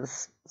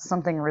 misses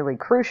something really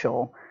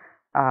crucial,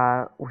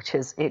 which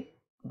is it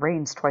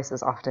rains twice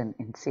as often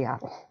in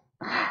Seattle,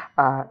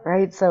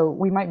 right? So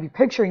we might be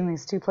picturing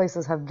these two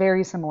places have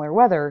very similar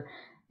weather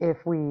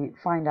if we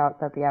find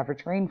out that the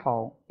average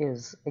rainfall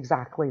is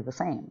exactly the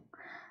same.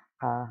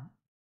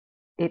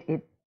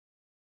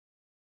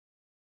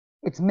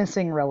 it's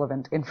missing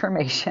relevant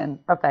information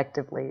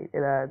effectively.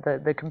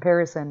 The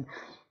comparison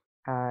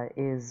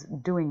is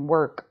doing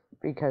work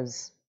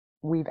because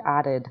we've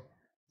added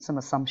some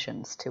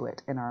assumptions to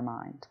it in our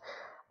mind.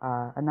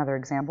 Another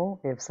example,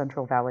 if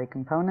Central Valley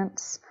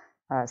Components,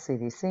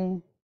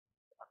 CVC,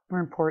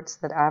 reports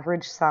that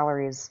average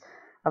salaries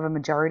of a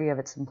majority of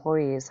its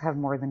employees have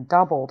more than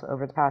doubled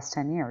over the past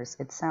 10 years.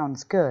 It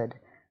sounds good,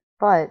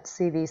 but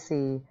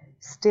CVC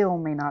still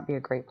may not be a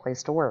great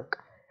place to work.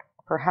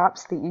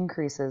 Perhaps the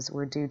increases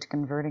were due to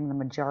converting the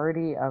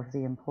majority of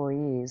the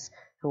employees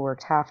who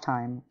worked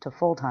half-time to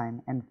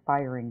full-time and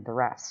firing the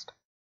rest.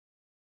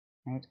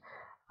 Right?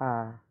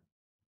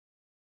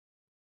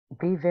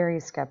 Be very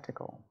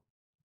skeptical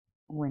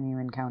when you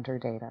encounter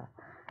data.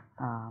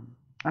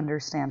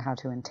 Understand how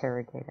to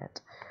interrogate it.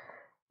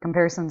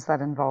 Comparisons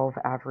that involve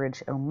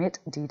average omit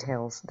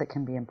details that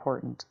can be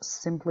important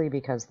simply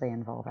because they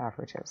involve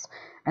averages.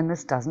 And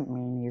this doesn't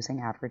mean using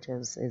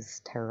averages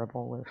is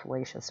terrible or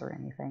fallacious or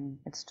anything.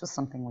 It's just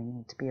something we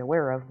need to be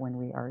aware of when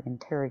we are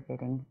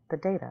interrogating the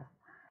data.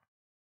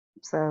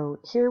 So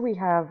here we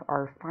have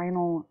our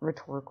final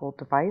rhetorical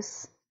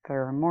device.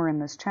 There are more in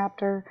this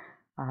chapter,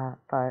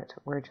 but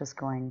we're just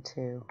going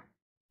to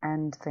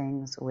end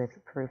things with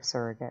proof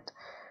surrogate.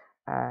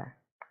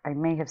 I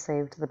may have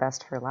saved the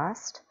best for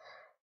last.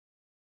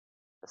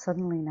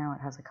 Suddenly now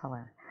it has a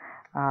color.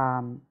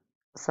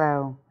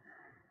 So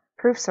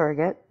proof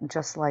surrogate,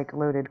 just like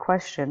loaded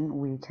question,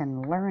 we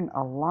can learn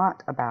a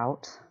lot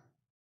about,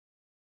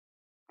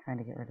 trying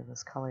to get rid of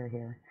this color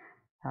here.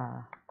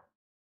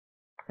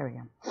 There we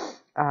go.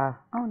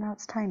 Oh, no,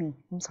 it's tiny.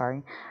 I'm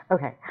sorry.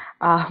 Okay.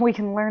 We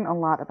can learn a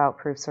lot about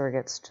proof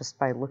surrogates just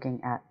by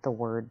looking at the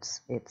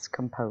words it's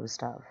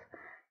composed of,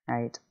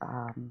 right?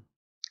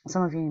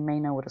 Some of you may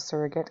know what a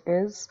surrogate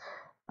is.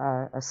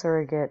 A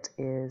surrogate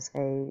is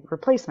a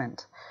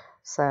replacement,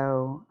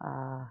 so,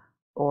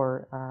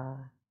 or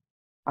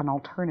an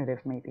alternative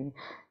maybe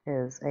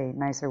is a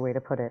nicer way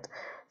to put it.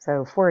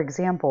 So, for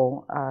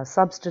example, a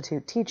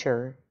substitute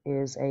teacher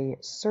is a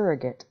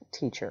surrogate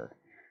teacher.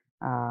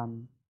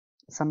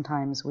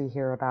 Sometimes we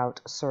hear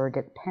about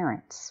surrogate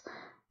parents,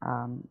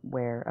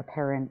 where a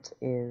parent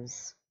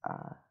is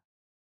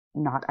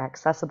not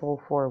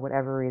accessible for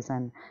whatever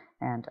reason,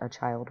 and a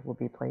child will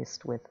be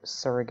placed with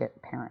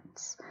surrogate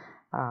parents.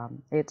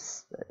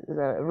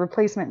 The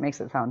replacement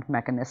makes it sound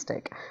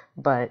mechanistic,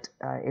 but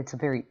it's a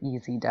very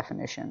easy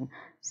definition.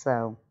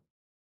 So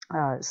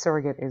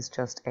surrogate is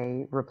just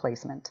a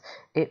replacement.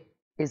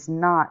 It's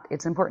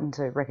important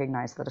to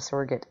recognize that a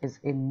surrogate is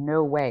in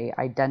no way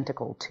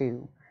identical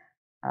to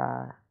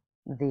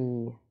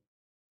the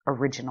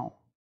original,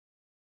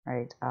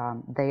 right?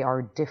 They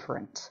are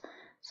different.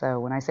 So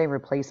when I say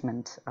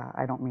replacement,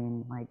 I don't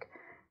mean like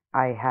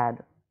I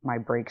had my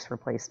brakes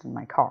replaced in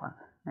my car,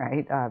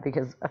 right?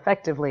 Because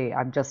effectively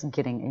I'm just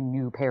getting a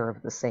new pair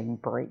of the same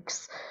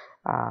brakes.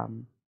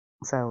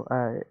 So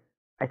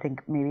I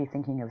think maybe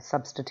thinking of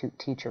substitute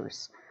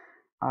teachers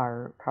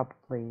are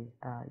probably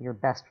your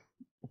best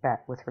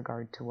bet with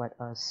regard to what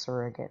a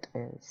surrogate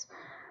is.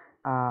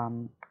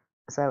 And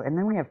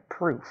then we have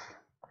proof.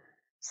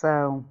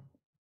 So,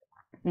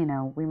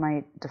 we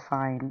might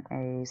define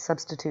a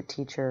substitute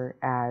teacher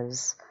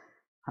as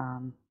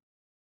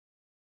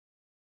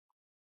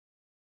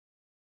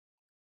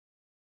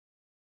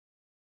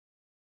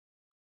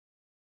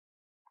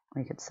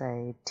we could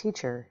say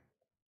teacher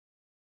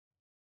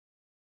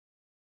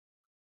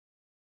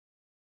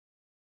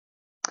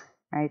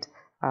right?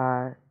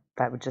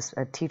 That would just,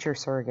 a teacher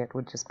surrogate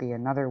would just be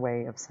another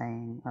way of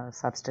saying a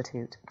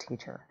substitute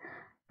teacher.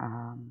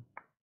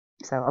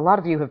 So a lot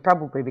of you have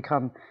probably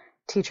become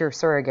teacher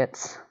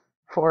surrogates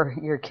for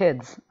your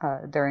kids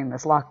during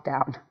this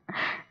lockdown,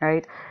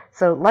 right?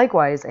 So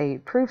likewise, a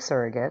proof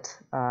surrogate,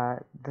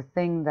 the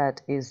thing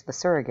that is the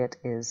surrogate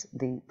is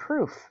the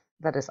proof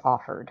that is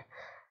offered.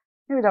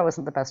 Maybe that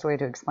wasn't the best way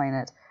to explain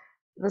it.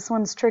 This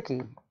one's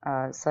tricky,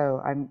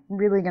 so I'm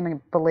really going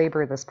to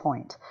belabor this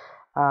point.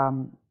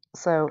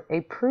 So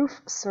a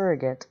proof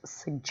surrogate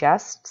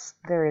suggests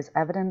there is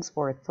evidence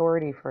or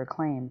authority for a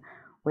claim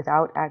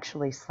without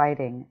actually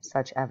citing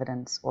such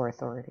evidence or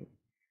authority.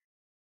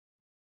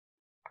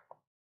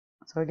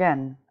 So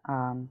again,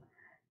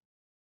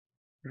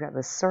 we've got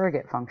this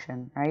surrogate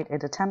function, right?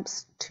 It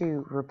attempts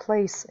to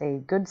replace a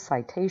good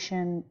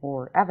citation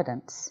or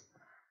evidence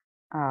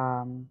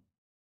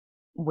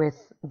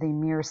with the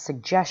mere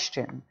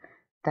suggestion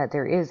that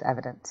there is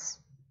evidence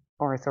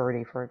or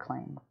authority for a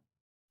claim,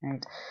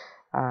 right?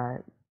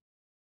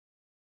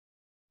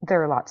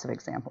 There are lots of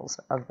examples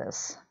of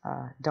this.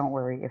 Don't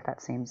worry if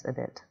that seems a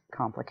bit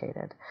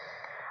complicated.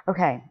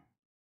 Okay,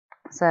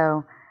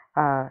 so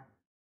I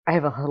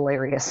have a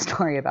hilarious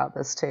story about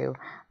this too.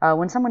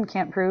 When someone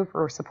can't prove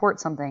or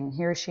support something,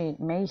 he or she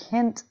may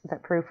hint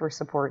that proof or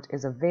support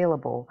is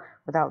available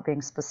without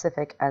being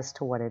specific as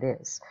to what it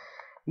is.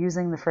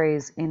 Using the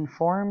phrase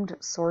 "informed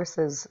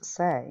sources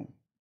say"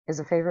 is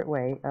a favorite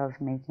way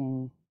of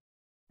making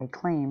a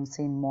claim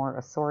seem more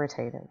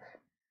authoritative,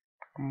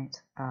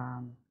 right?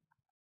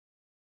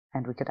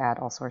 And we could add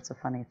all sorts of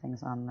funny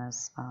things on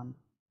this.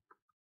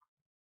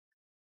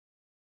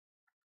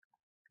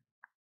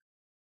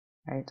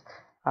 right?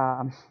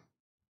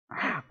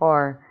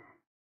 Or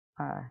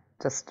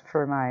just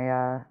for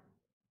my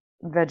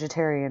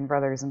vegetarian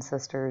brothers and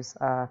sisters,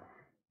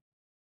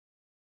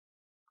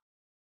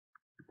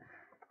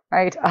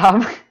 right?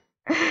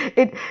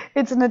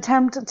 It's an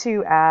attempt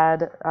to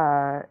add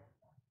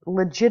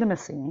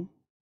legitimacy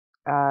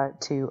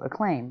to a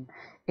claim.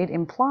 It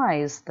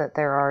implies that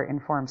there are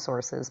informed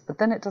sources, but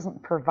then it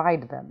doesn't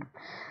provide them.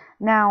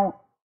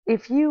 Now,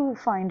 if you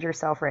find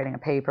yourself writing a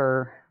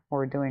paper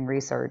or doing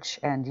research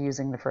and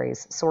using the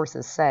phrase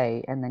sources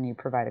say, and then you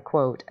provide a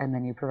quote, and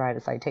then you provide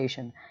a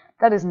citation,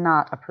 that is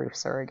not a proof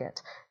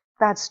surrogate.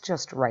 That's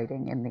just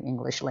writing in the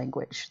English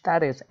language.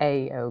 That is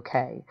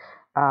A-okay.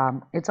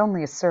 It's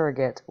only a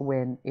surrogate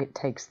when it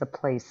takes the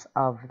place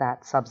of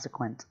that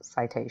subsequent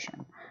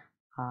citation.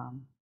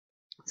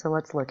 So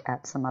let's look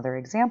at some other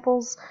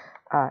examples.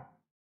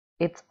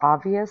 It's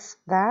obvious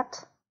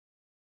that,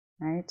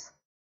 right?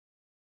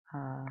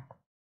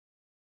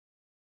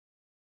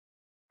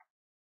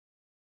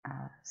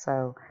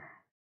 So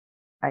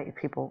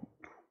people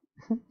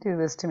do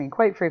this to me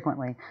quite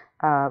frequently,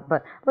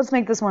 but let's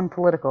make this one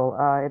political.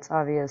 It's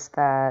obvious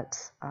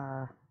that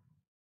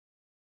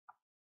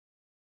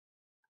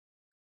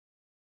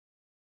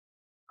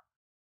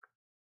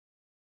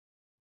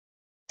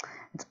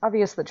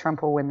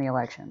Trump will win the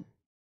election.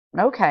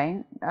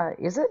 Okay,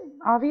 is it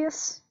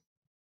obvious?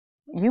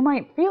 You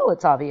might feel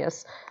it's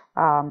obvious,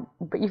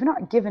 but you've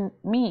not given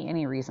me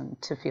any reason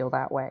to feel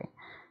that way.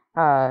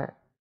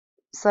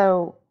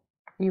 So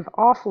you've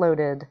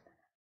offloaded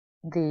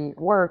the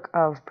work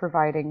of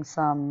providing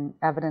some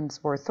evidence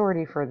or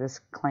authority for this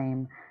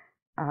claim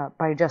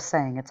by just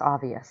saying it's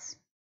obvious,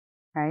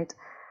 right?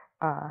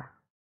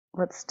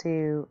 Let's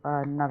do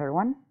another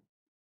one.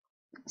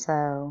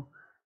 So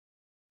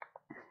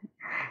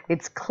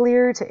it's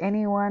clear to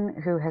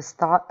anyone who has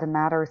thought the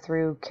matter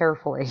through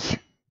carefully.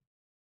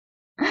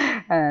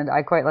 And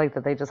I quite like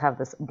that they just have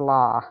this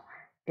blah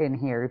in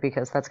here,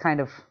 because that's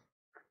kind of,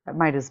 that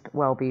might as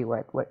well be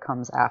what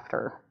comes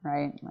after,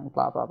 right? Like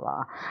blah, blah,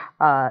 blah.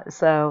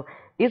 So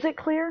is it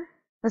clear?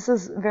 This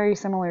is very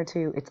similar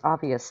to it's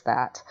obvious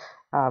that,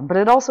 but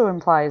it also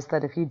implies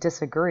that if you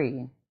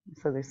disagree,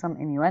 so there's some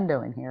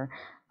innuendo in here,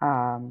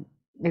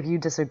 if you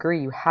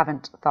disagree, you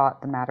haven't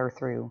thought the matter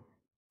through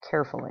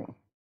carefully,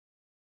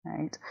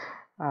 right?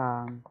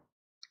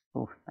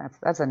 Ooh,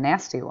 that's a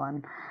nasty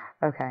one.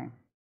 Okay.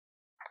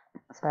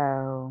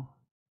 So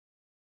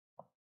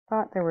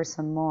thought there were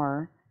some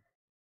more.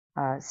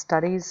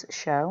 Studies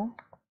show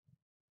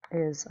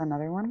is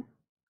another one.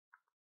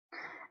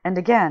 And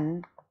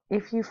again,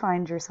 if you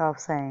find yourself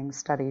saying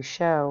studies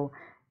show,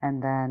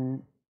 and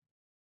then,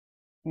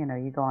 you know,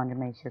 you go on to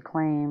make your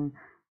claim,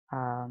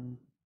 and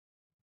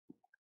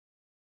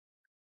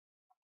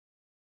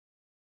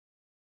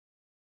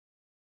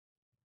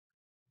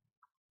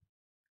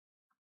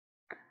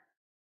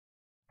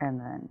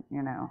then,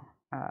 you know,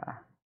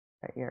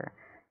 at your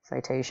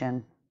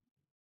citation,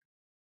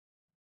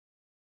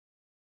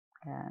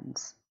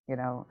 and, you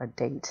know, a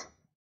date.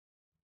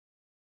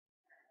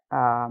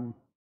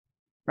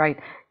 Right?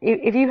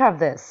 If you have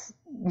this,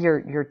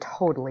 you're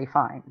totally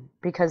fine,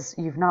 because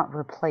you've not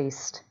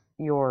replaced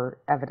your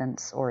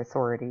evidence or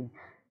authority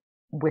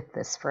with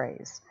this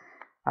phrase.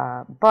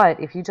 But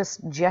if you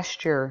just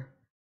gesture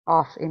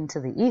off into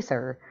the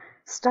ether,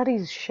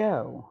 studies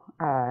show,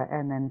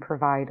 and then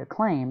provide a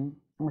claim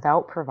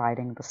without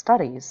providing the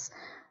studies,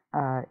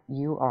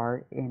 you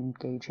are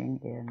engaging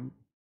in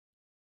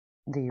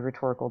the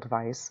rhetorical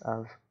device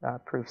of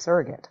proof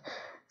surrogate.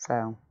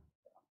 So,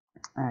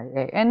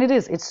 and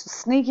it's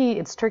sneaky,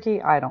 it's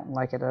tricky, I don't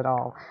like it at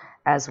all.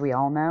 As we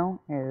all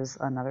know is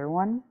another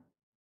one.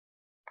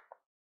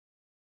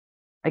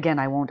 Again,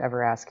 I won't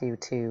ever ask you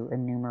to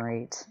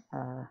enumerate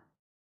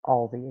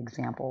all the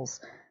examples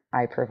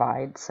I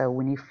provide. So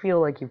when you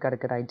feel like you've got a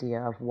good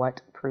idea of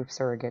what proof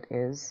surrogate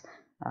is,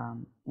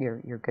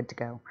 you're good to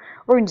go.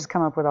 Or we can just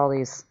come up with all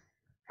these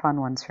fun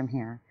ones from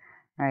here,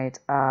 right?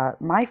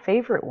 My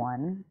favorite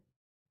one,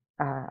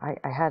 I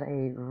had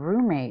a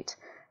roommate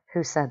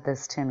who said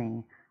this to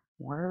me.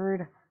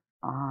 Word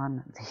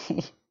on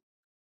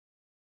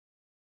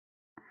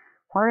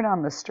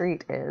the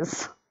street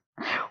is...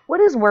 What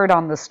is word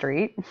on the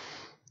street?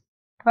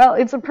 Well,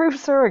 it's a proof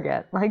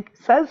surrogate. Like,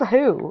 says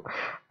who?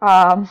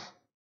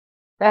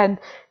 And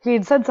he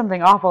had said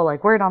something awful,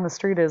 like, word on the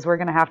street is we're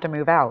going to have to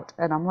move out.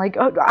 And I'm like,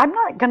 oh, I'm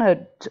not going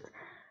to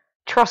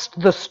trust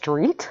the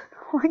street.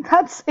 Like,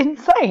 that's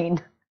insane.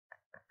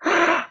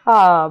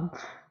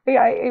 We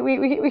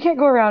can't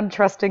go around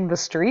trusting the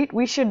street.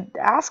 We should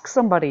ask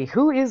somebody,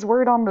 who is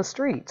word on the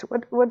street?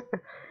 What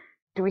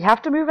do we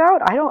have to move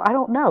out? I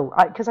don't know,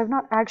 because I've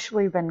not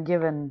actually been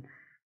given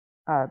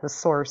the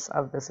source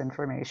of this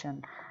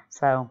information.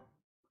 So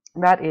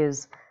that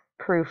is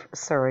proof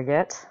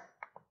surrogate,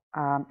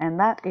 and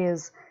that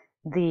is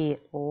the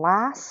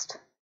last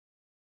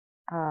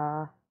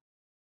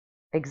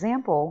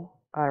example,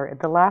 or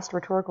the last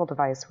rhetorical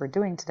device we're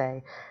doing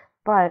today,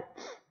 but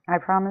I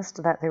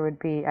promised that there would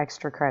be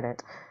extra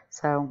credit.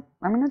 So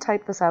I'm going to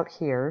type this out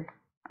here,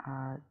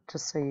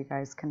 just so you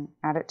guys can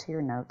add it to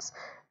your notes.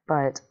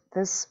 But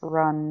this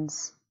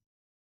runs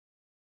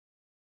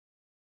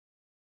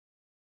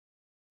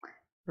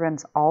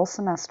all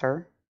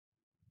semester,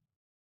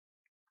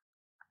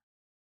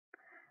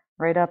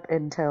 right up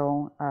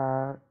until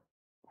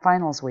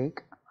finals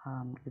week.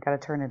 You've got to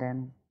turn it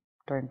in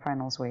during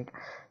finals week.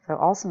 So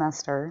all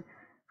semester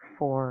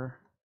for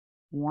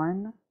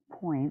 1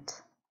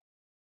 point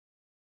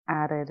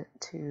added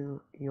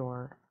to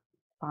your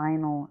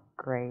final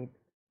grade.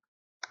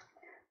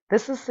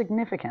 This is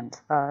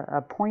significant.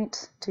 A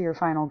point to your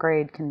final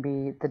grade can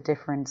be the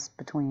difference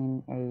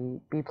between a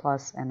B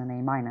plus and an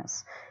A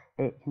minus.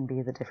 It can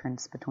be the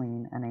difference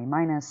between an A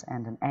minus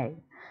and an A.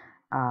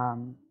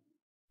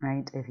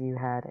 Right? If you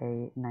had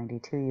a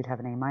 92, you'd have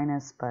an A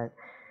minus, but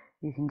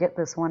you can get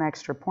this 1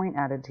 extra point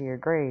added to your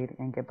grade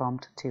and get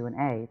bumped to an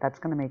A. That's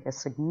going to make a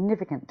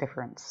significant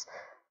difference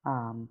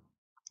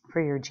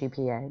for your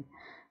GPA.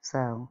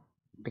 So,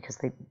 because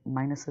the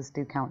minuses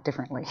do count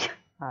differently.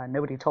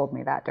 Nobody told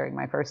me that during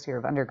my first year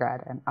of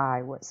undergrad, and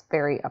I was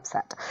very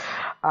upset.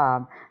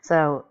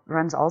 So,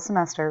 runs all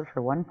semester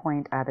for 1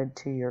 point added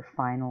to your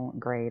final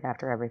grade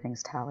after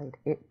everything's tallied.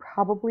 It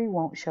probably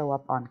won't show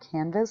up on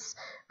Canvas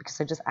because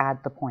I just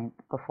add the point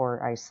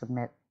before I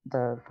submit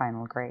the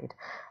final grade.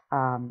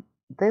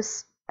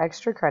 This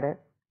extra credit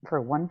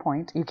for 1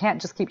 point, you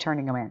can't just keep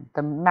turning them in.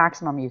 The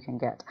maximum you can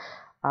get.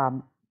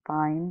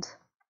 Find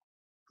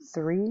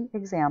 3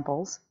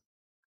 examples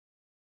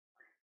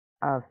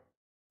of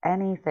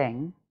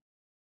anything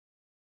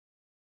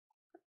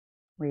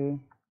we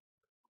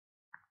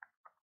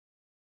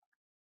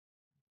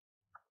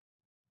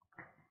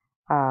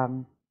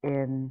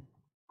in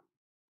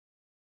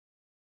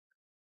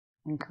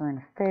current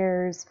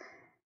affairs,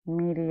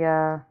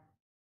 media,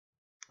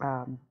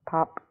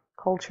 pop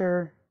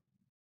culture.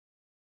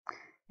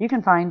 You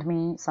can find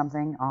me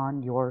something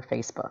on your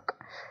Facebook.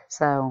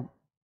 So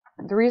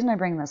the reason I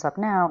bring this up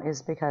now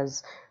is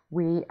because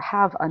we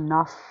have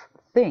enough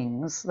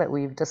things that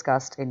we've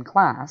discussed in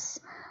class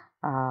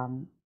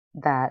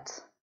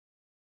that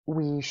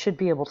we should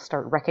be able to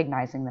start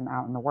recognizing them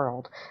out in the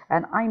world.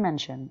 And I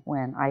mention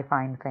when I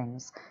find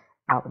things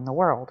out in the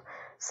world.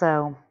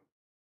 So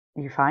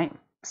you find,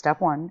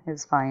 step 1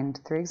 is find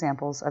 3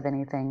 examples of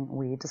anything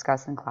we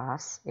discuss in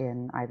class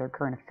in either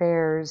current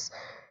affairs,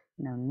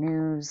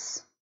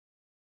 news,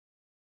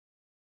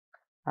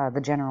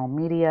 the general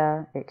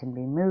media. It can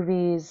be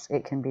movies,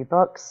 it can be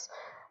books.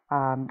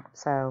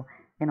 So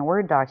in a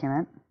Word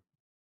document,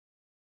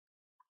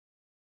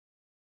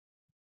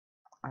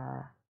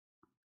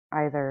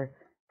 either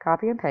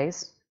copy and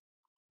paste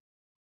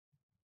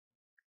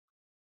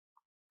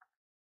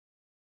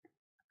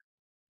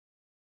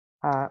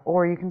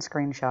or you can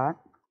screenshot.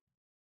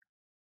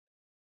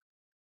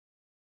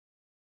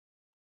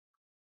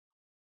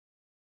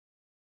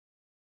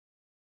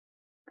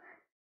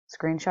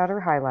 Screenshot or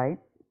highlight.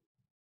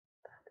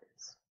 That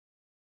is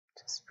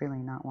just really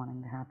not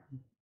wanting to happen.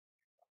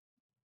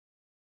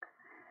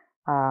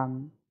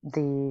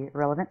 The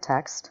relevant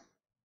text.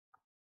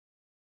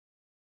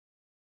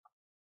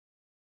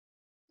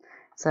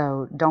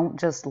 So don't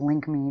just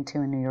link me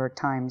to a New York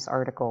Times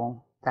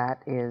article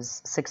that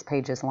is 6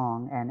 pages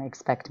long and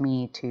expect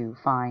me to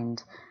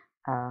find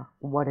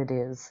what it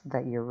is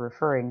that you're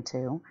referring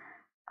to.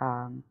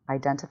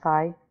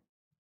 Identify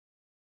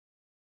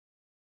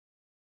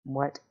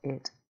what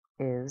it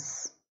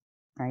is,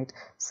 right?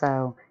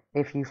 So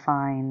if you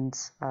find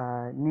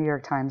a New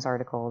York Times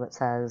article that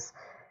says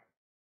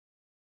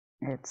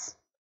it's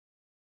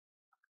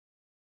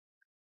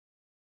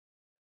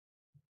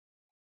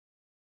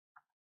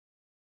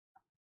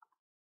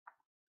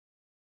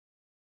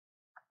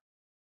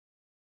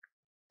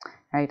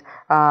right?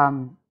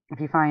 If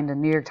you find a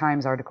New York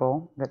Times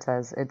article that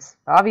says it's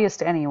obvious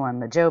to anyone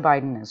that Joe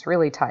Biden is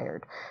really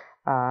tired,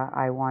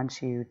 I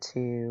want you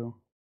to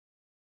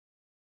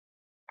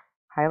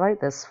highlight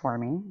this for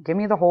me. Give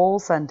me the whole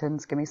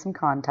sentence. Give me some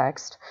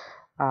context.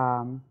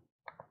 Highlight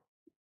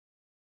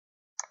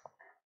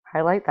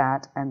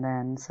that and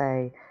then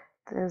say,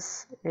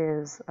 this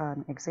is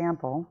an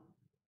example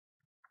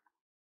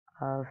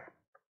of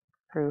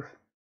proof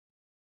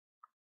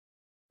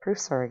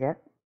surrogate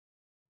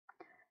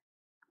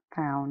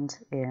found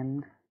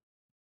in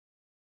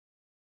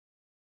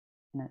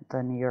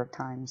the New York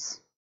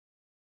Times.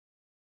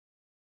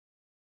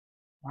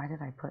 Why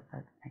did I put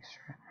that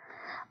extra?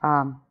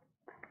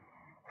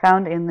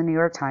 Found in the New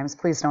York Times.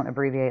 Please don't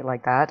abbreviate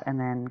like that. And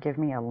then give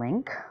me a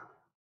link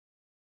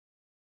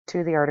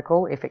to the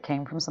article if it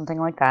came from something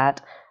like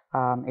that.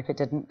 If it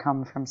didn't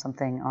come from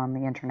something on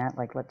the internet,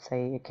 like let's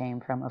say it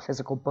came from a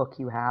physical book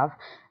you have,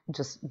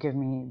 just give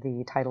me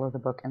the title of the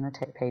book and the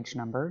page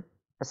number.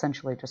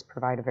 Essentially just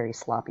provide a very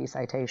sloppy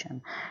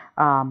citation.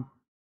 And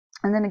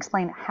then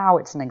explain how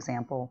it's an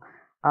example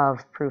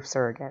of proof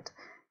surrogate.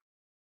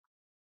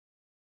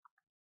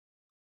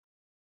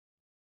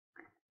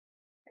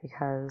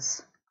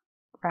 Because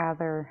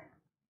rather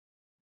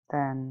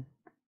than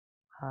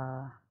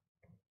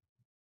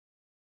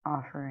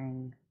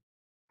offering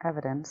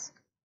evidence,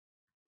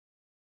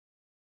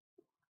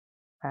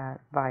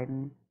 that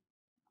Biden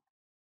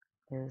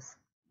is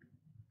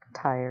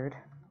tired,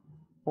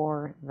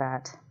 or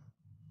that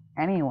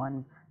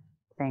anyone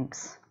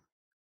thinks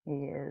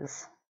he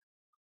is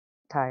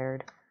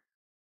tired.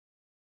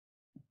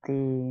 The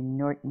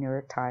New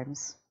York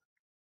Times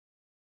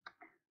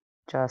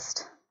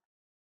just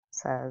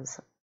says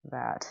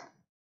that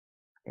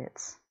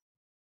it's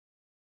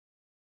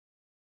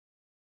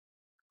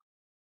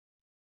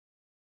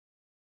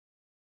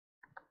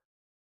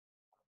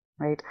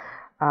right.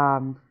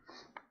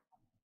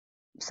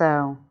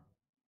 So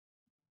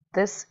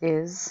this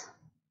is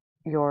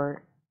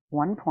your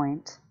 1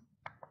 point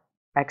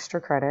extra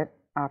credit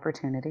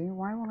opportunity.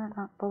 Why will that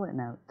not bullet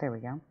note? There we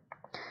go.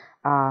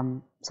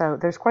 So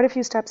there's quite a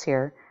few steps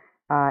here,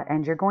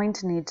 and you're going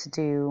to need to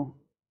do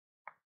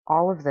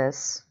all of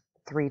this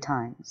 3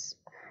 times.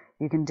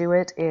 You can do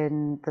it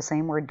in the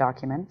same Word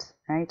document,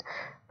 right?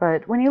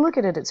 But when you look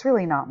at it, it's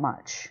really not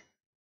much,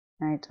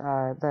 right?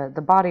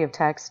 The body of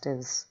text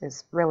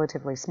is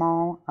relatively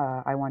small.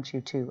 I want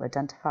you to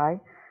identify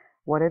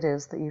what it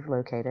is that you've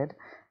located.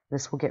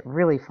 This will get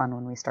really fun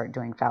when we start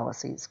doing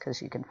fallacies,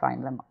 because you can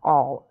find them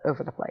all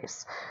over the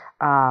place.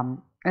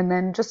 And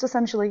then just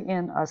essentially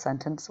in a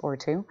sentence or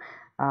two,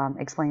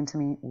 explain to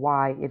me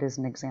why it is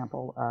an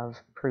example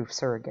of proof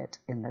surrogate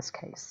in this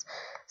case.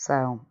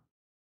 So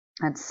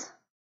that's,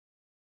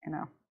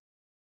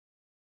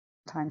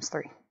 times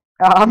 3.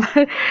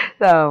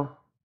 So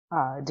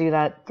do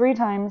that 3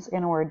 times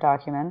in a Word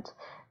document,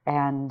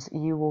 and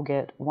you will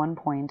get 1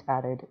 point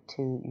added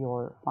to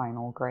your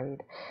final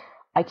grade.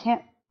 I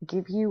can't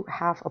give you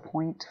half a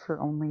point for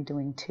only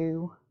doing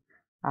 2.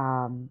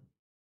 I'm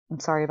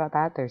sorry about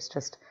that. There's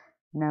just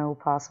no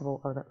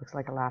possible, oh, that looks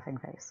like a laughing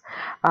face.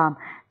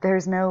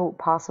 There's no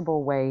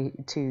possible way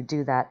to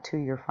do that to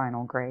your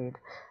final grade.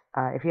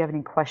 If you have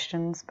any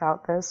questions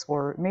about this,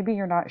 or maybe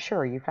you're not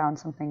sure, you found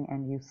something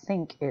and you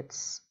think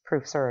it's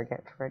proof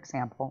surrogate, for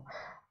example,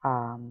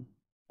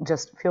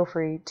 just feel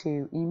free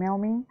to email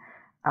me.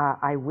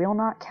 I will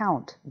not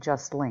count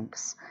just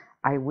links.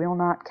 I will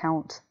not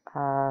count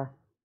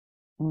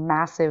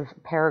massive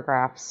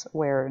paragraphs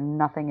where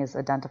nothing is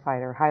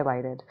identified or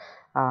highlighted,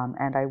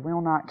 and I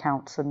will not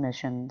count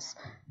submissions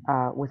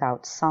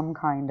without some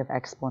kind of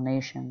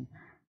explanation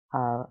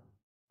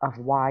of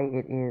why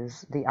it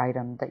is the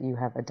item that you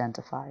have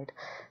identified.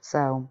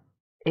 So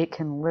it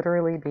can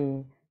literally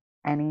be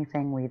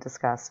anything we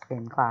discuss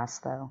in class,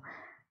 though.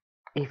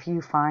 If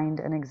you find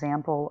an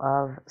example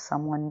of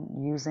someone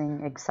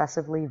using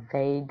excessively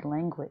vague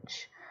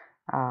language,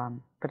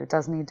 but it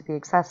does need to be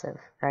excessive,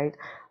 right?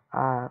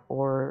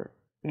 Or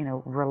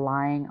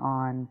relying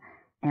on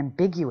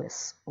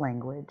ambiguous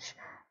language.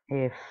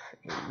 If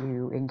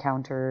you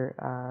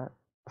encounter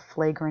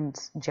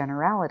flagrant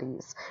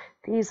generalities,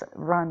 these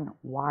run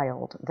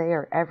wild. They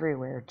are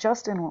everywhere.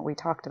 Just in what we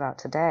talked about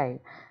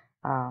today,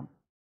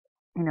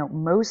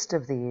 most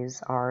of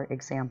these are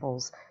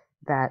examples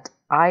that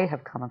I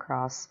have come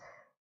across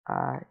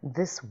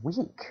this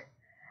week.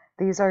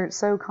 These are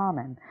so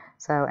common.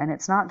 And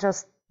it's not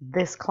just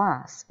this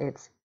class,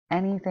 it's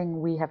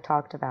anything we have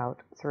talked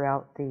about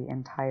throughout the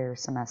entire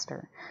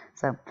semester.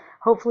 So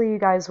hopefully you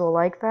guys will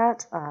like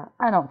that.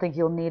 I don't think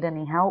you'll need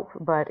any help,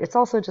 but it's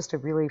also just a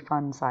really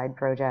fun side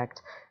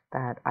project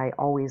that I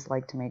always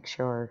like to make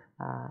sure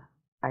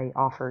I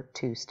offer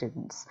to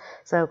students.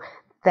 So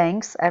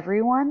thanks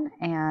everyone,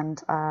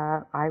 and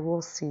I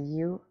will see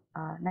you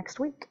next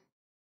week.